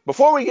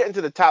before we get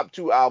into the top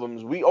two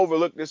albums, we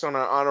overlooked this on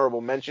our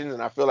honorable mentions,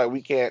 and I feel like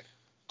we can't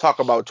talk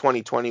about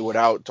 2020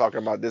 without talking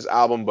about this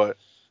album. But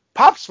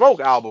Pop Smoke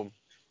album,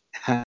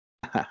 and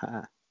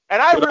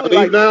I Should I really leave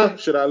like it. now?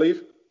 Should I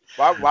leave?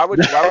 Why would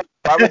you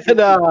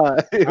leave? Nah.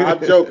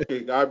 I'm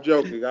joking. I'm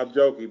joking. I'm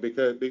joking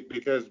because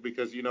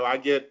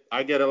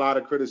I get a lot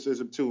of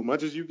criticism too.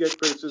 Much as you get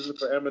criticism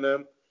for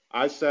Eminem,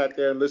 I sat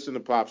there and listened to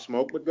Pop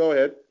Smoke. But go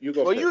ahead. You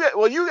go first.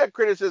 You get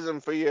criticism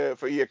for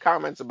your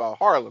comments about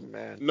Harlem,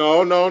 man.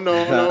 No, no,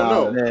 no, no, Oh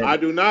no. man. I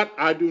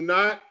do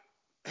not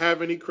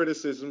have any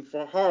criticism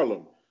for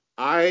Harlem.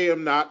 I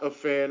am not a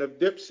fan of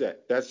Dipset.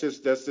 That's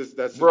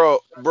Bro,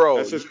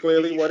 just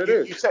clearly what it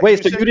is. Wait, you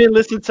so said you didn't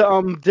listen to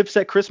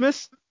Dipset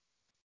Christmas?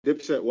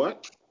 Dipset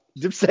what?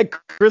 Dipset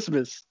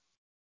Christmas.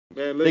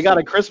 Man, They got a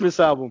listen. Christmas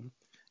album.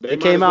 They It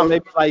might came as out well.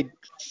 maybe like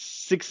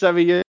 6,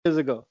 7 years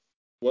ago.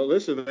 Well,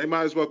 listen. They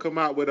might as well come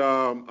out with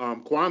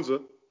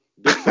Kwanzaa.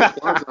 Dipset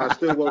Kwanzaa. I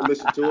still won't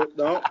listen to it.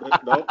 No,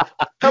 no. I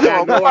come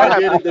had on, no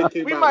idea that they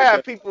came we out might with have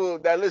that. people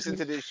that listen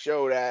to this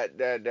show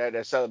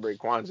that celebrate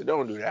Kwanzaa.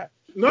 Don't do that.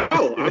 No,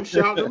 I'm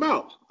shouting them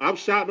out. I'm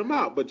shouting them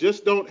out. But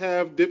just don't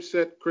have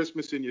Dipset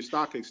Christmas in your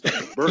stocking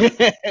stuffers. Burn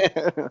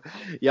it.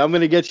 Yeah, I'm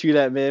gonna get you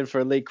that, man, for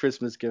a late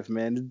Christmas gift,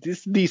 man. This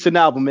is a decent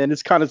album, man.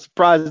 It's kind of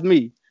surprised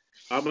me.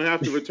 I'm gonna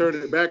have to return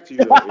it back to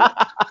you though.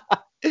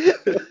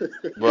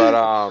 But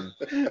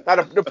now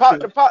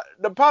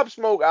the Pop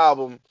Smoke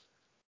album,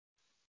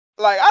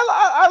 like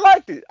I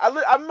liked it.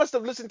 I must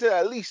have listened to it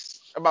at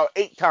least about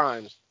 8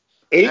 times,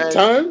 Eight and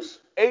times?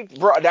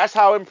 bro, that's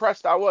how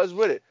impressed I was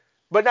with it.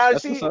 But now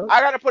That's what's see, up. I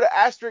gotta put an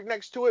asterisk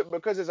next to it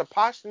because it's a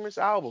posthumous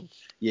album,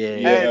 Yeah.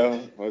 and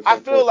Yeah, it's I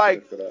feel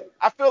like unfortunate for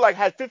that.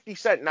 had 50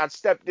 Cent not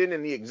stepped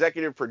in the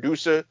executive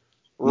producer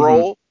Hmm.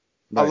 role,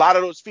 a Right. lot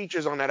of those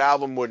features on that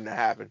album wouldn't have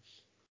happened.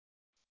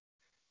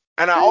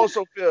 And I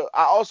also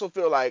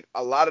feel like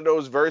a lot of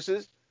those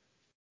verses,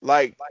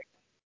 like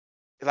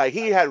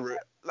he had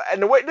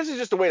and the way this is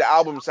just the way the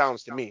album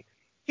sounds to me.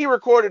 He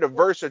recorded a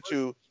verse or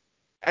two,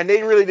 and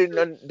they really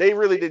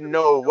didn't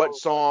know what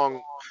song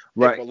it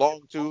Right.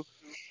 belonged to,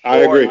 I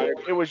or agree.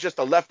 it was just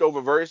a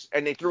leftover verse,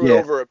 and they threw it Yeah.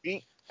 over a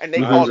beat, and they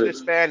I Hmm. called agree.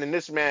 this man and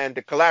this man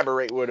to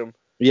collaborate with him.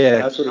 Yeah.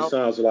 That's what You it know?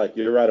 sounds like.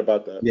 You're right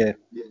about that. Yeah.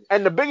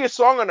 And the biggest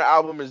song on the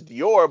album is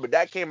Dior, but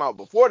that came out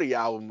before the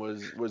album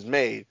was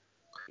made.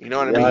 You know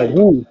what I The Right. mean?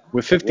 Woo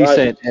with 50 Right.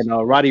 Cent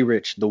and Roddy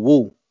Rich. The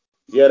Woo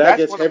Yeah, that That's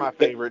gets one of heavy. my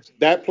favorites.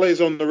 That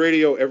plays on the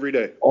radio every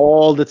day.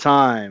 all the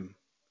time.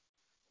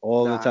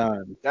 All the Nah,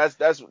 time. that's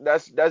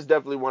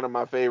definitely one of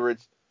my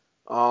favorites.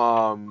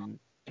 Um,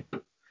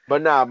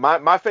 but nah,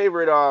 my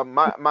favorite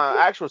my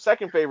actual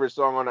second favorite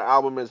song on the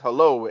album is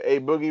Hello with A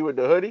Boogie with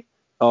the Hoodie.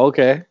 Oh,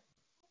 okay.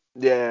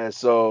 Yeah,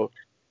 so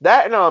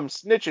that and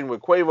Snitching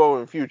with Quavo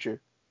and Future.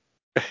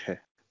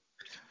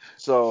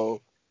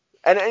 So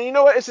and you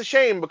know what? It's a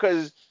shame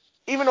because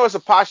even though it's a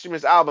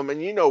posthumous album,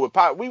 and you know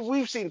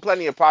we've seen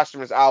plenty of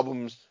posthumous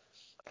albums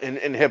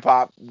in hip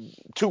hop.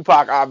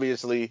 Tupac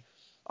obviously,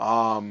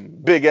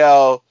 Big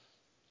L,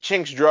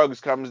 Chinx Drugs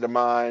comes to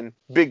mind,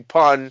 Big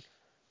Pun.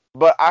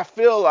 But I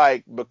feel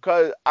like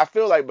because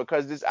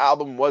this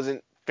album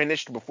wasn't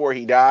finished before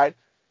he died,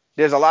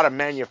 there's a lot of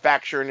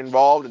manufacturing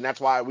involved, and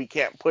that's why we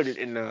can't put it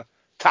in the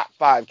top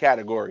 5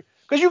 category.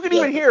 Because you can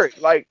even Right. hear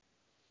it. Like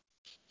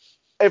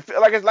if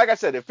like I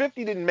said, if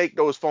 50 didn't make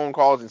those phone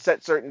calls and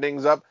set certain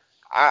things up,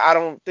 I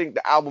don't think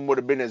the album would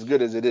have been as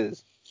good as it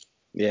is.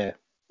 Yeah.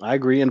 I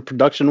agree. And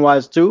production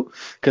wise too,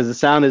 because the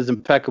sound is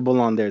impeccable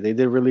on there. They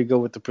did really good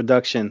with the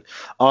production.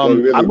 They I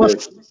really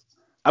did.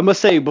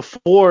 must say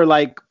before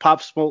like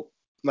Pop Smoke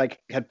like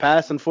had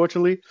passed,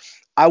 unfortunately,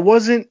 I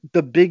wasn't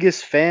the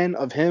biggest fan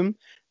of him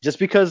just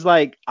because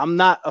like I'm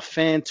not a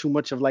fan too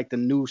much of like the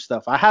new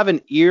stuff. I have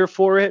an ear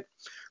for it,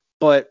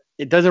 but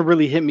it doesn't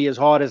really hit me as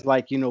hard as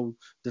like, the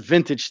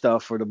vintage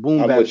stuff or the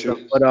boom I'm bap with stuff.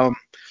 you. But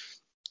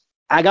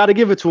I gotta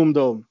give it to him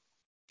though.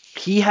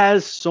 He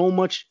has so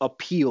much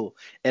appeal,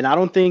 and I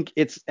don't think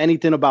it's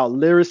anything about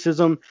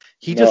lyricism.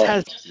 He just No.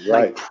 has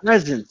like Right.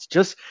 presence,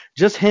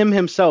 just him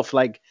himself,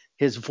 like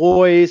his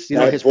voice,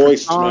 That his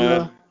voice,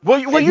 man. persona,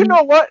 Well, and you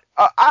know what?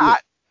 yeah,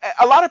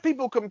 A lot of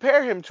people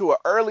compare him to an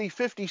early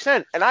 50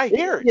 Cent, and I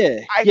hear it. yeah,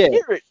 I yeah,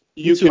 hear it.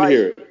 me You can too. Like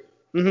hear it.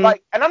 Hmm.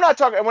 and I'm not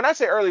talking. When I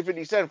say early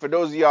 50 Cent, for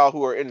those of y'all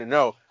who are in the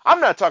know,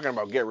 I'm not talking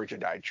about Get Rich or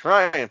Die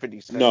Trying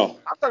 50 Cent. No.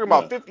 I'm talking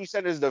about No. 50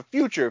 Cent is the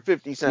future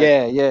 50 Cent.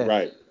 Yeah, yeah,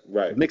 Right. the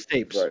Right.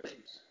 mixtapes. Right.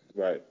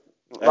 Right.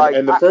 And Like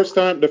and the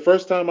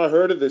first time I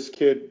heard of this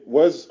kid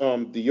was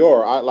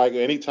Dior. I like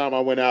anytime I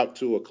went out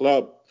to a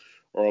club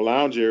or a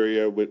lounge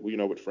area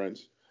with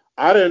friends,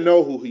 I didn't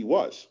know who he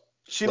was.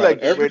 she Right, But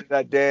liked the every way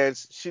that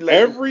dance. She liked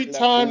the way every that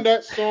time move.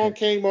 that song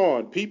came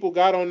on, people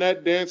got on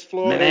that dance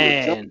floor. They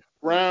were jumping man.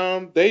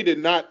 around. They did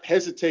not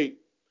hesitate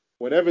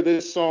whenever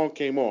this song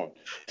came on.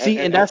 And See,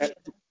 and, and and, that's and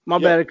my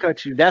yeah. bad to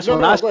cut you. That's No,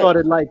 when no, I no. Go ahead.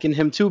 started liking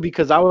him too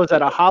because I was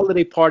at a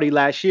holiday party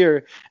last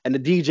year and the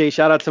DJ,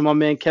 shout out to my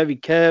man Kevy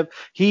Kev,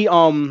 he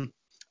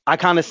I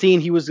kind of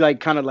seen he was like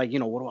kind of like,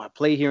 what do I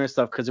play here and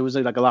stuff because it was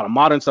like a lot of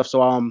modern stuff. So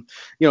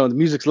the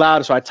music's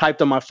loud, so I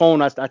typed on my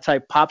phone, I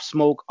typed Pop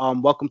Smoke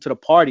Welcome to the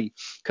Party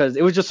because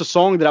it was just a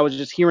song that I was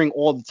just hearing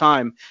all the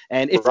time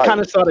and it's Right. kind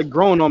of started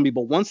growing on me.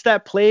 But once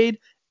that played,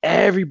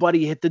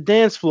 everybody hit the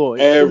dance floor.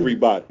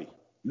 Everybody.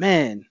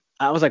 Man,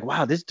 I was like,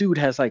 wow, this dude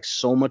has like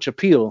so much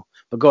appeal.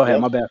 But go ahead,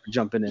 Yep. my bad for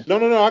jumping in. No,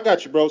 no, no. I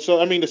got you, bro. So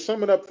I mean, to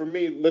sum it up for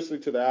me,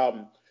 listening to the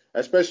album,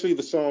 especially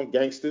the song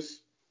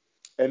 "Gangsters,"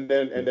 and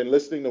then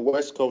listening to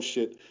West Coast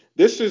shit.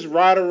 This is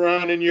ride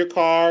around in your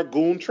car,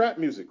 goon trap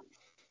music.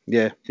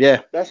 Yeah,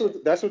 yeah, That's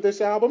what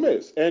this album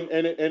is, and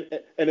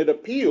it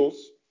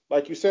appeals,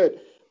 like you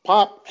said.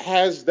 Pop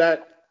has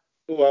that,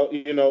 well,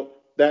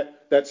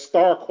 that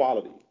star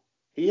quality.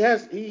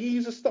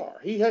 He's a star.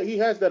 He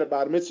has that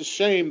about him. It's a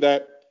shame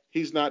that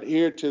he's not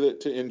here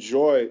to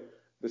enjoy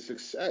the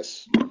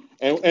success,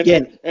 and and yeah,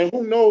 and, and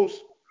who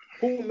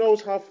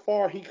knows how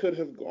far he could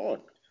have gone,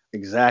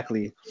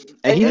 exactly.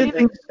 And And he and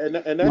did you things. and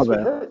My that's what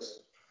bad. hurts.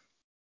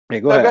 Hey,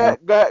 go no, ahead, go Al. ahead,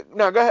 go ahead.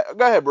 No,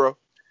 go ahead, bro.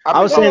 I've I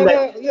been was No, saying no,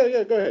 talking. that no. Yeah,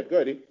 yeah. Go ahead, go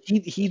ahead. E.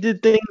 he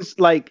did things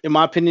like, in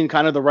my opinion,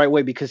 kind of the right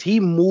way because he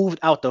moved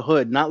out the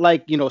hood, not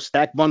like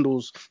Stack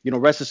Bundles,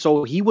 rest his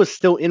soul. He was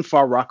still in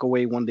Far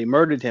Rockaway when they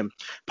murdered him.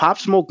 Pop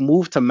Smoke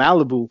moved to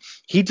Malibu.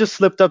 He just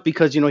slipped up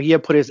because he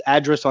had put his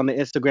address on the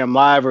Instagram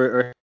Live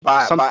or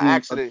By something or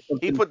accident. He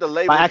something put the by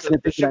label to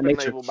accident, the things of that shipping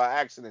nature. label by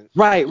accident.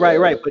 Right, right, Yeah,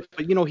 right. But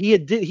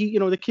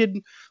the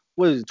kid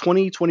was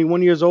 20,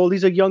 21 years old.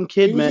 He's a young he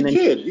kid, was a man, and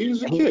kid. He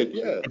was a and he, kid.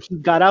 Yeah. and he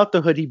got out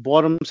the hood. He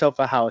bought himself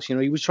a house.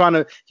 He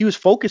was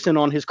focusing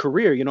on his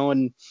career,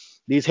 and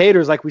these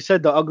haters, like we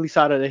said, the ugly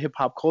side of the hip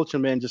hop culture,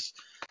 man, just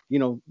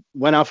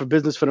went out for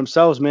business for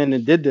themselves, man,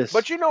 and did this.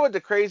 But you know what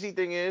the crazy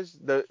thing is?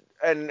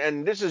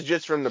 And this is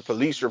just from the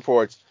police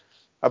reports.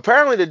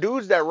 Apparently the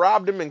dudes that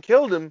robbed him and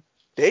killed him,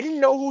 they didn't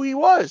know who he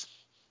was.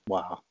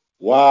 Wow.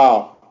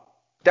 Wow.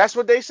 That's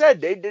what they said.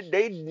 They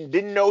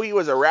didn't know he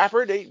was a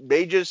rapper.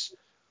 They just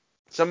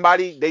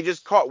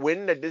caught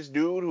wind that this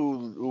dude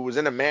who was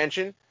in a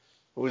mansion,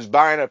 who was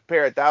buying a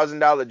pair of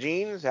 $1,000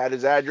 jeans, had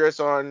his address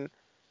on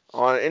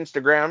on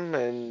Instagram,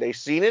 and they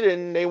seen it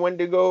and they went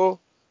to go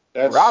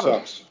That rob him.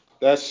 sucks.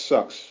 That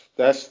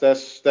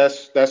sucks.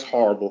 That's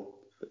horrible.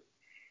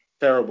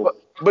 Terrible.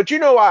 But you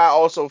know why I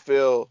also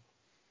feel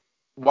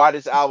why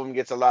this album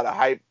gets a lot of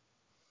hype?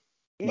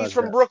 He's What's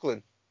from that?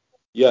 Brooklyn,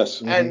 Yes.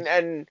 Hmm.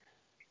 and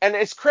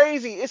it's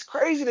crazy. It's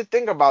crazy to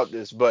think about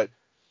this, but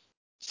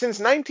since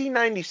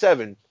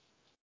 1997,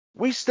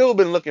 we still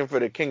been looking for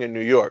the King of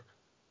New York.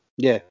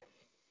 Yeah.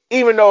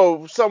 Even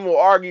though some will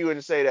argue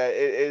and say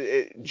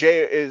that Jay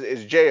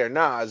is Jay or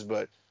Nas,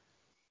 but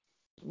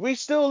we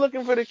still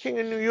looking for the King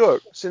of New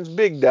York since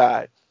Big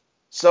died.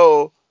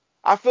 So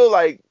I feel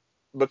like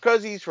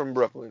because he's from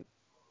Brooklyn,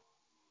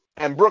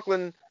 and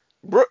Brooklyn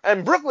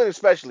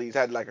especially has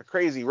had like a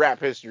crazy rap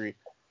history.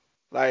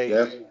 Like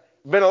Yeah.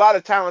 been a lot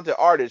of talented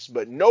artists,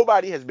 but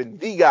nobody has been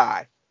the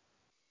guy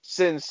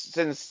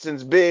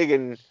since Big.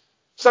 And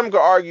some could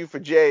argue for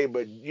Jay,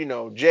 but you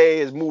know Jay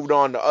has moved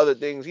on to other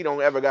things. He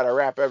don't ever got to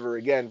rap ever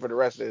again for the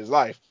rest of his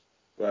life.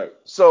 Right.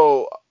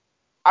 So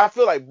I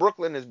feel like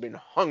Brooklyn has been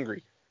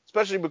hungry,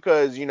 especially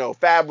because you know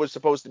Fab was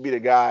supposed to be the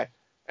guy,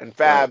 and Right.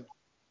 Fab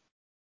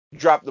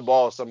dropped the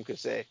ball. Some could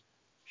say.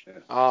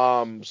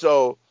 Yeah.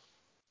 So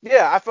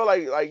yeah, I feel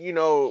like you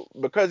know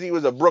because he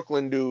was a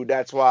Brooklyn dude,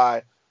 that's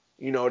why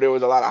you know there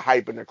was a lot of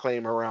hype and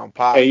acclaim around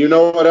Pop. And you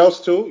know what else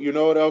too? You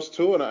know what else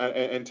too?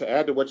 And to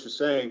add to what you're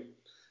saying,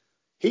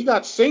 he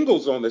got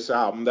singles on this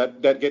album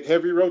that get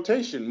heavy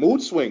rotation.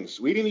 Mood Swings.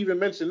 We didn't even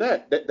mention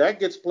that. That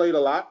gets played a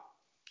lot.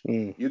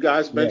 Mm. You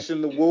guys Yeah.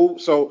 mentioned the Woo.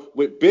 So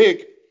with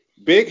Big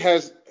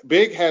has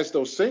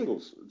those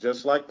singles,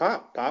 just like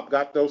Pop. Pop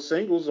got those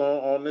singles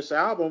on this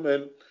album,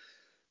 and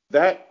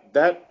that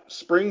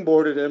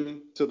springboarded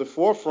him to the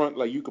forefront.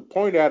 Like you could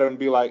point at him and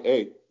be like,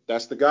 "Hey,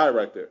 that's the guy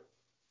right there."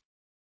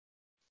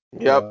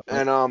 Yep.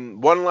 Yeah.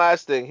 And one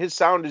last thing, his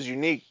sound is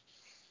unique.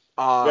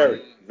 Very,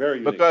 Um, very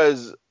unique.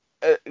 because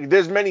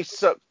there's many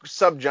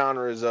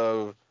subgenres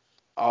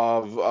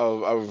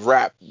of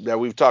rap that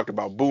we've talked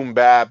about, boom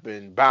bap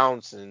and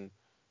bounce and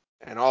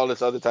all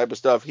this other type of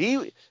stuff.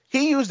 He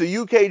used the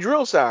UK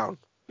drill sound,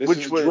 This which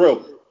is was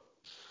drill.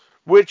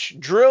 which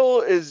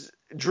drill is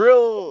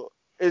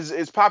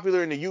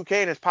popular in the UK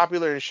and it's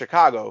popular in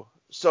Chicago.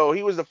 So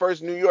he was the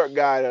first New York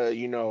guy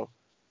to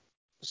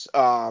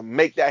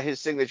make that his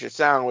signature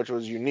sound, which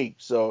was unique.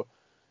 So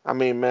I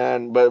mean,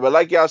 man, but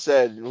like y'all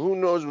said, who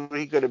knows what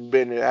he could have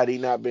been had he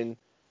not been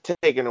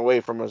taken away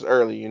from us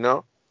early, you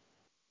know?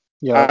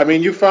 Yeah. I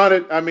mean, you found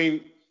it.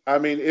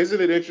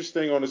 Isn't it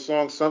interesting on the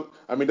song?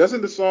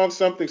 Doesn't the song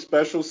 "Something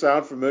Special"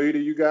 sound familiar to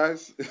you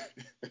guys?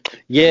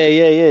 Yeah.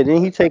 Yeah. Yeah.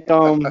 Didn't he take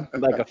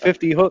like a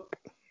 50 hook?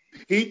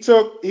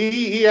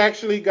 He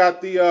actually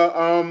got the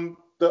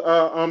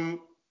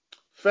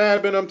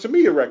Fab and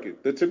Tamia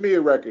record, the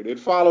Tamia record. It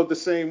followed the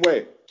same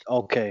way.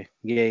 Okay.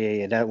 Yeah. Yeah.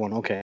 Yeah. That one.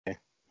 Okay.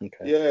 Okay.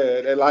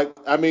 Yeah, and like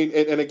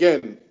and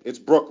again, it's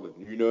Brooklyn.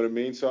 You know what I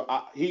mean? So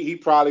he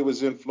probably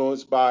was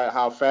influenced by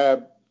how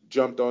Fab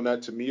jumped on that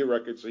Tamia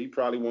record, so he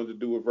probably wanted to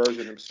do a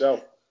version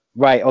himself.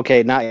 Right.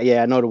 Okay. Now,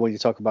 yeah, I know the one you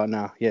talk about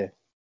now. Yeah.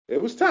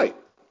 It was tight.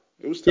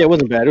 It was Yeah, it tight.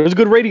 wasn't bad. It was a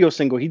good radio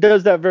single. He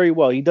does that very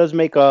well. He does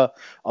make a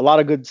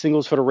lot of good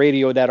singles for the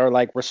radio that are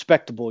like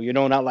respectable. You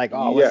know, not like,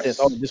 oh, what's this?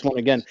 Oh, Yes. this one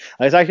again.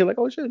 It's actually like,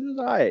 oh shit, this is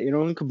all right. You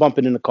know, you could bump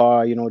it in the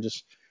car. You know,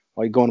 just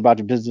while you're going about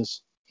your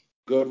business.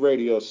 Good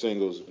radio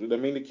singles.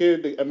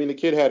 The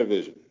kid had a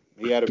vision.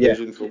 He had a Yeah.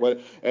 vision for what,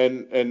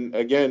 and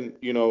again,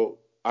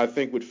 I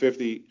think with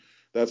 50,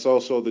 that's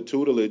also the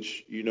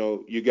tutelage.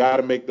 You got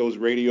to make those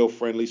radio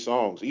friendly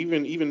songs.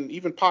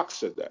 Even Pac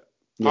said that.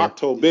 Yeah. Pac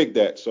told Big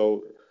that.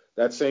 So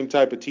that same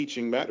type of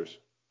teaching matters.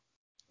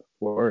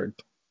 Word.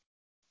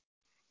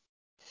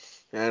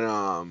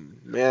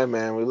 And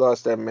man, we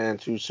lost that man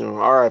too soon.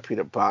 R.I.P.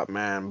 to Pop,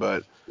 man.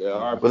 But Yeah,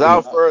 RP to Mm.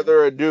 without Pac, man.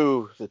 further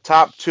ado, the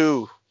top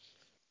two.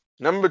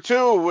 Number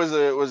two was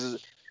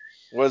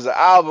an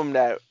album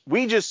that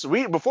we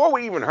before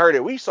we even heard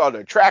it, we saw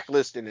the track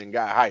listing and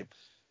got hyped.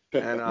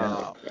 And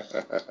Yeah.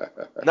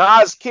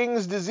 Nas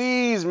King's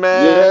Disease,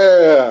 man.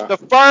 Yeah. The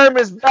firm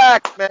is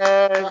back,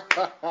 man.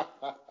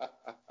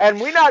 And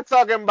we're not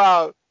talking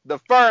about the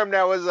firm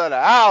that was on the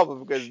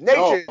album because Nature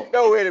No. is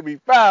nowhere to be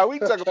found. We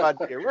talking about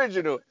the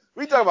original.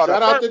 We talking about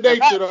Shout out to affirmative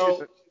nature action.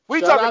 though. We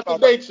Shout talking out to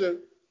about nature.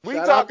 we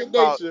Shout out talking to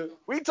about nature.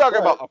 we talking Go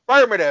about ahead.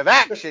 affirmative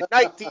action,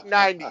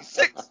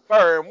 1996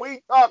 firm.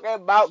 We talking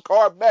about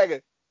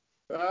Carmega.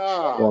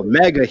 Well, Ah,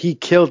 Mega, he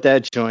killed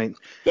that joint.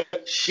 he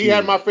had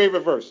Shit. my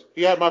favorite verse.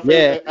 He had my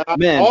Yeah, favorite.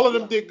 man. All of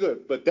them did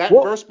good, but that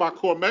Well, verse by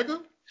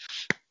Cormega.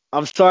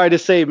 I'm sorry to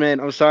say,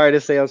 man. I'm sorry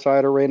to say. I'm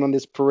sorry to rain on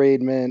this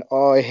parade, man.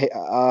 Oh, it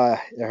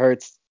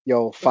hurts.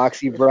 Yo,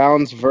 Foxy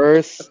Brown's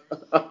verse.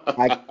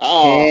 I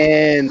Oh.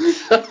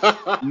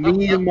 can't.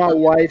 Me and my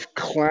wife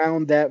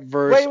clowned that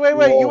verse Wait. You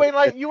all ain't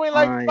the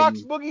like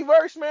Fox time. Boogie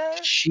verse, man.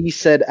 She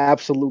said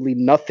absolutely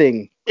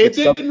nothing with It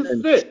didn't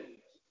substance. fit.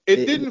 It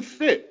It, didn't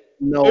fit. It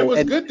no, was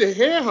and good to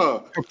hear her,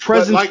 her but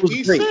presence like was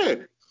he great, said,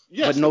 but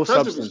yes, the no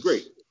present was substance.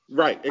 great.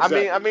 Right,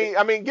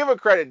 exactly. Give her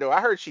credit though.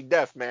 I heard she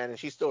deaf, man, and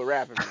she's still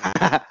rapping,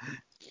 man.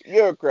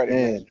 Give her credit,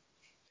 man. Man,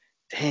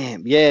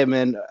 Damn, yeah,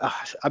 man.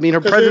 I mean,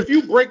 her Because presence. if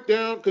you break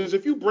down,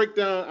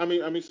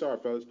 sorry,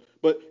 fellas,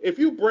 but if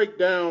you break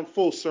down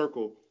full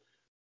circle,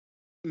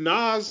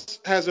 Nas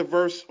has a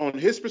verse on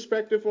his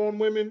perspective on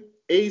women.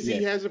 Az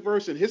Yeah, has a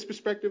verse in his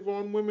perspective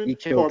on women. he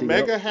killed it.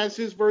 Yep, Cormega has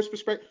his verse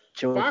perspective.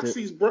 killed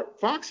it.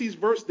 Foxy's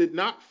verse did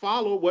not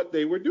follow what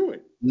they were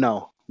doing.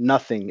 No,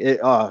 nothing.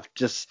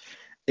 Just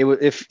it was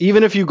if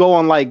even if you go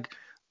on like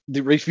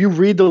if you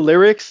read the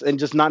lyrics and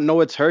just not know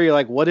it's her, you're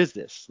like, what is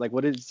this? Like,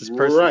 what is this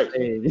person Right.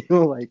 saying?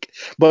 Like,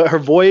 but her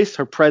voice,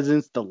 her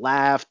presence, the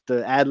laugh,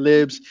 the ad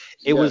libs,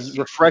 it was Yes.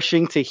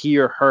 refreshing to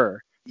hear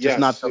her, just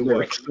not Yes, the it was.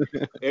 lyrics.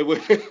 It was.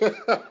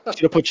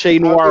 Should have put Che I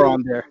Noir mean,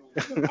 on there.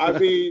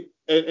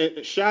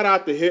 and shout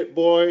out to Hit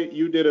Boy.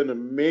 You did an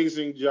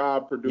amazing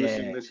job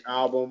producing Yeah, this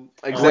album.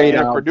 great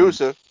Executive album,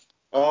 producer.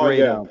 Oh great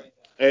yeah, album.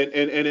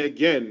 and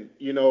again,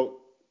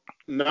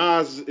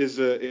 Nas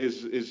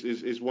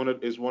is one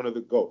of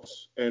the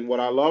goats. And what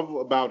I love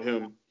about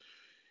him,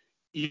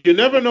 you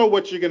never know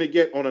what you're gonna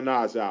get on a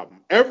Nas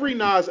album. Every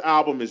Nas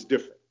album is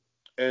different,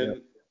 Yep.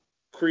 and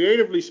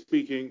creatively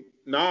speaking,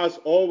 Nas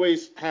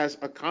always has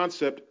a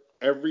concept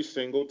every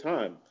single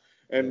time.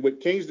 And Yep. with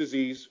King's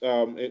disease,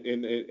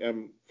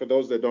 for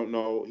those that don't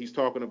know, he's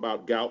talking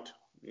about gout.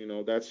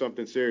 That's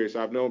something serious.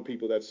 I've known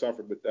people that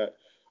suffered with that.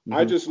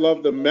 I Hmm. just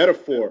love the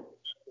metaphor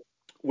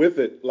with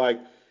it. Like,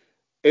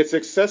 it's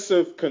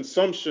excessive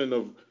consumption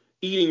of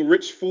eating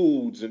rich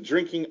foods and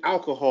drinking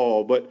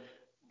alcohol, but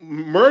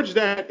merge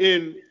that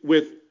in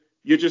with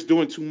you're just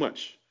doing too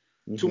much.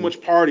 Too Hmm.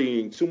 much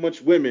partying, too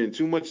much women,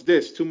 too much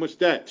this, too much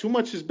that. Too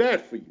much is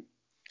bad for you.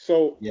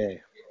 So Yeah.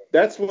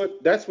 that's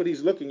what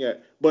he's looking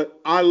at. But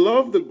I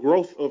love the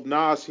growth of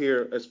Nas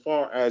here as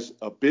far as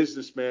a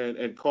businessman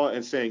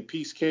and saying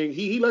Peace King.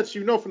 He lets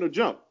you know from the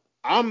jump.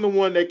 I'm the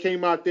one that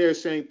came out there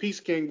saying Peace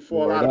King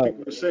before a Word lot of up.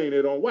 people were saying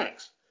it on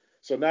wax.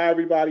 So now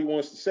everybody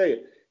wants to say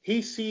it.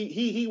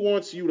 He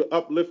wants you to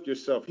uplift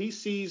yourself. He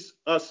sees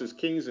us as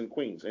kings and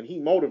queens, and he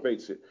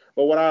motivates it.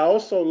 But what I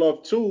also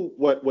love too,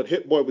 what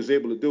Hit Boy was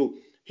able to do,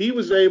 he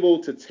was able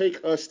to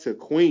take us to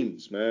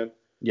Queens, man. On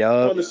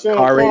Yup. the song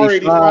Car Car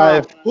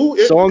 85. 85. Who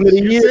Song of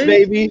the you year, see?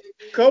 baby.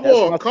 Come That's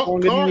on, my song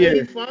of the Car year.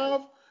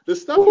 85. The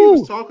stuff he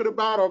was Woo! talking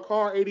about on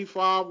Car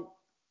 85,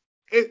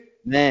 it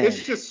Man.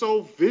 it's just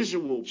so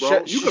visual, Sh- bro.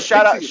 You sh- could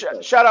shout picture out,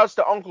 yourself. shout outs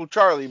to Uncle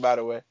Charlie, by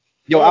the way.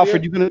 Yo, Oh yeah.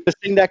 Alfred, you gonna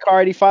sing that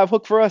Car 85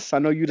 hook for us? I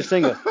know you the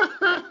singer.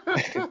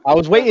 I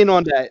was waiting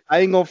on that. I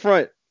ain't gonna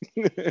front.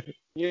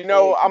 You Oh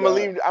know, I'm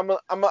gonna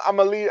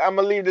God. leave. I'm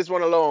gonna leave this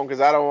one alone because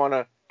I don't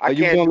wanna. I Or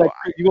can't do.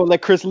 you gonna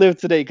let Chris live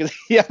today? Cause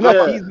yeah, I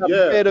know I'm. he's not a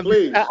Yeah. fan of it.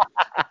 Please,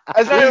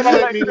 It's not even please about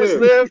let letting me Chris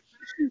live. live.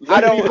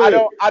 Let me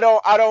live. I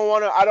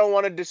don't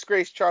wanna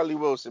disgrace Charlie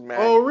Wilson, man.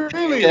 Oh And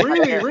really, I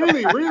really, can't.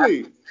 really,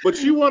 really.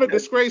 But you want to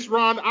disgrace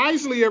Ron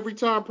Isley every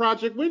time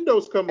Project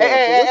Windows come Hey, on.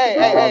 hey, So hey, what's the hey,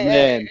 hey, Oh deal? hey, hey,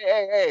 man,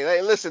 hey, hey,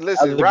 hey, listen, that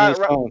was listen. a good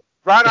song.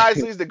 Ron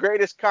Isley's the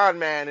greatest con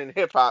man in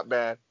hip hop,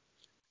 man.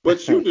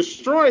 But you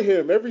destroy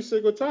him every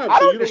single time. I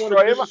So don't you don't want to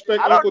destroy him.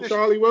 disrespect I don't Uncle dis-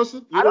 Charlie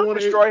Wilson? You I don't don't want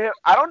to. destroy him.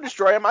 I don't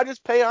destroy him. I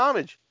just pay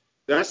homage.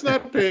 That's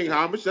not paying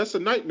homage. That's a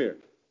nightmare.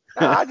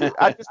 Nah,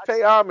 I just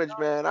pay homage,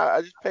 man.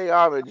 I just pay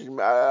homage.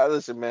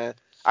 Listen, man.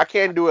 I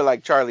can't do it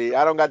like Charlie.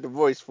 I don't got the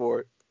voice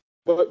for it.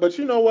 But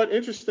you know what?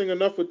 Interesting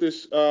enough with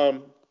this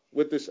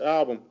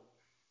album,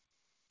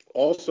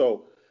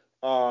 also,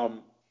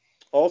 um,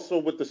 also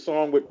with the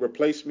song with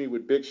 "Replace Me"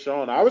 with Big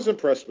Sean, I was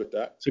impressed with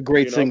that. It's a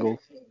great You know,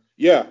 single.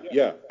 yeah,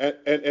 yeah,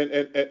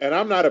 and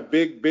I'm not a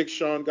big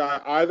Sean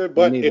guy either, Me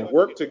but neither. it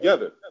worked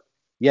together.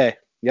 Yeah.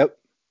 Yep.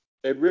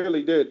 It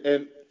really did.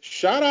 And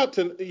shout out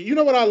to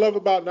what I love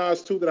about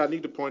Nas too that I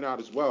need to point out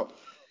as well.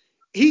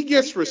 He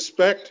gets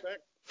respect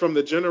from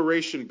the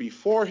generation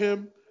before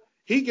him.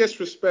 He gets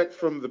respect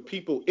from the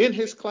people in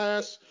his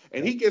class,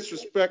 and Yep. he gets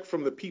respect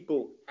from the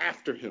people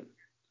after him,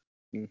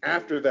 Mm.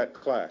 after that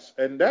class.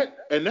 And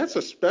that's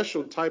a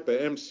special type of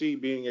MC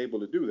being able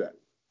to do that.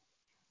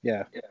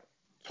 Yeah.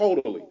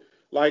 Totally.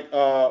 Like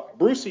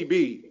Brucey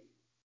B.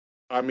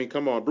 I mean,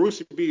 come on.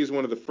 Brucey B is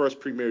one of the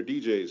first premier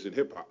DJs in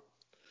hip hop.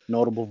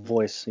 Notable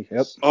voice.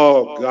 Yep.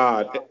 Oh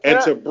God. Can And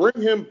I to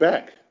bring him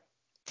back,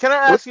 can I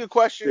bring ask you a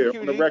question, there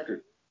on the QD?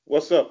 record.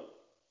 What's up?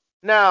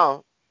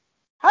 Now,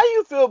 how do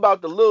you feel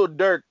about the Lil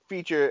Durk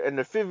feature and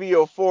the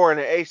Fivio 4 and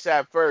the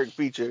ASAP Ferg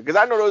feature? Because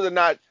I know those are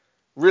not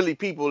really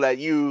people that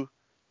you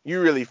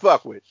really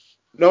fuck with.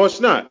 No, it's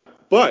not.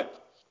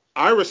 But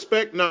I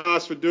respect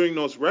Nas for doing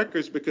those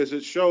records because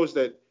it shows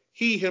that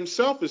he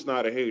himself is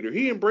not a hater.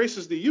 He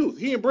embraces the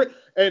youth.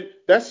 And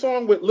that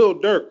song with Lil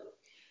Durk,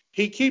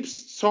 he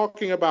keeps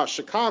talking about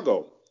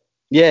Chicago.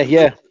 Yeah. The,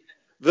 Yeah.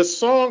 the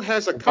song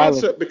has a The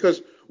violence. concept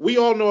because we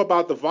all know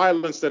about the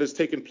violence that has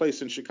taken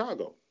place in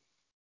Chicago.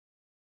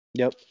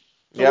 Yep.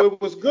 So Yep.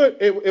 it was good.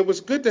 It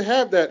was good to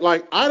have that.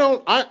 Like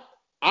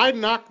I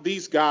knock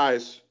these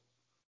guys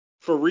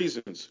for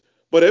reasons,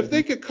 but if Hmm.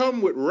 they could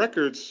come with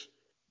records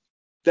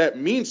that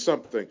mean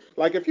something,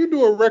 like if you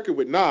do a record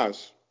with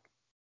Nas,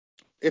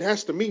 it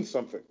has to mean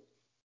something.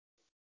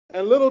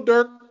 And Little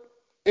Dirk,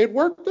 it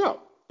worked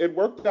out. It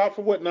worked out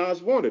for what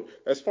Nas wanted.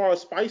 As far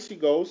as Spicy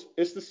goes,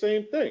 it's the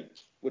same thing.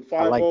 with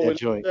I like 5-0 that and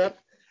joint. ASAP.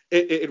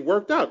 It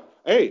worked out.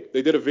 Hey,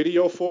 they did a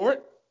video for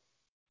it.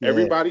 Yeah.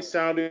 Everybody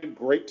sounded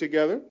great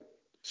together.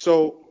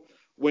 So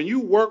when you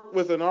work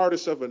with an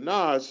artist of a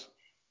Nas,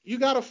 you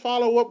got to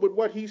follow up with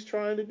what he's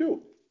trying to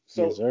do. Yes,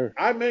 So sir.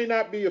 I may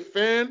not be a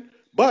fan,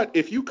 but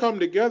if you come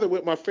together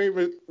with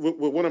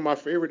with one of my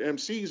favorite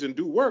MCs and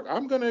do work,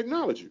 I'm going to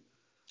acknowledge you.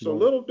 So Word.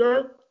 Little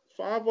Durk,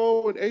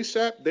 5-0, and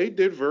ASAP, they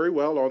did very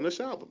well on this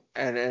album.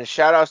 And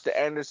shout outs to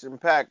Anderson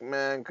 .Paak,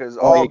 man, because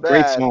Oh yeah,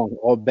 great song.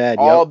 All bad.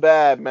 all Yep.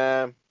 bad,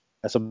 man.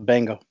 That's a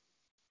banger.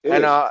 It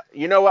And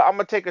is. you know what? I'm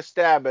gonna take a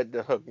stab at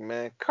the hook,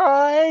 man.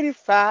 Car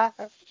 85.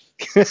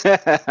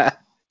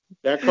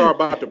 That car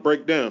about to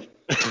break down.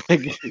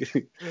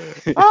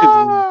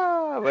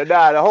 But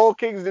nah, the whole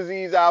King's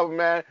Disease album,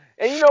 man.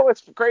 And you know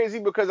what's crazy?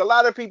 Because a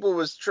lot of people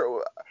was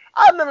true.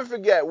 I'll never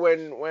forget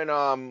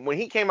when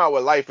he came out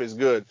with Life Is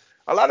Good.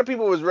 A lot of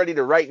people was ready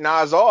to write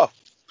Nas off.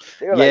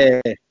 They were like,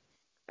 Yeah, and the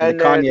and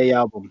then Kanye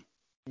album.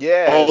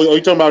 yeah, Oh,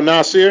 you talking about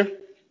Nasir?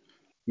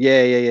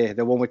 Yeah.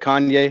 The one with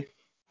Kanye.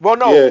 well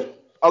no, Yeah.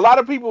 a lot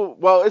of people.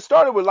 Well, it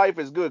started with Life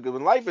Is Good because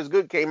when Life Is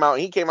Good came out,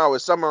 and he came out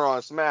with Summer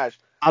on Smash.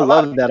 I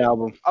love that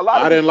album. A lot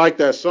I of didn't people. like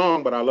that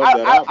song, but I love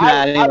that album. Nah,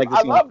 I didn't like the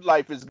I song. loved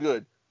Life Is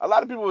Good. A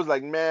lot of people was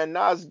like, man,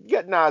 Nas,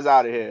 get Nas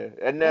out of here.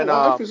 No,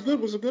 Life is Good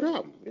was a good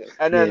album. Yeah.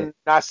 And Yeah. then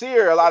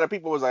Nasir, a lot of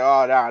people was like,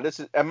 oh nah, this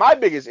is. And my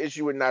biggest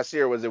issue with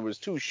Nasir was it was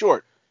too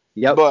short.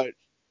 Yep. But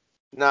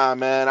nah,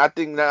 man, I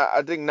think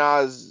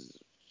Nas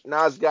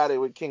got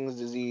it with King's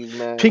Disease,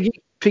 man.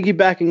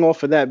 Piggybacking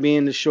off of that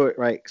being the short,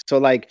 right? So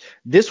like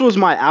this was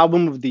my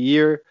album of the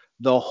year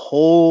the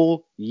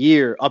whole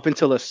year up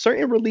until a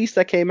certain release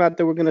that came out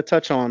that we're gonna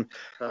touch on.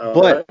 All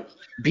But right.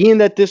 being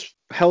that this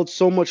held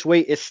so much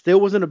weight, it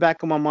still was in the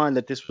back of my mind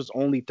that this was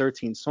only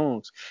 13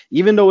 songs.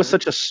 Even though it's Mhm.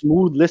 such a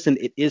smooth listen,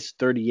 it is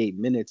 38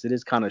 minutes. It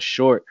is kind of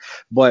short.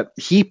 But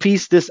he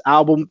pieced this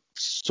album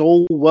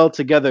so well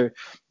together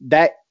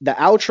that the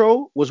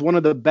outro was one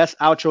of the best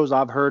outros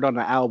I've heard on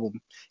the album.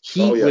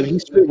 Oh yeah. When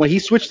he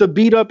switched the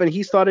beat up and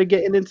he started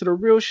getting into the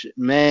real shit,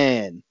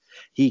 man,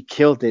 he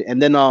killed it.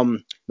 And then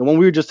the one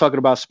we were just talking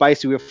about,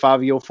 Spicy with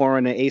Fabio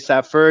Foreign and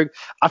ASAP Ferg,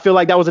 I feel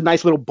like that was a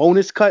nice little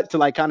bonus cut to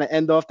like kind of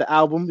end off the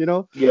album, you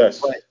know. But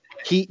Yes.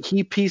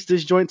 he pieced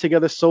this joint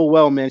together so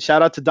well, man.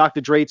 Shout out to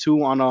Dr. Dre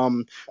too on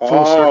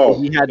Full Circle.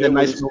 Oh, He had it that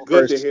nice was little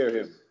good to verse. hear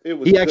him. It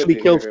was He good actually to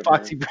hear killed him, man.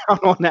 Foxy Brown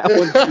on that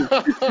one too.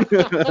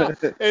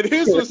 And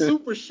his was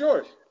super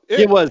short.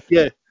 It was,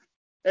 yeah,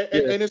 yeah.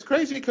 And it's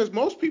crazy because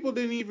most people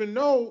didn't even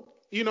know,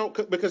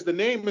 because the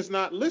name is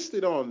not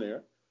listed on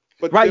there.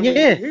 But Right, then when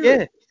you yeah, hear yeah,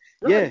 it,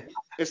 yeah. right,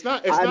 it's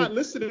not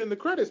listed in the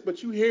credits,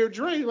 but you hear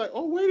Dre like,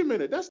 oh wait a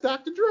minute, that's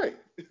Dr. Dre.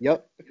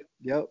 Yep,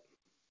 yep.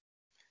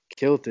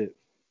 Killed it.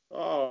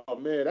 Oh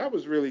man, that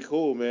was really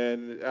cool,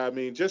 man. I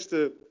mean, just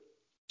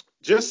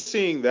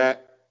seeing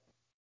that,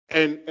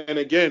 and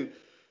again,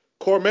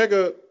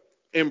 Cormega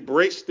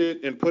embraced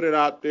it and put it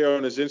out there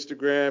on his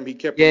Instagram. He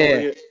kept Yeah,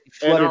 promoting it.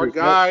 he And flooded our it. Yep.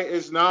 guy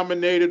is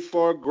nominated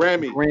for a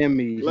Grammy.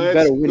 Grammy. He Let's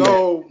better win that.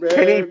 go,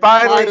 Can he man.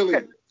 finally?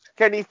 Finally.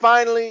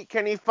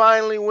 Can he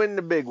finally win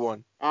the big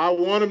one? I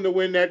want him to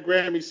win that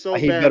Grammy so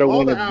He bad. better All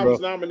win the it, bro. albums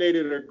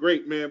nominated are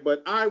great, man,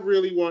 but I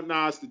really want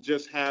Nas to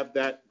just have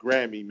that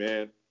Grammy,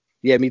 man.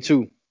 Yeah, me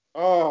too.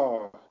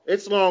 Oh,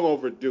 it's long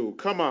overdue.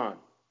 Come on.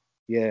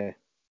 Yeah.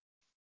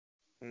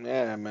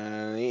 Yeah,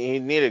 man, he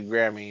needed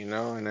Grammy, you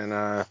know, and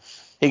then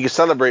he could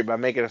celebrate by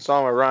making a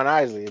song with Ron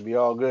Isley. It'd be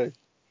all good.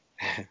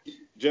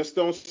 Just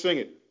don't sing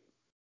it.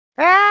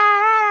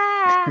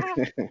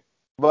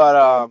 But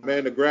Oh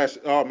man, the grass.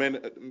 Oh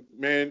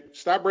man,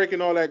 stop breaking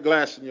all that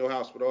glass in your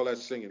house with all that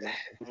singing, man.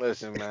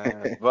 listen,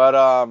 man. But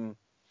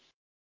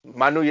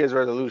my New Year's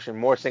resolution,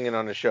 more singing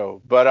on the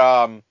show. But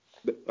All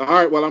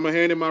right, well I'm gonna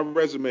hand in my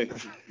resume,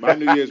 my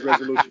New Year's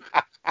resolution.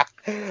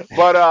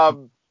 but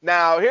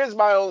now here's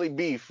my only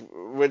beef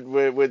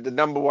with the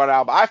number one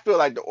album. I feel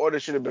like the order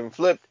should have been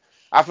flipped.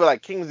 I feel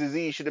like King's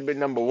Disease should have been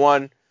number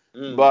one.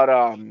 Mm. But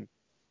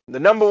the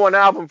number one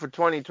album for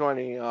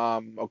 2020,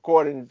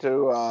 according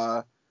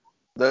to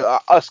the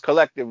us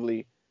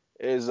collectively,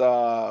 is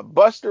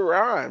Busta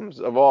Rhymes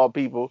of all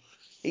people.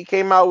 He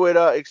came out with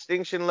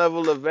Extinction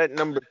Level Event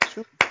number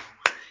 2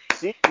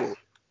 sequel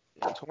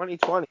in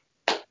 2020,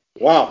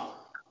 Wow,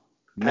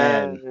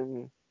 Man,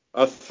 and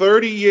a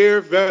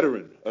 30-year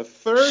veteran, a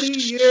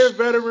 30-year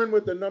veteran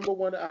with the number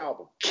one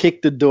album.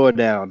 kick the door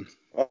down.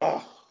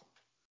 Oh,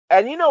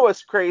 and you know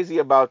what's crazy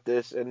about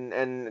this,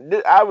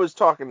 I was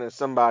talking to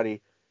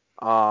somebody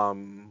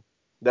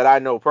that I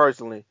know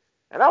personally,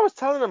 and I was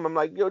telling them, I'm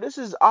like, yo, this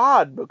is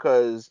odd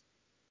because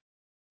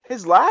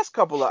his last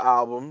couple of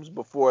albums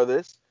before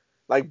this,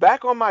 like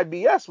Back on My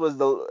BS was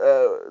the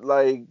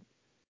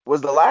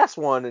last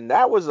one, and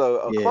that was a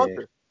Yeah.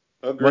 clunker.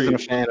 Wasn't a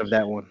agreed. fan of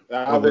that one.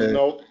 I Or was the Like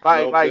nope,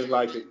 like didn't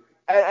like it.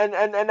 and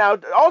now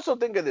also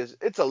think of this.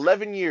 It's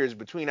 11 years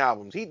between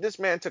albums. This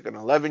man took an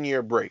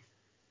 11-year break,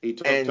 He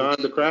took and time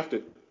to craft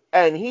it.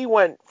 he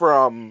went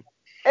from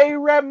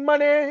A-Rap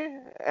Money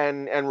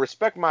and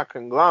Respect My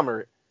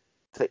Conglomerate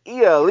to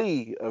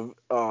ELE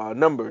of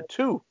number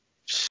 2.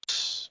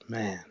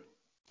 man.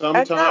 And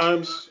now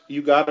Sometimes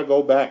you got to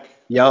go back,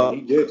 and Yup.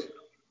 he did.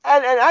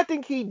 And I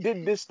think he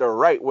did this the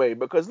right way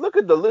because look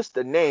at the list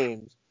of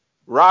names.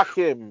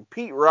 Rakim,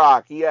 Pete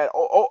Rock. He had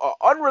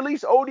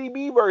unreleased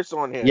ODB verse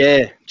on here.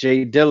 Yeah,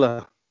 Jay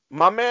Dilla,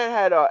 My man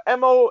had a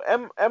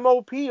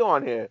MOP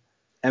on here.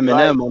 Like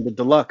Eminem on the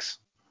deluxe.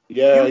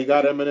 Yeah, Q he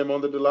got Eminem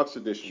on the deluxe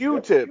edition.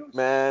 Yep. Q-Tip,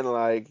 man.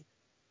 Like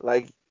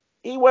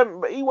he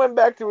went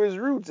back to his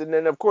roots, and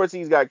then of course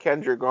he's got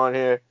Kendrick on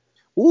here,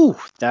 Ooh,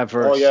 that Oh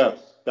verse. yeah,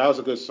 that was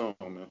a good song,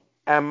 man.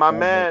 and my That verse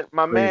man, is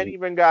my man crazy.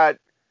 even got.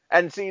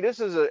 And see,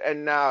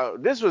 now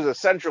this was a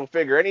central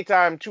figure.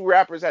 Anytime two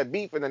rappers had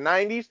beef in the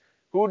 '90s,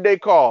 who'd they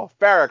call?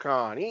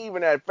 Farrakhan. He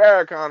even had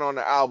Farrakhan on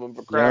the album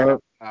for crying out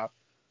Yup. loud.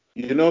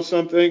 You know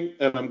something,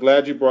 and I'm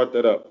glad you brought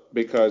that up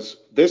because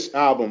this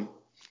album,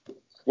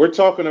 we're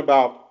talking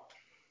about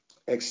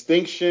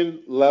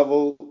Extinction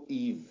Level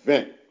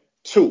Event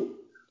 2.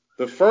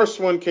 The first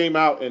one came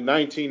out in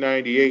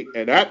 1998,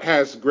 and that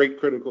has great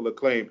critical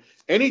acclaim.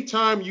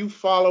 Anytime you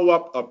follow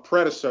up a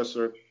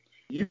predecessor,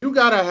 you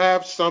got to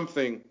have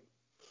something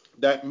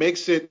that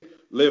makes it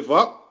live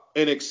up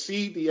and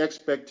exceed the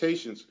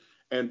expectations.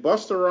 And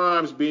Busta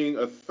Rhymes being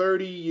a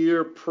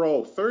 30-year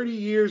pro, 30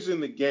 years in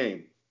the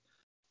game,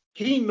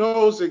 he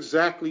knows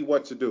exactly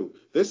what to do.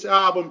 This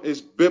album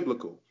is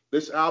biblical.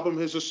 This album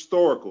is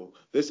historical.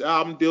 This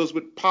album deals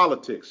with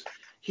politics.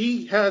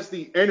 He has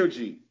the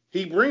energy.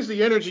 He brings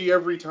the energy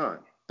every time.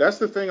 That's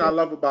the thing I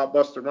love about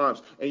Busta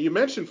Rhymes. And you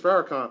mentioned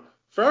Farrakhan.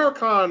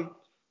 Farrakhan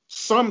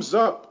sums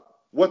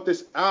up what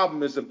this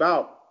album is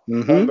about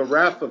on Mm-hmm. the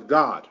wrath of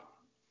God.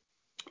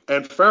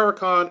 And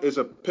Farrakhan is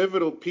a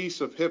pivotal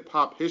piece of hip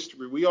hop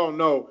history. We all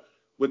know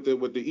with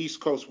the East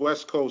Coast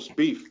West Coast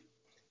beef.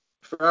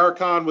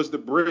 Farrakhan was the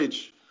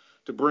bridge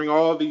to bring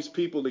all these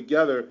people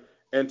together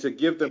and to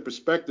give them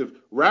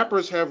perspective.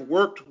 Rappers have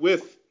worked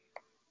with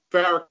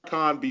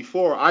Farrakhan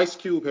before. Ice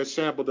Cube has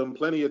sampled him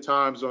plenty of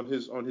times on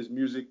his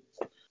music.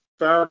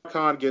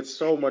 Farrakhan gets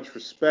so much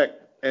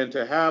respect, and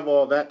to have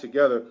all that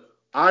together,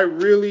 I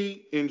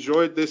really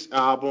enjoyed this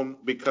album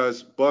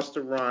because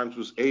Busta Rhymes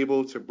was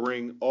able to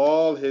bring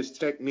all his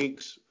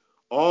techniques,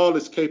 all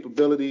his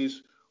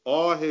capabilities,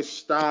 all his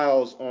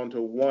styles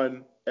onto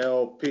one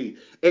LP.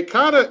 It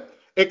kind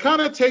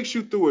of takes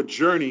you through a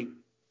journey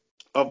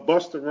of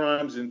Busta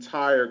Rhymes'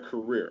 entire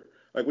career.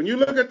 Like when you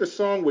look at the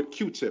song with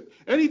Q-Tip,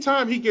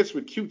 anytime he gets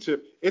with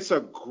Q-Tip, it's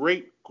a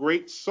great,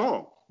 great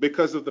song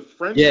because of the Yeah.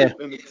 friendship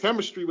and the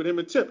chemistry with him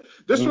and Tip.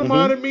 This Mm-hmm.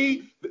 reminded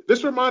me.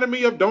 This reminded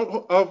me of don't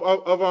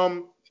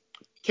of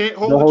Can't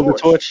Hold Don't the hold the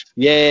Torch. torch.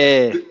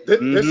 Yeah. This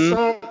Mm-hmm.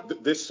 song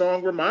this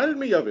song reminded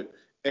me of it.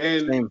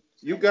 And Same.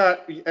 you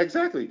got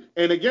exactly.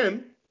 And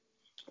again,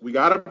 we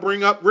got to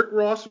bring up Rick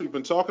Ross. We've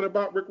been talking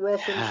about Rick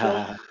Ross on the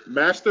show.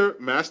 Master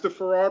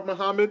Farad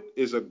Muhammad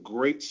is a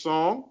great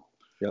song.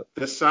 Yep.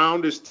 The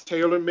sound is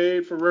tailor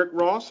made for Rick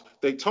Ross.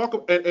 They talk,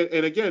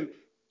 and again,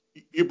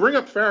 you bring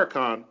up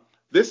Farrakhan.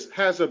 This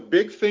has a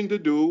big thing to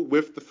do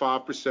with the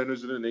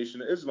 5%ers of the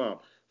Nation of Islam.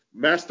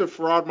 Master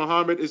Farad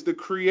Muhammad is the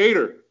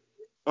creator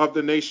of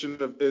the Nation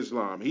of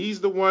Islam. He's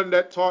the one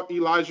that taught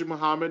Elijah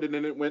Muhammad, and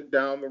then it went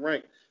down the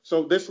rank.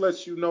 So this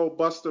lets you know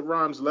Busta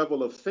Rhymes'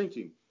 level of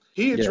thinking.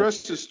 He Yeah.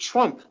 addresses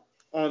Trump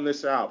on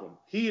this album.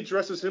 He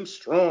addresses him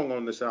strong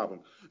on this album.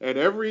 And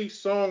every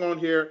song on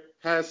here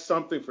has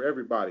something for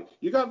everybody.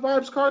 You got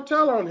Vibes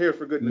Cartel on here,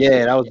 for goodness Yeah,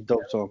 sake. that was a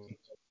dope song.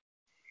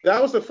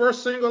 That was the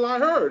first single I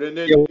heard. And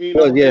Yeah, then, it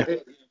was, yeah.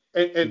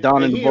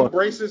 Down in and the book.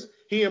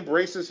 he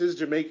embraces his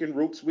Jamaican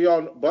roots. We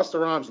all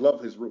Busta Rhymes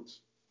love his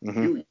roots.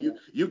 Mm-hmm.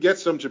 You get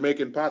some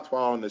Jamaican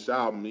patois on this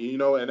album,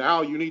 and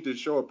Al, you need to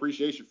show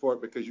appreciation for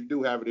it because you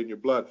do have it in your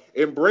blood.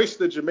 Embrace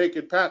the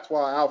Jamaican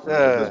patois, Alfred,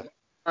 because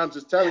Rhymes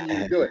is telling you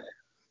to do it.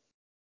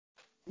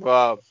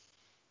 Well,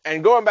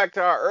 and going back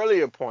to our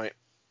earlier point,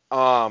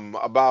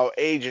 about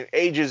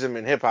ageism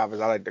in hip hop, as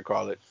I like to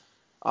call it.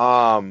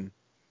 Um,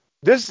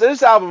 this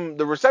album,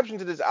 the reception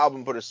to this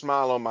album put a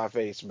smile on my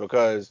face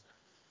because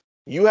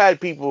you had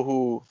people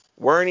who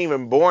weren't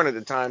even born at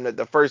the time that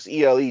the first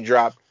ELE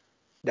dropped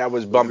that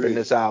was bumping Agreed.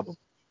 this album.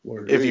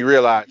 Word. If you Agreed.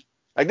 realize,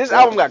 like this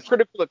album Yep. got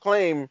critical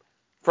acclaim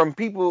from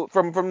people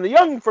from the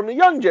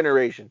young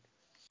generation,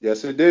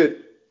 Yes, it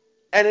did.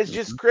 and it's Mm-hmm.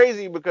 just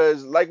crazy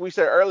because, like we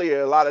said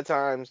earlier, a lot of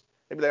times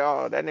they be like,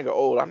 "Oh, that nigga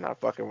old. I'm not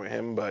fucking with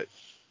him." But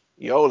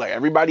yo, like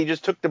everybody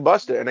just took the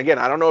Buster. And again,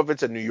 I don't know if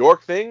it's a New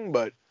York thing,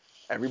 but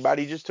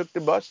everybody just took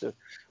the Buster.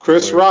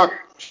 Chris Word. Rock.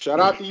 Shout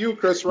out to you,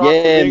 Chris Rock,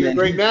 for Yeah, being a man.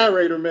 great He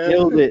narrator, man.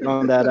 killed it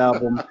on that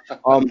album.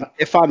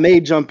 If I may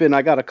jump in,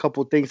 I got a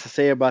couple things to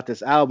say about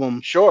this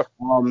album. Sure.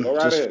 Go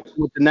right Just ahead.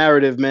 with the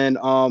narrative, man.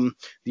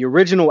 The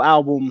original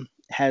album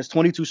has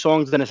 22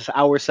 songs and it's an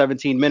hour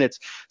 17 minutes.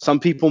 Some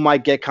people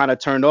might get kind of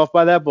turned off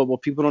by that, but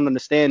what people don't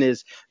understand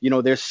is,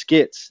 there's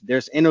skits,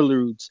 there's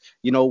interludes.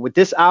 With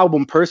this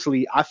album,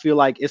 personally, I feel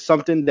like it's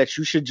something that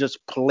you should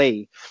just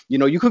play.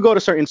 You could go to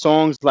certain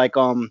songs like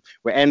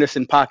where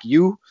Anderson Paak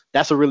You.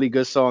 That's a really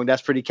good song.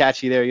 That's pretty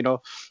catchy there.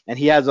 And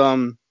he has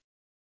a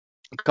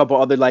couple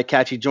other like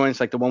catchy joints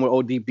like the one with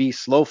ODB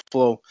Slow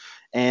Flow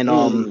and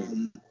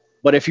Mm.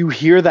 But if you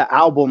hear the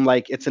album,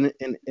 like it's in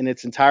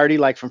its entirety,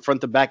 like from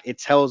front to back, it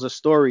tells a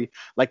story.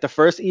 Like the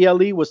first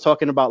ELE was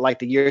talking about like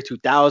the year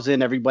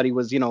 2000. Everybody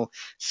was,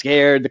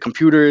 scared, the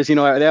computers,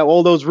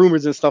 all those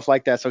rumors and stuff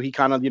like that. So he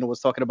kind of, was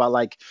talking about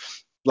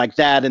like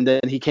that, and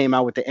then he came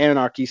out with the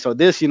anarchy. So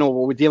this, what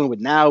we're dealing with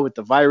now with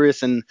the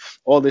virus and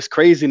all this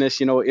craziness,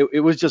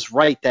 it was just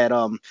right that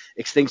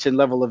Extinction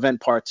Level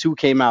Event Part 2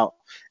 came out.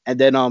 And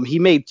then he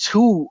made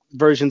two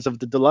versions of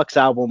the deluxe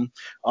album.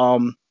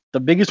 The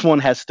biggest one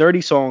has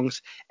 30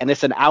 songs, and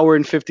it's an hour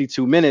and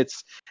 52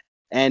 minutes.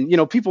 And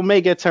people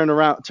may get turned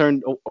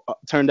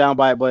down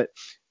by it, but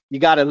you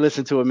gotta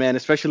listen to it, man.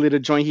 Especially the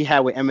joint he had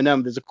with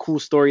Eminem. There's a cool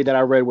story that I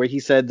read where he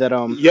said that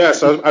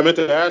Yes, I meant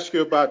to ask you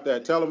about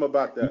that. Tell him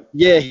about that.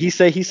 yeah, he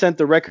said he sent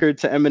the record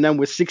to Eminem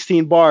with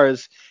 16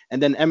 bars,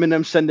 and then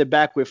Eminem sent it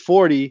back with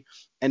 40,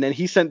 and then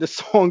he sent the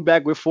song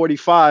back with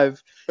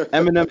 45.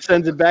 Eminem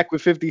sends it back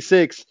with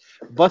 56.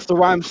 Busta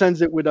Rhymes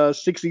sends it with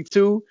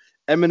 62.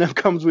 Eminem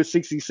comes with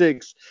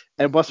 66,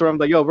 and Busta Rhymes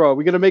like, "Yo, bro, are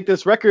we gonna make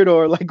this record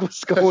or like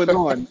what's going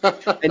on?"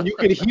 And you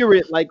could hear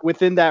it like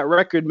within that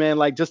record, man,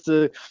 like just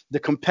the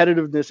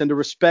competitiveness and the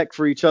respect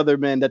for each other,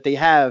 man, that they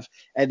have,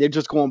 and they're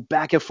just going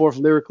back and forth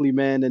lyrically,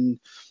 man, and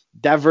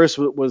that verse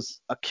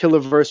was a killer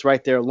verse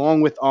right there,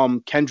 along with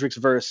Kendrick's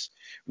verse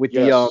with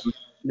Yes.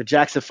 the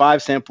Jackson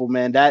 5 sample,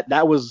 man.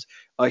 That was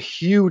a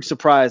huge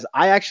surprise.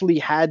 I actually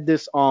had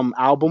this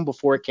album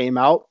before it came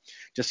out,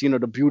 just the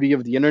beauty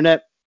of the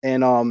internet,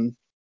 and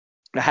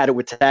I had it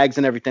with tags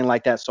and everything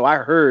like that. So I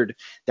heard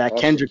that Awesome.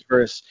 Kendrick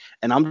verse,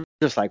 and I'm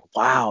just like,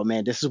 wow,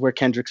 man, this is where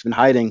Kendrick's been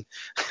hiding.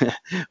 But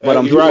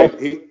You're he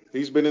right.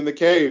 He's been in the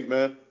cave,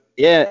 man.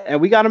 yeah, and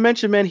we gotta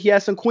mention, man, he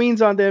has some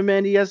queens on there,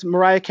 man. He has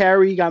Mariah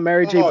Carey, he got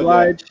Mary J. Oh yeah.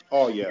 Blige,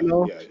 Oh yeah.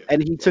 Yeah. Yeah.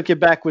 and he Yeah. took it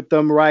back with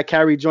the Mariah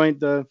Carey joint,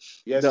 the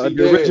Yes, the, he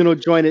the original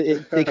did.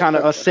 joint. They kind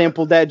of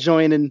sampled that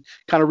joint and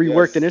kind of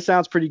reworked it. Yes, It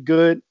sounds pretty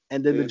good.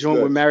 And then it the is joint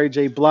with good. Mary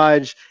J.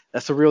 Blige,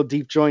 that's a real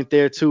deep joint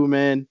there too,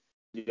 man.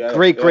 Yeah.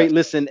 Great Yeah.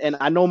 listen. And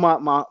I know my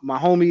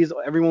homies,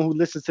 everyone who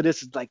listens to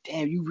this is like,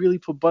 damn, you really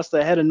put Busta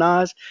ahead of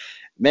Nas,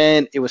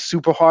 man. It was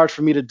super hard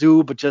for me to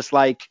do, but just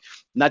like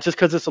not just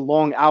because it's a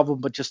long album,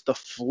 but just the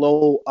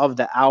flow of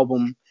the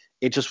album,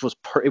 it just was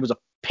it was a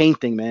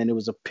painting, man. It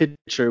was a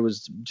picture. It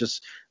was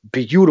just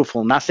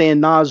beautiful. Not saying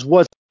Nas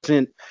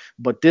wasn't,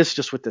 but this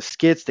just with the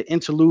skits, the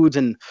interludes,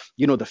 and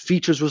the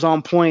features was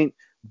on point.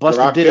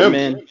 Busta did it, Rakim.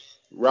 man.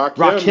 Rakim,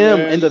 Rakim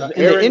in man. the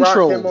Hearing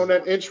intro Rakim on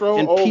that intro,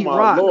 and oh Pete my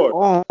Rock. lord.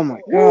 Oh my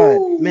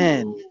God,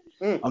 man. Woo!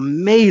 Mm,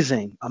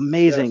 Amazing.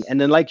 yes.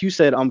 And then like you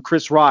said,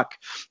 Chris Rock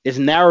is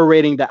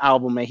narrating the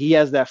album, and he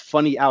has that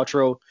funny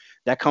outro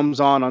that comes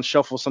on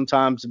shuffle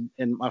sometimes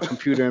in my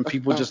computer, and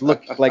people just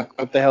look like,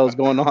 what the hell is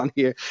going on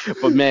here?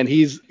 But man,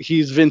 he's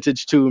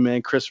vintage too,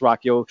 man. Chris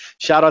Rock, yo.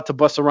 Shout out to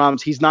Busta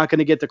Rhymes. He's not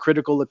gonna get the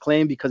critical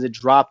acclaim because it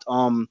dropped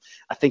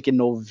I think in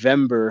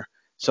November.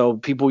 So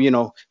people,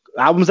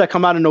 albums that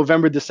come out in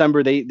November,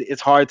 December, it's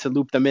hard to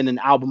loop them in an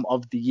album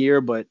of the year,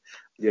 but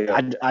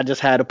Yeah, I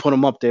just had to put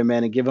him up there,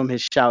 man, and give him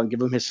his shout and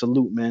give him his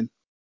salute, man.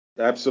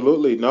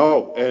 absolutely.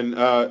 No.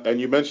 And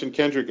you mentioned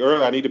Kendrick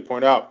earlier. I need to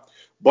point out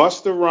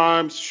Busta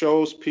Rhymes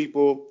shows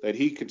people that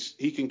he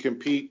can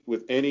compete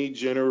with any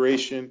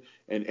generation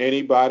and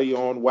anybody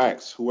on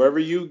wax. Whoever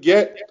you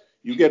get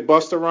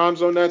Busta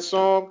Rhymes on that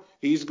song,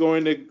 he's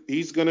going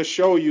to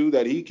show you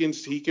that he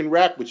can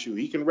rap with you.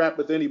 He can rap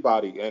with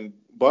anybody. And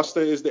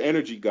Busta is the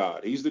energy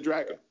god. He's the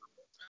dragon.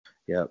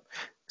 Yep.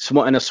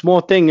 A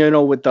small thing,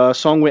 with the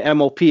song with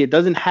MOP, it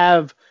doesn't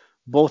have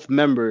both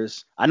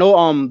members. I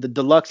know the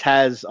deluxe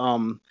has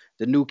the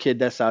new kid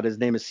that's out. His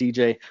name is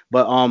CJ,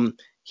 but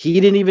he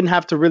didn't even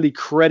have to really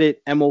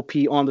credit MOP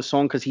on the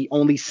song because he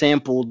only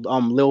sampled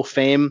Lil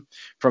Fame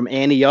from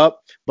Annie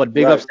Up. But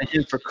big ups Right. to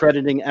him for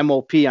crediting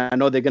MOP. I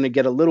know they're gonna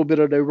get a little bit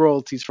of their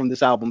royalties from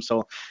this album,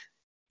 so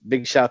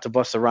big shout to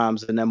Busta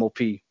Rhymes and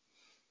MOP.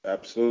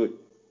 Absolutely.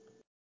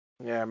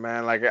 Yeah,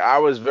 man. Like I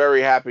was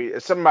very happy.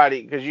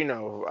 Somebody, because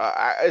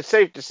it's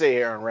safe to say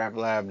here on Rap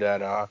Lab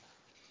that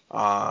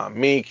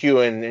me, Q,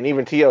 and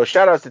even T.O.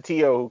 Shout outs to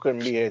T.O. who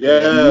couldn't be here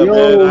today. Yeah, man.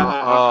 Yo,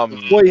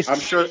 I'm voice.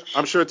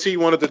 sure T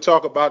wanted to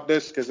talk about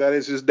this because that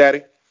is his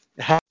daddy.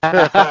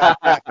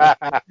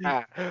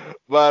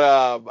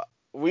 But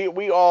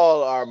we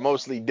all are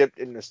mostly dipped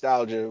in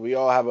nostalgia. We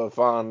all have a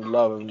fond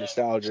love of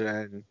nostalgia,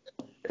 and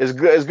it's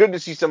good to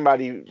see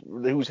somebody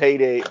whose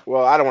heyday.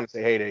 Well, I don't want to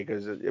say heyday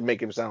because it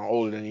make him sound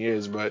older than he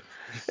is, but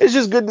it's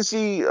just good to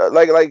see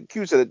like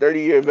Q said, a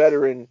 30-year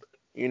veteran,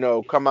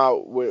 come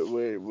out with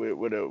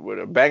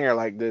a banger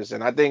like this.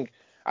 And I think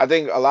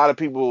a lot of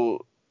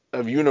people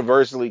have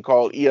universally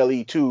called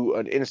ELE 2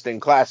 an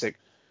instant classic,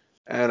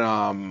 and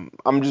I'm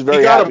just He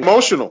very got happy.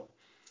 emotional.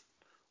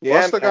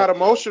 Yeah, Busta man. got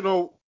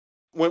emotional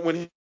when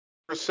he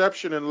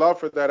reception and love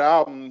for that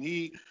album.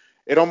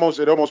 It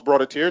almost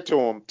brought a tear to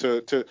him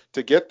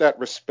to get that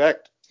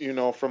respect,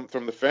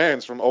 from the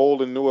fans, from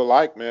old and new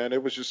alike, man.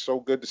 It was just so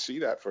good to see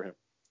that for him.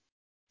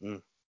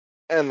 Mm.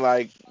 And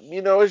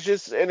it's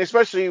just, and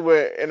especially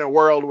where in a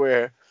world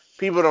where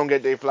people don't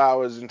get their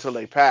flowers until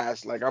they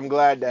pass. Like I'm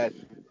glad that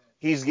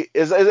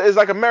it's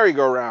like a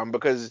merry-go-round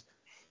because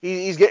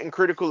he's getting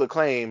critical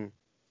acclaim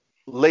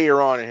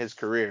later on in his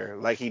career,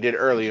 like he did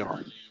early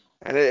on,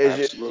 and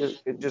Absolutely.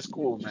 it's just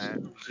cool,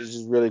 man. It's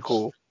just really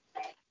cool.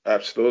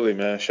 Absolutely,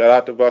 man. Shout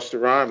out to Buster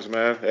Rhymes,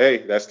 man.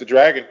 Hey, that's the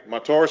Dragon, my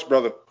Taurus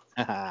brother.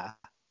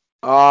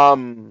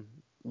 Um,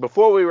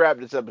 Before we wrap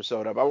this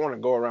episode up, I want to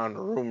go around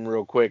the room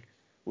real quick.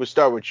 We'll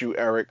start with you,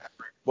 Eric.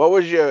 What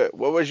was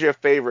your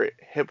favorite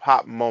hip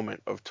hop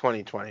moment of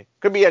 2020?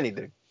 Could be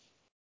anything.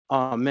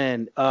 Oh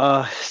man,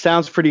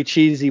 sounds pretty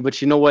cheesy,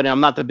 but you know what? I'm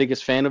not the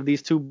biggest fan of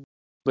these two,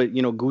 but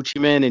Gucci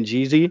Man and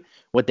Jeezy,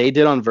 what they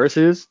did on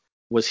Versus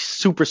was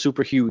super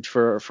super huge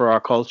for our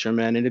culture,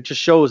 man, and it just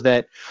shows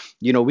that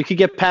we could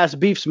get past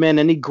beefs, man.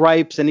 Any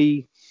gripes,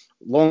 any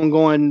long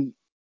going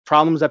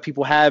problems that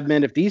people have,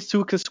 man. If these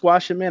two can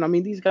squash it, man, I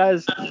mean, these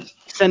guys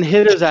send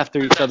hitters after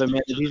each other,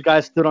 man. These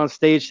guys stood on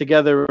stage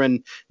together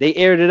and they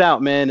aired it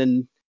out, man,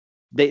 and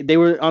they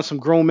were on some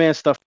grown man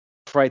stuff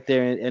right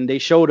there, and they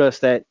showed us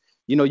that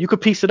you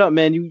could piece it up,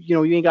 man.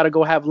 You ain't got to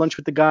go have lunch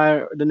with the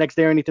guy the next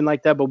day or anything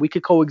like that, but we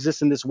could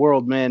coexist in this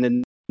world, man.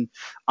 And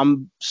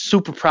I'm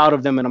super proud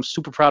of them, and I'm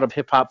super proud of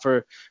hip hop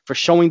for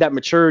showing that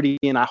maturity,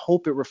 and I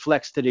hope it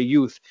reflects to the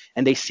youth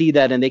and they see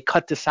that and they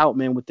cut this out,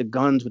 man, with the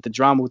guns, with the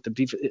drama, with the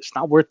beef. It's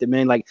not worth it,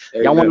 man. Like,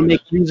 y'all want to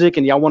make music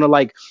and y'all want to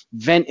like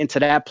vent into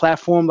that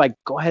platform, like,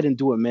 go ahead and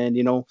do it, man.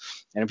 And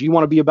if you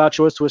want to be about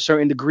yours to a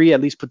certain degree,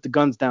 at least put the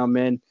guns down,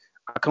 man.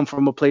 I come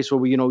from a place where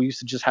we used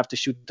to just have to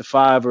shoot the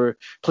five or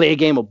play a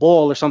game of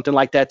ball or something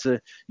like that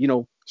to,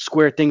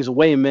 square things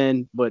away,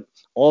 man. But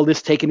all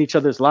this taking each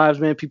other's lives,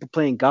 man, people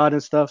playing God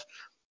and stuff,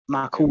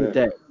 not cool with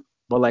Amen. that.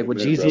 But like what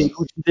Amen, Jeezy brother. and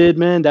Gucci did,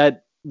 man,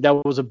 that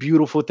was a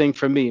beautiful thing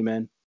for me,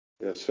 man.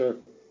 Yes, sir.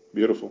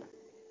 Beautiful.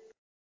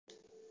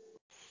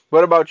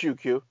 What about you,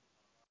 Q?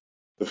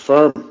 The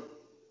firm.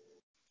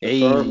 The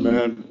firm, Hey,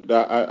 man.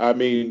 I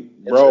mean,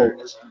 yes, sir.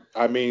 bro.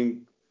 I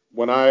mean,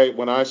 when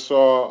I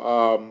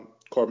saw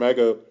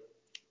Cormega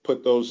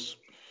put those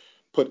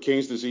put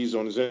King's disease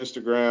on his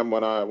Instagram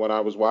when I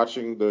was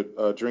watching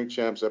the Drink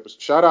Champs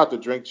episode. Shout out to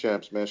Drink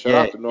Champs, man. Shout Yeah,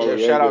 out to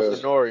Yeah, shout outs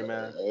to Noriega. Nori,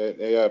 man.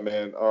 Yeah,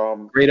 man.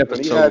 great When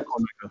he episode with had,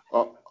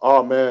 Omega.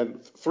 oh man,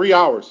 3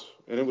 hours,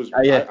 and it was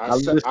Yeah, I I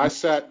sat I listened.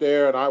 sat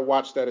there and I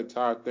watched that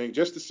entire thing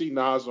just to see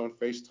Nas on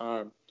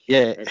FaceTime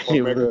Yeah, and it was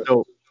Cormega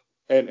dope.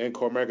 and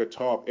Cormega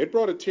talk. It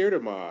brought a tear to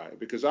my eye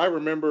because I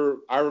remember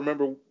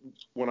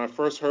when I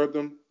first heard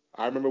them.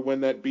 I remember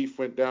when that beef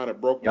went down. It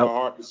broke my Yep.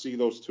 heart to see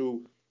those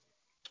two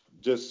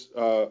just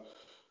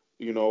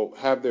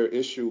have their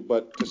issue,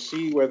 but to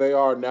see where they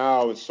are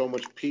now and so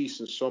much peace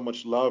and so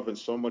much love and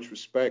so much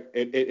respect,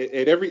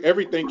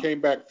 everything came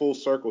back full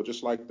circle,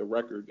 just like the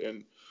record.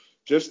 And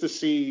just to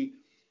see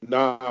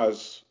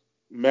Nas,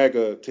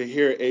 Mega, to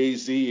hear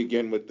AZ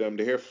again with them,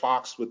 to hear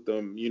Fox with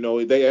them,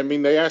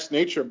 they asked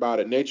Nature about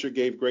it. Nature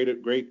gave great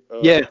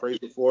Yeah,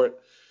 appraisal for it,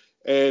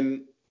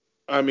 and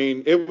I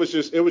mean, it was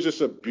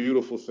just a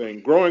beautiful thing.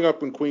 Growing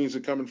up in Queens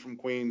and coming from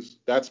Queens,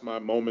 that's my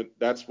moment.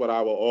 That's what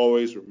I will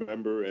always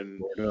remember.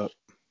 And word up.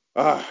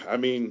 I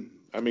mean,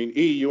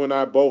 you and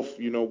I both,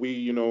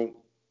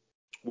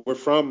 we're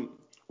from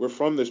we're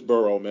from this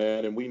borough,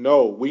 man, and we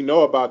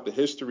know about the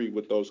history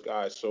with those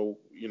guys. So,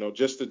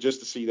 just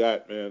to see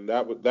that, man,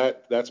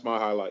 that's my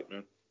highlight,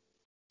 man.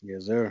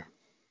 Yes, sir.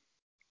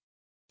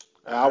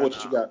 Al, And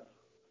what you got?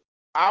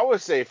 I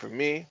would say for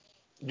me,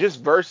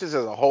 just verses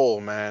as a whole,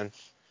 man.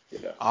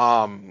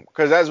 Yeah.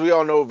 Because as we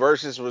all know,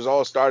 versus was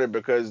all started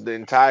because the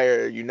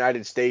entire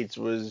United States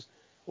was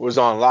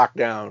on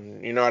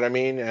lockdown. You know what I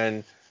mean?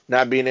 And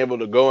not being able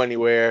to go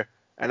anywhere.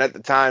 And at the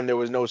time, there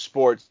was no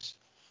sports,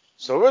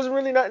 so there wasn't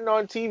really nothing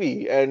on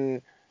TV.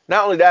 And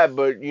not only that,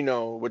 but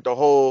with the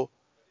whole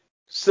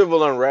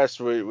civil unrest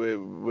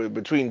with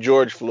between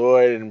George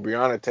Floyd and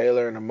Breonna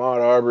Taylor and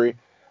Ahmaud Arbery,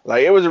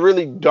 like it was a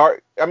really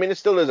dark. I mean, it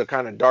still is a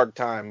kind of dark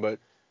time, but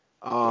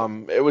Yeah.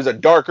 it was a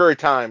darker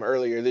time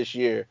earlier this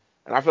year,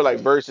 and I feel like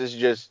Yeah. Versus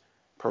just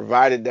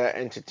provided that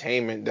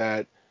entertainment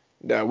that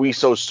we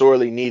so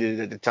sorely needed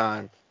at the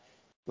time.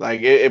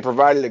 Like it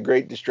provided a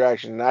great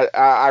distraction. And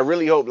I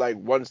really hope like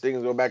once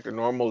things go back to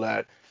normal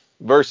that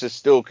Versus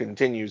still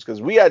continues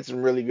because we had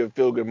some really good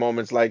feel good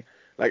moments like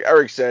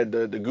Eric said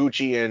the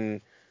Gucci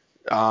and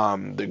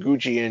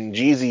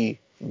Jeezy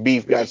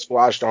beef Yeah. got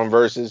squashed on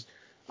Versus.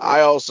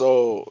 I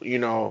also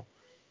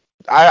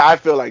I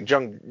feel like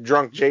drunk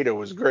Jada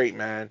was great,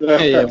 man.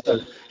 Yeah,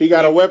 He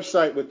got a Even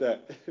website with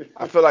that.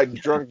 I feel like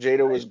Drunk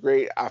Jada was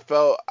great. I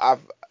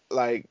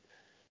like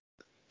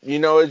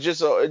it's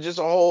just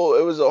a whole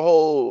it was a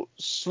whole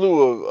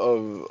slew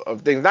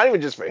of things. Not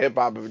even just for hip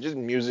hop, but just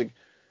music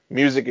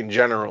in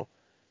general.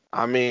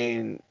 I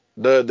mean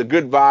the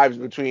good vibes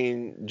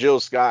between Jill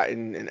Scott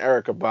and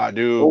Erica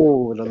Badu,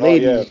 oh, the Oh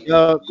yeah, ladies.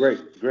 Yup.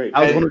 great, great,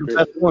 That was one and of great,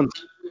 the great. best ones.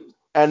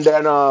 and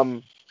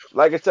then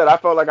like I said, I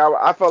felt like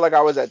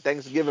I was at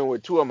Thanksgiving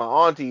with two of my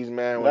aunties,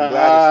 man, when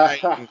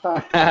Gladys Knight and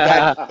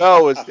Patti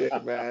LaBelle was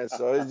there, man.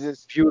 So it's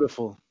just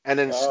Beautiful. and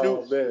then Snoop.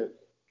 Oh man.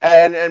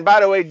 And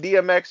by the way,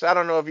 DMX, I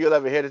don't know if you'll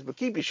ever hear this, but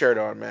keep your shirt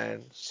on,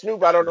 man.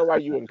 Snoop, I don't know why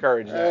you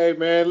encourage that.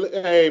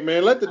 Hey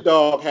man, let the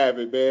dog have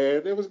it,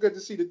 man. It was good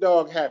to see the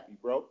dog happy,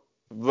 bro.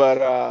 Yes, But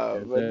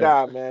sir.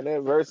 nah, man,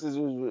 that versus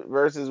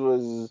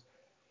was.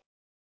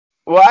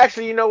 Well,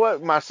 actually, you know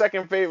what? My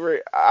second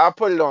favorite, I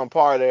put it on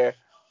par there.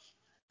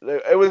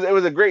 It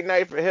was a great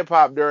night for hip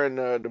hop during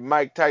the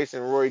Mike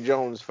Tyson Roy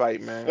Jones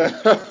fight, man.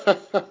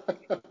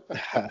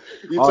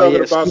 You Oh talking yeah,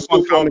 about Snoop on Snoop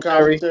on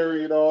commentary.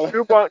 commentary and all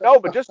Snoop that? on no,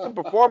 but just the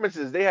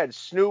performances. They had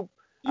Snoop.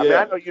 I mean, I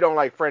Yeah. know you don't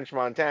like French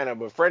Montana,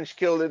 but French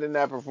killed it in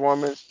that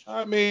performance.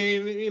 I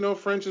mean,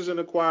 French is an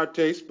acquired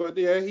taste, but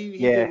yeah, he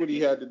did Yeah. what he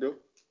had to do.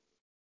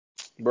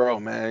 Bro,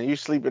 man, you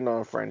sleeping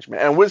on French,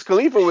 man. And Wiz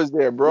Khalifa was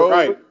there, bro.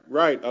 Right,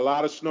 right. A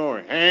lot of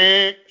snoring.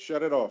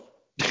 Shut it off.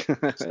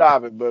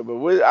 Stop it, but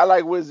I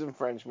like Wiz and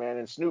French, man,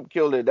 and Snoop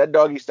killed it. That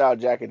doggy style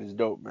jacket is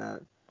dope,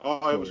 man.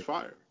 Oh, it was Word.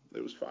 fire.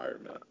 It was fire,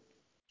 man.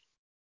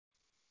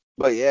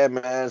 But yeah,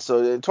 man. So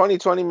in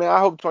 2020, man, I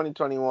hope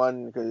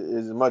 2021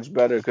 is much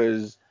better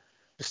because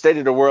the state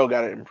of the world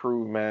got to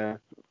improve, man.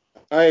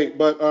 Hey,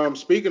 but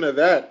speaking of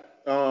that,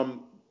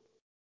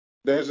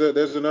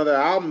 there's another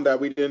album that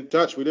we didn't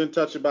touch. We didn't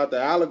touch about the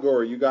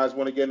Allegory. You guys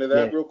want to get into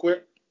Yeah. that real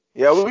quick?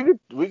 Yeah,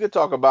 we could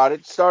talk about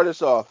it. Start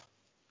us off.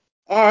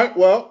 All right.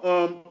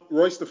 Well,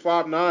 Royce the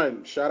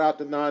 5'9". Shout out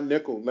to Non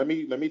Nickel. Let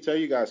me tell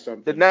you guys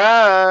something. The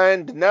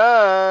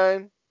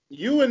nine.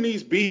 You and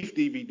these beef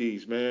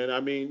DVDs, man. I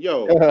mean,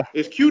 yo,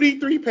 is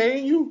QD3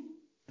 paying you?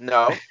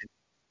 No,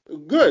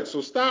 Good.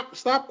 So stop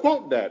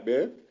quoting that,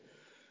 man.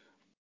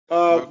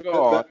 but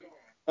go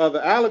on.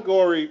 The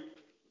Allegory.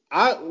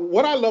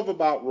 What I love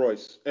about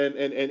Royce and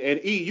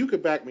E, you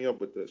could back me up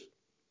with this.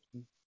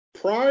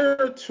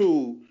 Prior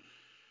to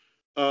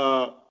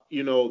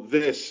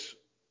this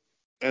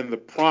and the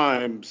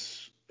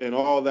primes and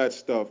all that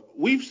stuff,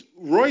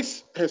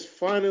 Royce has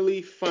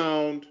finally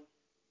found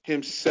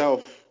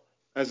himself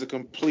as a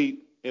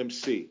complete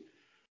MC.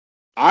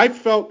 I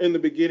felt in the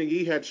beginning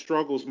he had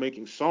struggles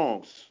making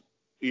songs.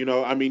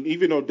 I mean,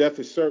 even though Death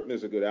is Certain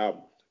is a good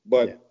album,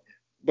 Yeah.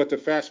 but to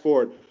fast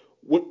forward,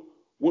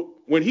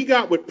 when he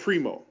got with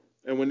Primo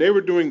and when they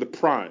were doing the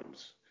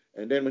primes,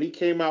 and then when he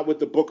came out with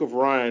the Book of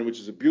Ryan, which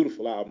is a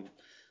beautiful album,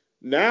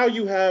 now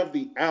you have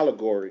the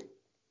Allegory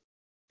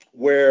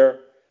where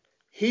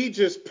he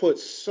just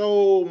puts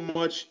so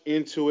much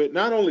into it,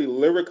 not only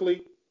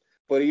lyrically,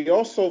 but he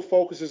also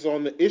focuses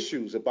on the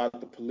issues about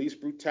the police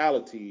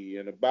brutality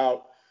and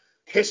about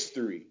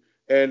history.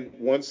 And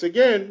once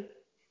again,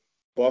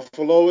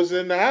 Buffalo is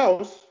in the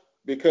house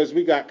because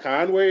we got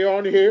Conway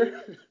on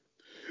here.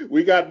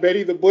 We got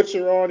Betty the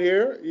Butcher on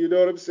here. You know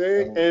what I'm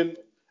saying?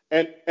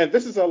 And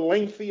this is a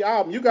lengthy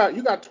album. You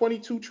got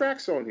 22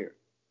 tracks on here.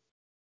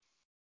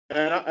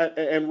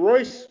 And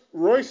Royce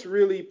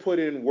really put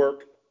in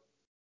work.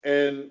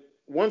 And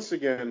once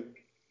again,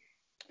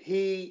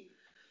 he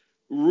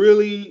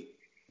really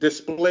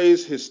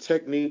displays his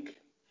technique.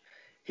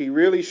 He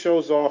really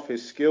shows off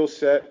his skill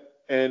set.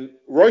 And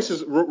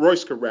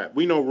Royce can rap.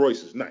 We know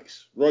Royce is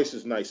nice. Royce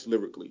is nice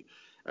lyrically.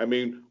 I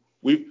mean,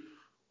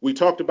 we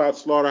talked about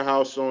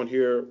Slaughterhouse on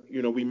here.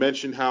 We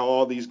mentioned how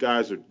all these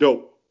guys are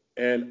dope.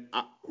 And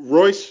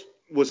Royce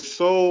was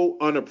so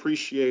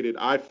unappreciated,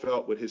 I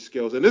felt, with his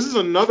skills. And this is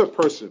another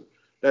person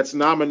that's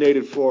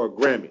nominated for a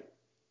Grammy.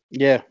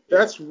 Yeah.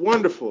 That's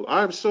wonderful.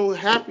 I'm so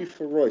happy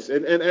for Royce.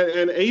 And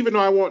even though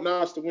I want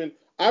Nas to win,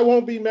 I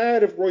won't be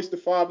mad if Royce the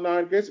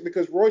 5'9" gets it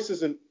because Royce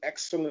is an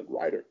excellent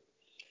writer.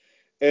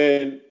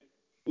 And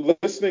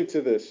listening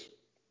to this,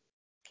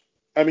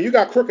 I mean, you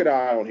got Crooked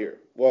Eye on here.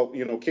 Well,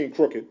 King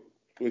Crooked,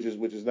 which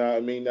is not. I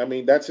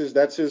mean, that's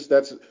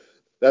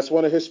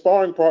one of his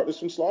sparring partners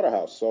from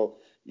Slaughterhouse. So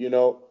you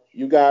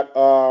got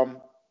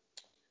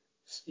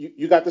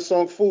you got the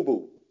song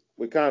Fubu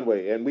with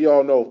Conway, and we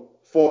all know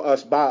For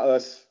Us By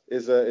Us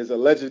is a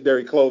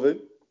legendary clothing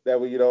that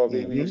we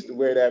Hmm. used to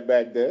wear that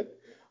back then.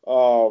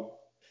 Um,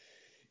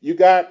 you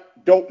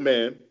got Dope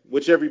Man,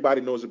 which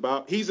everybody knows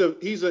about. He's a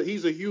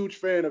huge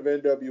fan of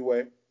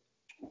NWA.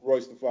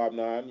 Royce the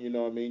 5'9". You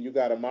know what I mean? You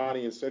got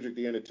Amani and Cedric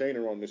the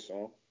Entertainer on this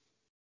song.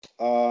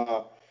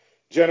 Uh,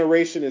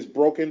 Generation is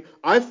Broken.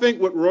 I think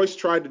what Royce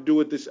tried to do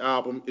with this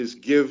album is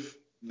give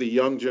the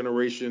young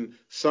generation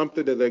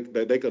something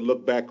that they could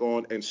look back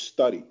on and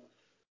study.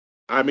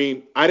 I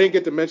mean, I didn't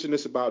get to mention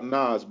this about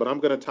Nas, but I'm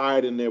going to tie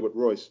it in there with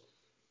Royce.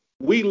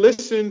 We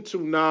listen to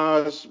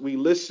Nas, we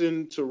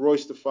listen to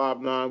Royce the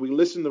 5'9", we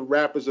listen to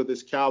rappers of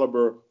this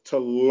caliber to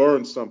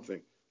learn something,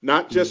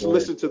 not just Word.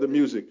 listen to the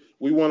music.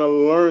 We want to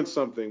learn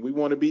something. We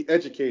want to be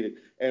educated.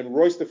 And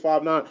Royce the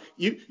 5'9",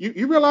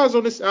 you realize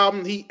on this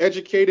album he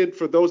educated,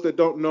 for those that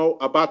don't know,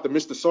 about the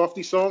Mr.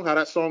 Softy song, how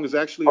that song is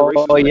actually a Oh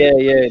racist yeah, name.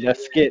 yeah. That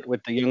skit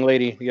with the young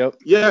lady. Yep.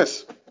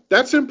 Yes,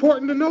 that's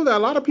important to know that. A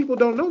lot of people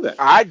don't know that.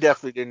 I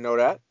definitely didn't know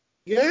that.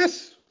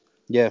 Yes,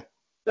 Yeah.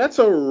 that's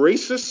a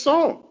racist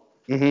song.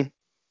 Hmm.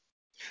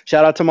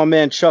 Shout out to my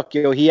man Chuck.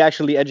 Yo, he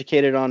actually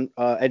educated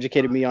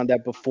me on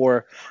that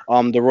before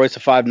the Royce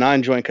of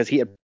 5'9" joint because he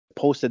had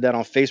posted that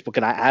on Facebook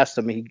and I asked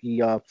him. He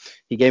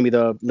gave me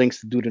the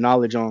links to do the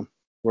knowledge on.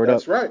 Word up.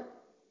 That's right.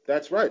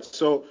 That's right.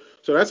 So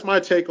that's my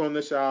take on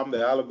this album,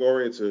 The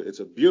Allegory. It's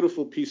a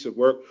beautiful piece of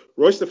work.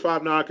 Royce the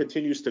 5'9"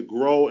 continues to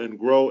grow and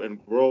grow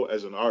and grow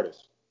as an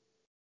artist.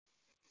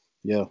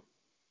 Yeah.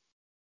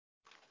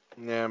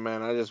 Yeah,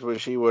 man. I just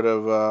wish he would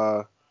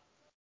have.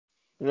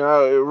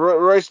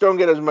 Royce don't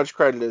get as much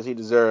credit as he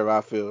deserves.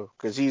 I feel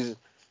because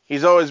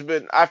he's always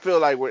been. I feel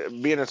like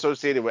being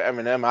associated with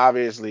Eminem,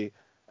 obviously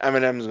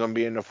Eminem's gonna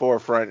be in the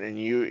forefront, and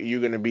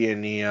you're gonna be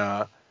in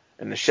the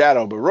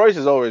shadow. But Royce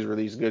has always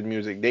released good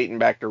music, dating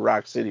back to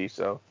Rock City.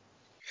 So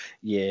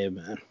Yeah,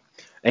 man.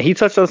 And he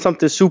touched on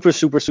something super,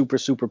 super, super,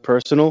 super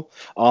personal.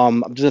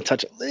 I'm just gonna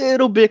touch a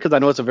little bit because I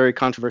know it's a very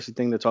controversial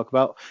thing to talk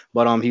about.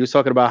 But he was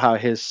talking about how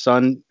his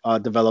son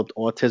developed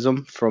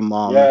autism from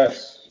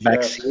Yes, yes,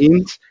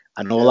 vaccines.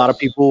 I know a lot of yes.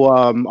 people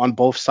on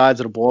both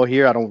sides of the ball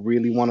here. I don't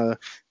really want to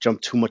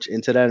jump too much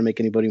into that and make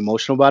anybody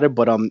emotional about it.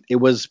 But it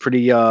was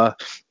pretty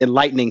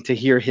enlightening to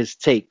hear his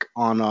take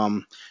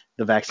on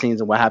the vaccines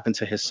and what happened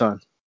to his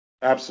son.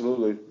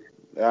 Absolutely.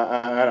 And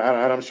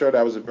I'm sure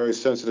that was a very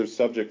sensitive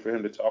subject for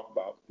him to talk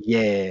about.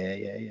 Yeah,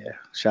 yeah, yeah.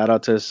 Shout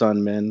out to his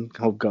son, man.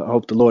 Hope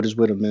the Lord is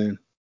with him, man.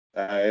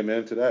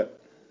 Amen to that.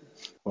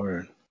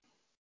 Or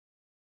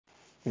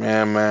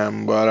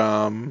man. But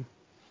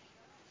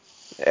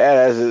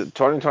yeah,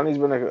 2020's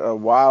been a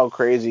wild,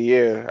 crazy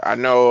year. I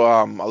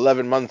know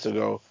 11 months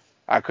ago,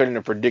 I couldn't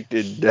have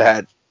predicted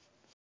that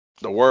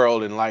the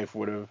world and life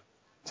would have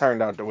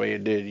turned out the way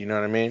it did. You know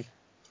what I mean?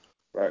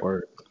 Right.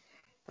 or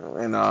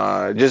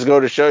And just go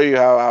to show you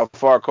how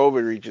far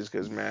COVID reaches,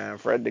 because man,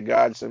 Fred the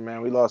Godson,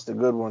 man, we lost a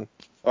good one.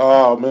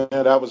 Oh man,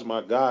 that was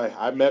my guy.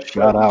 I met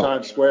Fred shout in out.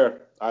 Times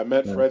Square. I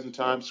met Man. Fred in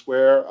Times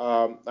Square.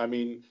 I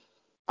mean,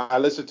 I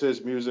listened to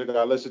his music.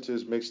 I listened to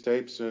his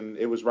mixtapes, and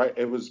it was right.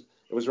 It was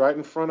right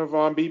in front of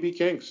BB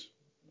King's.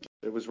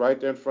 It was right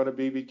there in front of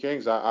BB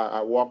King's.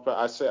 I walked by.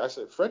 I said,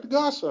 Fred the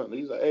Godson.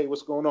 He's like, hey,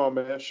 what's going on,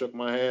 man? Shook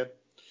my hand.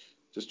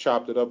 Just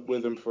chopped it up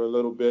with him for a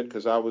little bit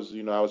because I was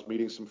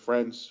meeting some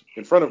friends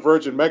in front of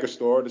Virgin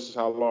Megastore. This is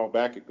how long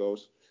back it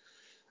goes.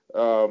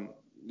 Um,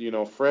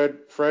 Fred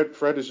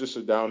is just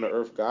a down to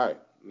earth guy,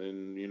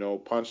 and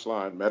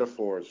punchline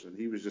metaphors, and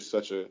he was just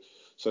such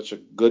a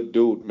good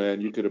dude,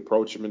 man. You could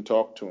approach him and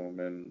talk to him,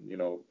 and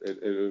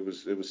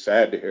it was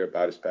sad to hear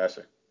about his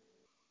passing.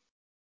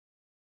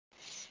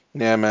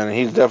 Yeah, man,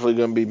 he's definitely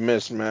gonna be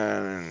missed,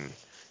 man. And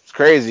it's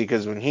crazy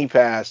because when he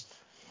passed,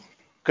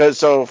 cause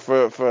so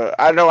for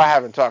I know I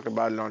haven't talked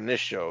about it on this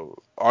show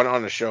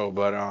on the show,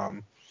 but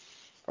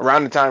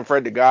around the time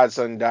Fred the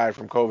Godson died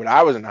from COVID,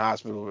 I was in the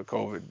hospital with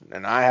COVID,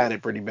 and I had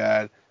it pretty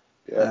bad.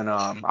 Yeah, And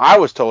I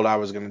was told I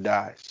was gonna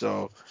die.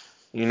 So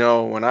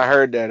when I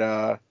heard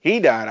that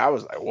he died, I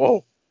was like,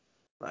 whoa,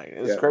 like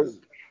it's yeah, crazy.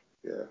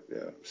 yeah,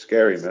 yeah.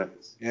 Scary, man.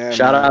 Yeah,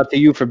 Shout man. out to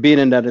you for being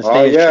in that and Oh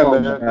staying yeah,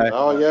 strong, man. guy.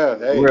 Oh yeah.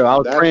 For Hey, real, I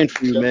was that praying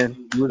for you,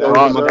 man. You was that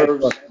always Oh, my big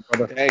deserves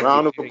brother. thank you,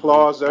 round of thank you.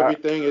 applause.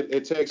 Everything.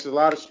 It takes a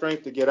lot of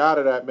strength to get out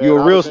of that, You man.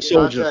 a I real was in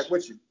soldier. contact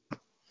with you.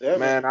 Yeah,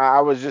 man. Man, I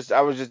was just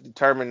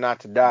determined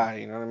not to die.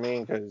 You know what I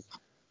mean? Because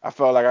I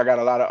felt like I got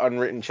a lot of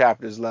unwritten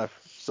chapters left.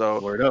 So,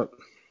 Word up.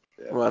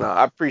 Yeah. well,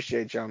 I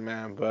appreciate y'all,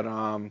 man. But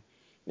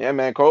yeah,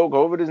 man,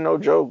 COVID is no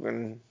joke,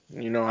 and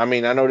I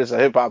mean, I know this is a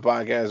hip hop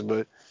podcast,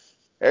 but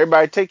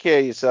everybody take care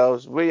of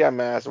yourselves. Wear your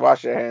mask,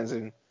 wash your hands,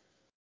 and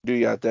do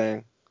your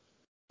thing.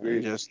 And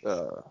Agreed. just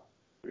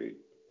Agreed.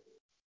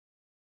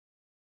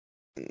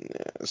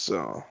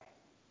 so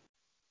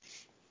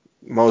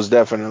most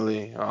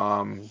definitely,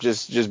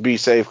 just be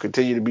safe.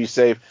 Continue to be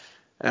safe.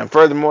 And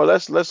furthermore,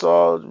 let's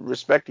all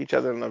respect each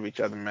other and love each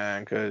other,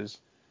 man. Because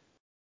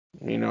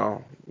we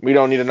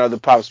don't need another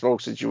Pop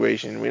Smoke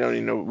situation. We don't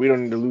need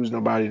to lose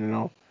nobody to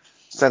no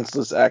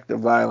senseless act of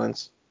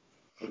violence.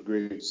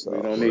 Agreed. We So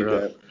don't Word need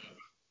up. that.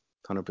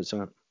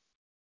 100%.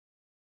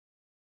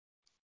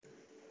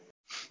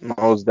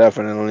 most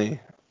definitely.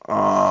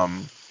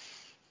 Um.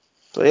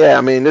 So yeah,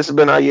 I mean, this has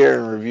been our year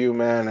in review,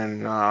 man,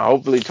 and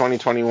hopefully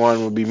 2021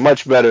 will be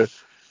much better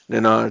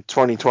than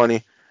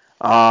 2020.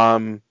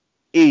 Um.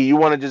 You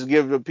want to just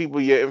give the people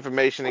your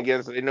information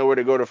again so they know where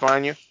to go to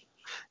find you?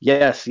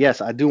 Yes, yes.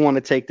 I do want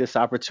to take this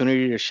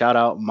opportunity to shout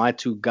out my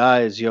two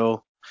guys,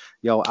 yo.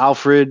 Yo,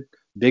 Alfred,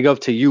 big up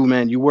to you,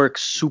 man. You work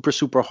super,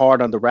 super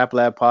hard on the Rap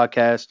Lab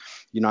podcast.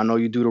 I know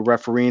you do the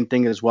refereeing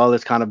thing as well.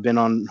 It's kind of been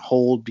on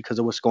hold because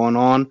of what's going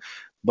on.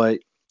 But,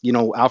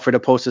 Alfred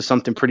had posted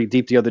something pretty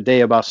deep the other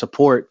day about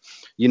support.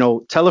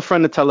 Tell a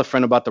friend to tell a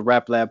friend about the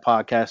Rap Lab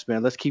podcast,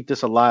 man. Let's keep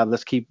this alive.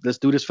 Let's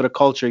do this for the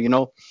culture.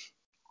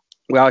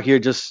 We're out here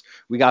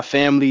we got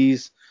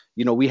families.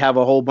 We have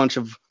a whole bunch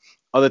of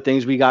other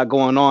things we got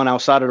going on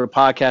outside of the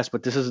podcast,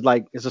 but this is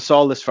like, it's a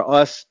solace for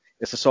us.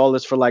 It's a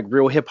solace for like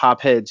real hip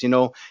hop heads.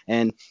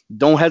 And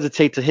don't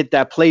hesitate to hit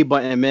that play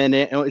button, man.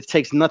 It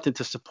takes nothing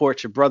to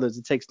support your brothers.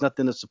 It takes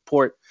nothing to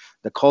support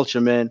the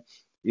culture, man.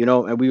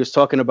 And we was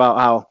talking about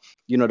how,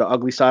 the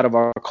ugly side of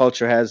our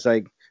culture has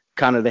like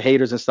kind of the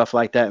haters and stuff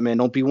like that, man.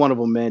 Don't be one of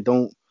them, man.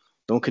 Don't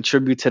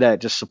contribute to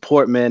that. Just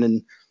support, man.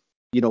 And,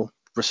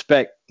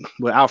 respect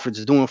what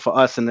Alfred's doing for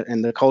us and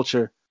the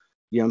culture.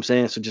 You know what I'm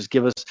saying? So just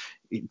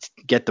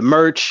get the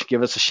merch,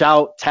 give us a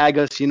shout, tag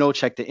us, check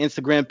the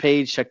Instagram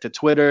page, check the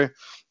Twitter,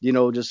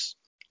 just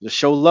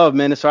show love,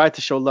 man. It's all right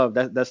to show love.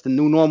 That's the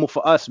new normal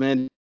for us,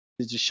 man.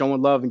 It's just showing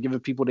love and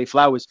giving people their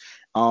flowers.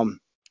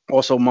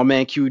 Also, my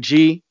man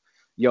QG,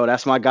 Yo,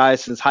 that's my guy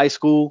since high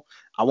school.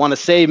 I want to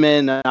say,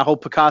 man, I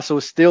hope Picasso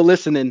is still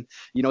listening.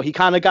 He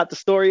kind of got the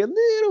story a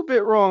little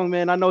bit wrong,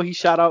 man. I know he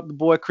shout out the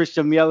boy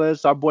Christian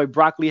Mieles, our boy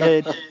Broccoli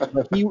Head,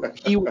 but he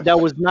that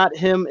was not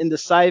him in the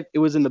site. It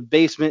was in the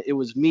basement. It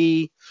was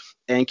me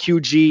and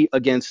QG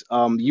against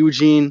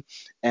Eugene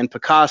and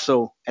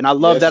Picasso. And I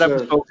love Yes, that sir.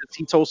 episode because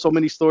he told so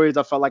many stories.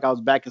 I felt like I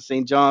was back in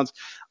St. John's.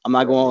 I'm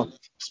not going to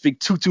speak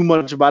too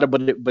much about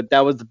it, but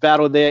that was the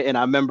battle there. And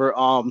I remember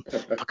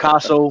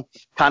Picasso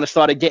kind of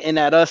started getting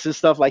at us and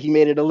stuff. Like he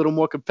made it a little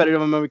more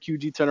competitive. I remember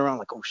QG turned around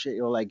like, oh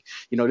shit, like,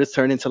 this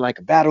turned into like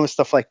a battle and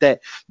stuff like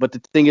that. But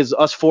the thing is,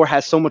 us four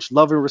had so much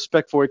love and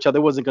respect for each other.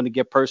 It wasn't going to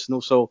get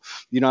personal. So,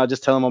 I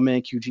just telling my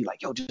man QG,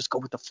 like, yo, just go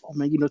with the flow,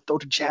 man. Throw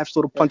the jabs,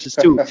 throw the punches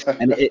too.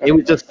 And it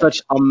was just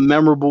such a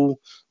memorable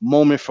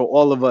moment for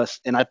all of us.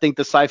 And I think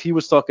the Syph he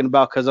was talking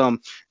about, because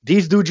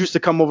these dudes used to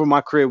come over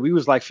my crib. We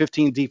was like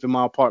 15 deep in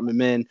my apartment,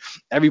 man.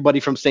 Everybody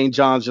from St.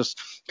 John's just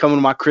coming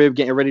to my crib,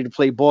 getting ready to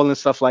play ball and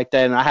stuff like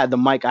that. And I had the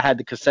mic, I had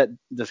the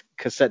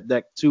cassette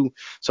deck too.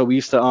 So we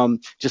used to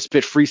just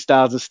spit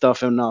freestyles and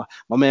stuff. And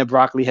my man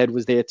Broccoli Head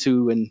was there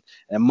too, and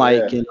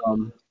Mike Yeah.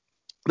 and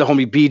the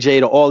homie BJ,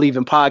 the All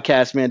Even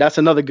podcast, man. That's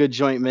another good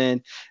joint,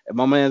 man. And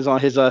my man's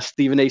on his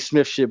Stephen A.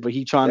 Smith shit, but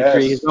he trying to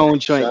create his Yes. own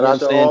joint. Shout You know what out I'm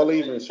to saying? All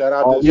Even. Shout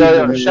out All to Yo, Even,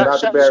 yo, Stephen. Shout man. out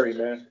to Barry,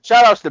 man.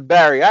 shout outs to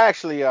Barry. I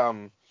actually,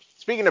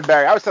 speaking of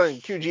Barry, I was telling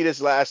QG this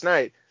last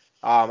night.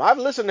 I've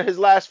listened to his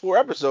last 4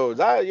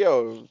 episodes.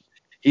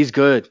 He's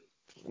good.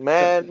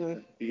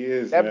 Man, He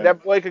is, man.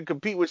 that boy could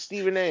compete with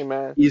Stephen A.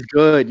 Man. He's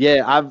good.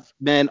 Yeah,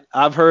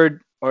 I've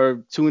heard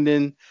or tuned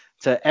in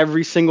to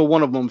every single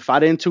one of them. If I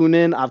didn't tune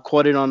in, I've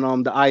caught it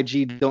on the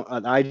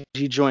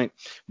IG joint.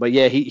 But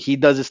yeah, he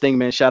does his thing,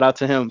 man. Shout out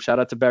to him. Shout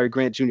out to Barry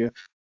Grant Jr.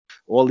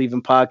 All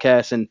Even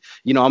podcast. And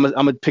I'm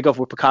gonna pick up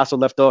where Picasso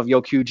left off.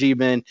 Yo, QG,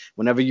 man.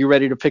 Whenever you're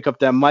ready to pick up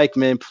that mic,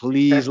 man,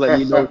 please let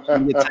me know.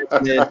 Send me a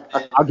text, man.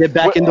 I'll get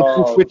back Wait, in the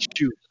booth Oh, with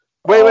you.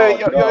 wait, oh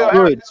yo, no.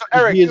 Eric. Good.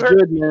 So He is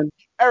good, man.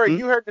 Eric, Hmm?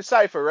 you heard the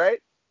cipher, right?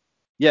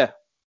 Yeah.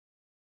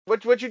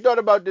 What you thought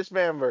about this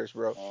man verse,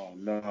 bro? Oh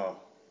no.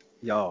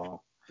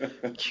 Yo.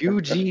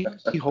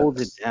 QG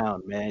holds it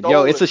down, man. Yo,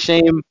 Stole it's a it.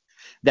 shame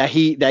that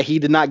he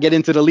did not get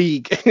into the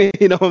league.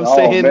 You know what I'm Oh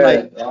saying?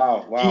 Like man.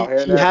 Wow. Wow. he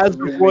Hearing he that has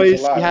from the you means a voice,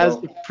 he lot, has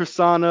bro. the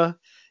persona.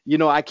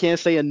 I can't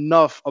say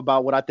enough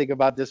about what I think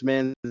about this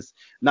man,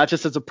 not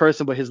just as a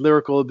person, but his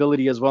lyrical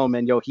ability as well,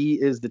 man. Yo, he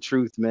is the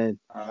truth, man.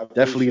 I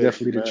Definitely, appreciate you,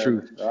 definitely the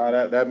truth.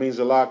 man. That means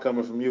a lot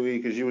coming from you, E,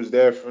 because you was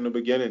there from the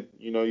beginning.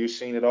 You've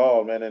seen it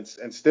all, man, and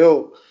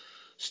still,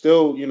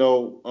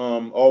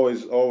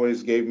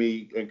 always gave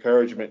me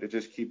encouragement to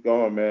just keep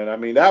going, man. I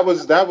mean, that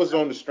was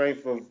on the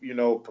strength of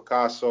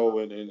Picasso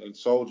and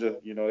Soldier.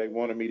 They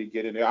wanted me to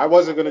get in there. I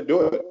wasn't gonna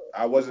do it.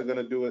 I wasn't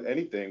gonna do it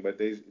anything, but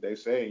they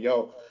saying,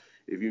 yo,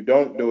 if you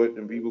don't do it,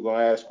 then people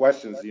gonna ask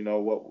questions.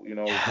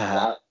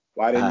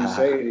 Why didn't you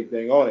say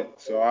anything on it?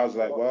 So I was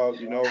like, well,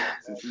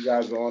 since you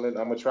guys are on it,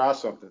 I'm gonna try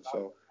something.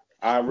 So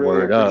I really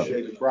Word up.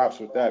 appreciate the props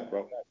with that,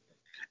 bro.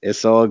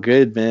 It's all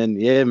good, man.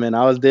 Yeah, man.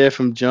 I was there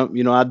from jump.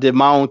 I did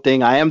my own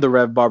thing. I am the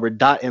Rev Barber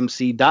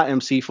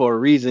 .mc for a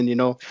reason.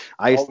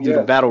 I used Oh to do the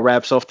yeah, battle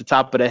raps off the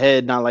top of the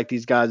head, not like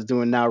these guys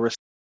doing now,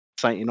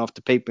 reciting off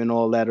the paper and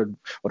all that, or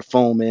the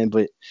phone, man.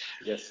 But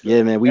yes, yeah,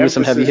 sir. man, we were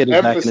some heavy Emphasis,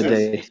 hitters back in the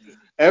emphasis. day.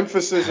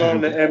 Emphasis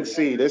on the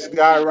MC. This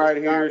guy right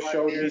here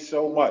showed me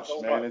so much,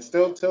 man, and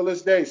still till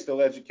this day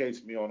still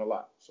educates me on a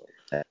lot. So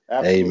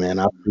Hey, man, absolutely.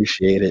 I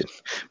appreciate it.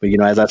 But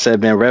as I said,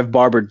 man,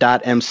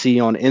 RevBarber.mc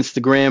on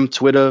Instagram,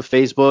 Twitter,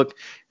 Facebook.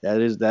 That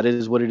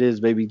is what it is,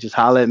 baby. Just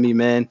holler at me,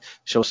 man.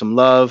 Show some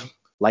love,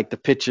 like the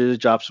pictures,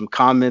 drop some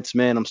comments,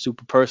 man. I'm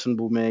super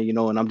personable, man.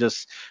 And I'm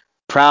just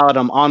proud.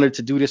 I'm honored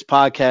to do this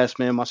podcast,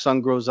 man. My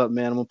son grows up,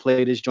 man. I'm gonna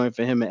play this joint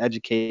for him and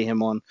educate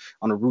him on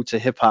the roots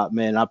of hip hop,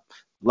 man. I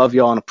love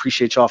y'all and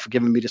appreciate y'all for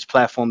giving me this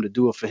platform to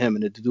do it for him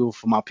and to do it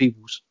for my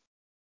peoples.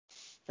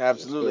 Yes, sir.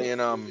 Absolutely.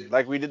 And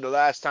like we did the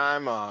last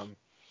time,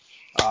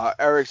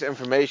 Eric's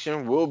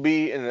information will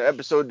be in the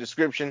episode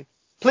description.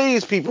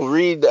 Please, people,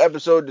 read the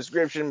episode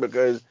description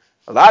because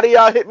a lot of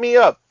y'all hit me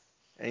up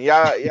and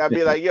y'all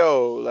be like,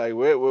 yo, like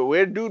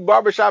where dude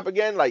barbershop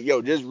again? Like,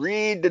 yo, just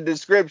read the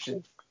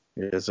description.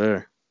 Yes,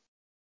 sir.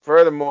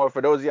 Furthermore,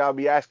 for those of y'all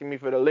be asking me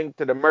for the link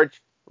to the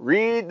merch,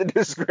 read the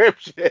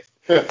description.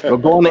 Or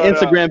go on the but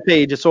Instagram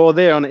page. It's all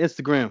there on the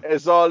Instagram.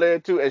 it's all there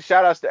too. And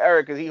shout outs to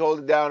Eric because he holds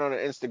it down on the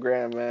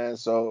Instagram, man.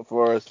 So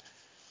for us.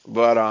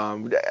 But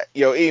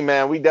yo, E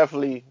man, we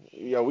definitely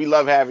we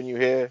love having you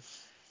here.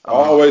 Um,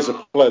 Always a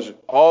pleasure.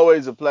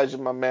 always a pleasure,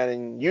 my man,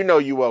 and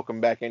you welcome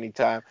back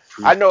anytime.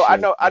 Appreciate I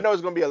that. know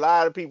it's gonna be a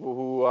lot of people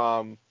who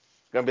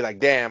gonna be like,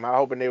 damn, I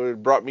hoping they would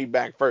have brought me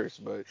back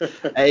first, but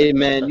Hey,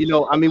 man,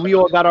 I mean, we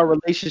all got our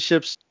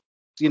relationships,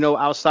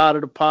 outside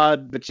of the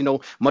pod, but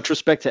much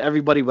respect to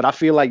everybody. But I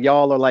feel like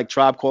y'all are like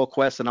Tribe Called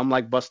Quest, and I'm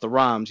like Busta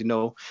Rhymes.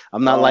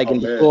 I'm not like Oh in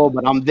the man, store,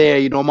 but I'm there.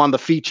 I'm on the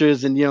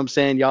features, and what I'm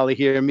saying, y'all are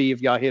hearing me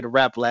if y'all hear the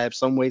rap lab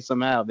some way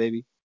somehow,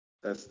 baby.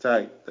 that's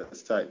tight.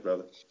 That's tight,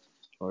 brother.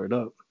 Word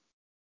up.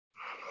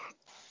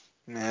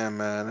 yeah,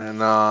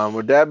 man. And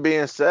with that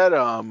being said,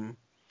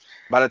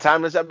 by the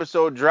time this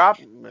episode drop,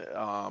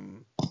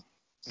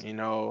 you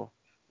know,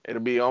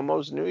 it'll be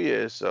almost New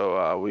Year's.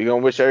 So we're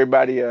gonna wish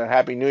everybody a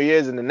happy New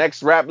Year's. And the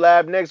next Rap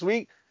Lab next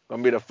week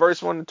gonna be the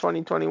first one in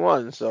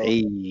 2021. So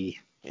Hey.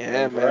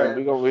 yeah, All man,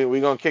 right. we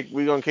gonna kick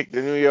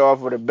the new year off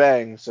with a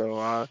bang.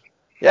 So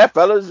yeah,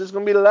 fellas, this is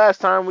gonna be the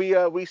last time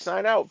we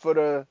sign out for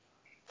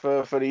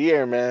the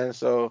year, man.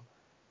 So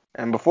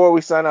and before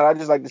we sign out, I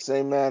just like to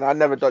say, man, I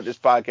never thought this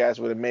podcast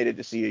would have made it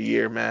to see a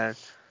year, man.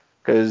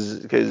 Cause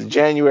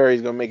January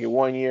is gonna make it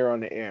 1 year on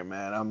the air,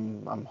 man.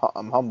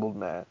 I'm humbled,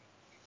 man.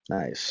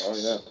 Nice. Oh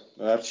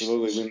yeah,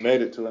 absolutely. We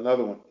made it to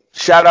another one.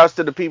 Shout outs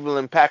to the people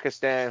in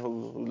Pakistan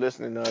who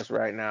listening to us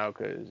right now,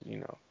 cause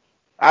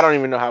I don't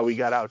even know how we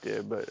got out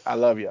there, but I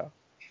love y'all.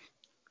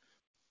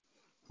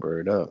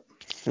 Word up.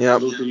 Yep.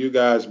 Salute to you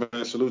guys,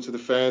 man. Salute to the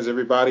fans,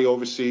 everybody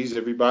overseas,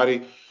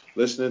 everybody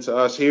listening to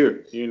us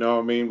here. You know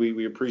what I mean?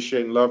 We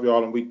appreciate and love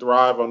y'all, and we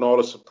thrive on all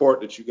the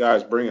support that you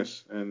guys bring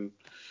us. And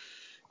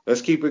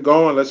let's keep it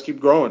going. Let's keep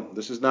growing.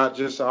 This is not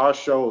just our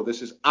show.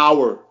 This is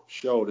our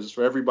show. This is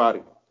for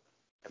everybody.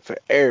 For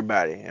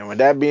everybody. And with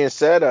that being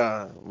said,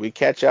 we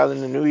catch y'all in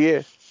the new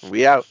year.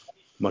 We out.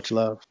 Much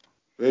love.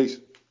 Peace.